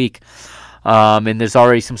inside of a week. And there's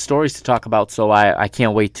already some stories to talk about, so I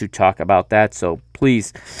can't wait to talk about that. So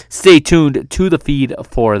please stay tuned to the feed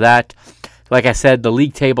for that. Like I said, the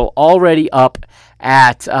league table already up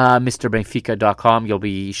at MrBenfica.com. You'll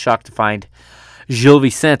be shocked to find Gil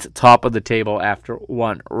Vicente, top of the table after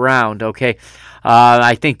one round. Okay,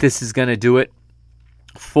 I think this is going to do it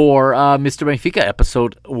for Mr. Benfica,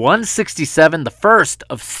 episode 167, the first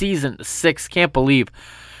of season 6. Can't believe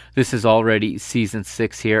this is already season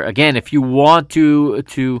 6 here. Again, if you want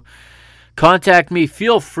to contact me,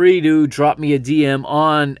 feel free to drop me a DM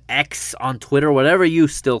on X, on Twitter, whatever you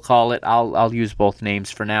still call it. I'll use both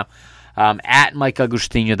names for now. At Mike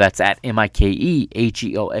Agostinho, that's at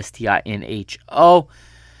MikeAgostinho.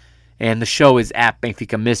 And the show is at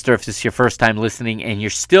Benfica Mister. If this is your first time listening and you're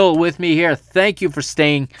still with me here, thank you for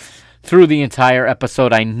staying through the entire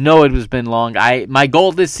episode. I know it has been long. My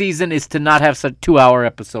goal this season is to not have such 2-hour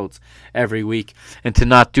episodes every week and to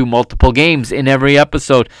not do multiple games in every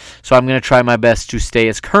episode. So I'm going to try my best to stay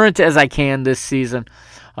as current as I can this season,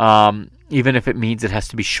 even if it means it has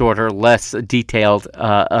to be shorter, less detailed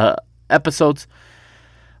episodes.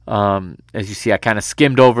 As you see, I kind of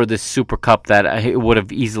skimmed over this Super Cup that it would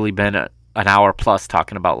have easily been an hour plus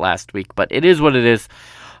talking about last week, but it is what it is.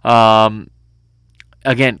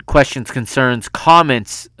 Again, questions, concerns,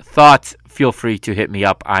 comments, thoughts, feel free to hit me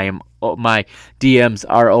up. My DMs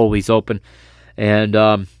are always open. And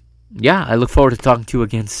I look forward to talking to you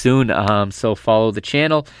again soon. So follow the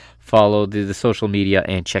channel, follow the social media,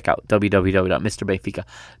 and check out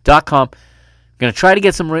www.mrbenfica.com. I'm going to try to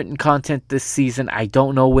get some written content this season. I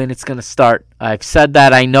don't know when it's going to start. I've said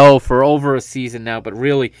that, I know, for over a season now, but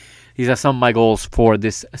really, these are some of my goals for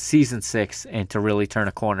this season 6 and to really turn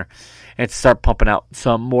a corner and to start pumping out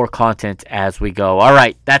some more content as we go. All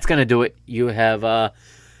right, that's going to do it. You have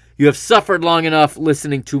suffered long enough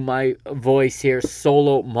listening to my voice here,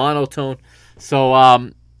 solo monotone. So,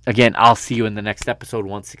 again, I'll see you in the next episode,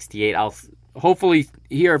 168. Hopefully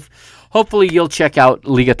you'll check out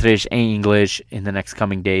Liga 3 em English in the next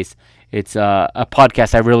coming days. It's a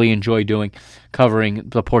podcast I really enjoy doing, covering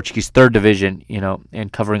the Portuguese 3rd Division,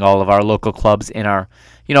 and covering all of our local clubs in our,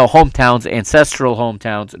 hometowns, ancestral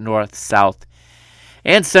hometowns, north, south,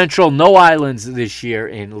 and central. No islands this year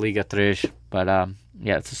in Liga 3, but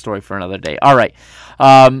it's a story for another day. All right.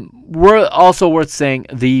 We're also worth saying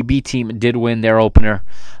the B team did win their opener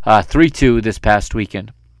 3-2 this past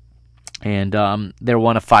weekend. And they're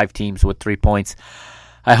one of 5 teams with 3 points.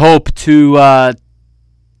 I hope to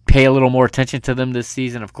pay a little more attention to them this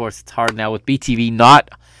season. Of course, it's hard now with BTV not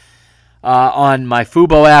on my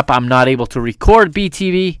Fubo app. I'm not able to record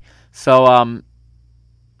BTV, so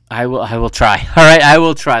I will try. All right, I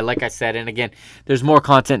will try, like I said. And again, there's more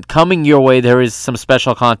content coming your way. There is some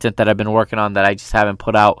special content that I've been working on that I just haven't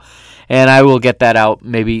put out, and I will get that out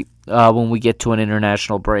maybe when we get to an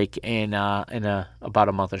international break in about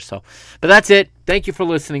a month or so. But that's it. Thank you for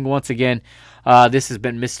listening once again. This has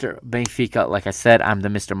been Mr. Benfica. Like I said, I'm the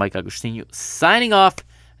Mr. Mike Agostinho signing off,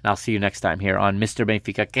 and I'll see you next time here on Mr.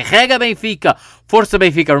 Benfica. Carrega Benfica. Força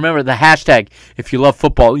Benfica. Remember the hashtag. If you love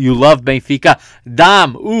football, you love Benfica.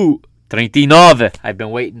 Dam o 39. I've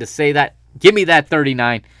been waiting to say that. Give me that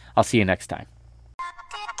 39. I'll see you next time.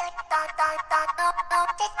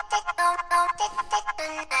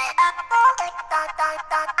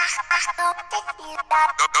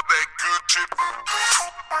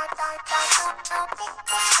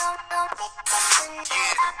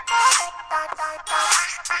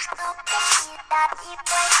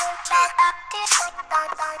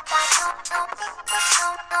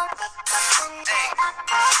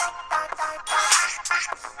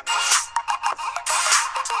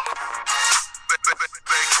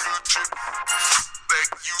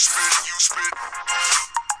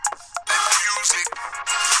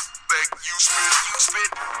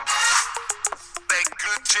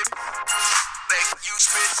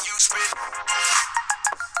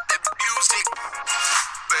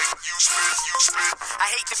 I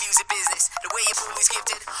hate the music business, the way your bully's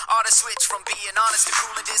gifted. Artists switch from being honest to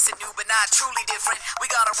cool and distant, new but not truly different. We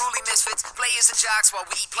got unruly misfits, players and jocks while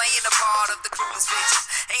we playing the part of the coolest victim.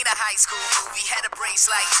 Ain't a high school movie, had a brace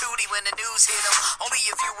like Tootie when the news hit them. Only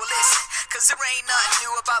if you will listen, cause there ain't nothing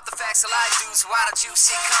new about the facts of life, dude. So why don't you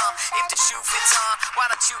sit calm? If the shoe fits on, why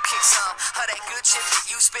don't you kick some of that good shit that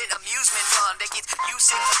you spit? Amusement fun, they get you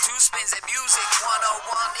sick from 2 spins at music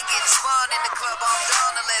 101. It gets fun in the club, I'm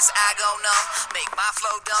done unless I go numb. Make my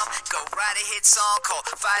flow dumb, go write a hit song called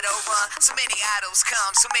Fight or Run. So many idols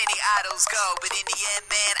come, so many idols go, but in the end,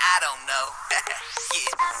 man, I don't know.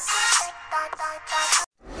 Yeah.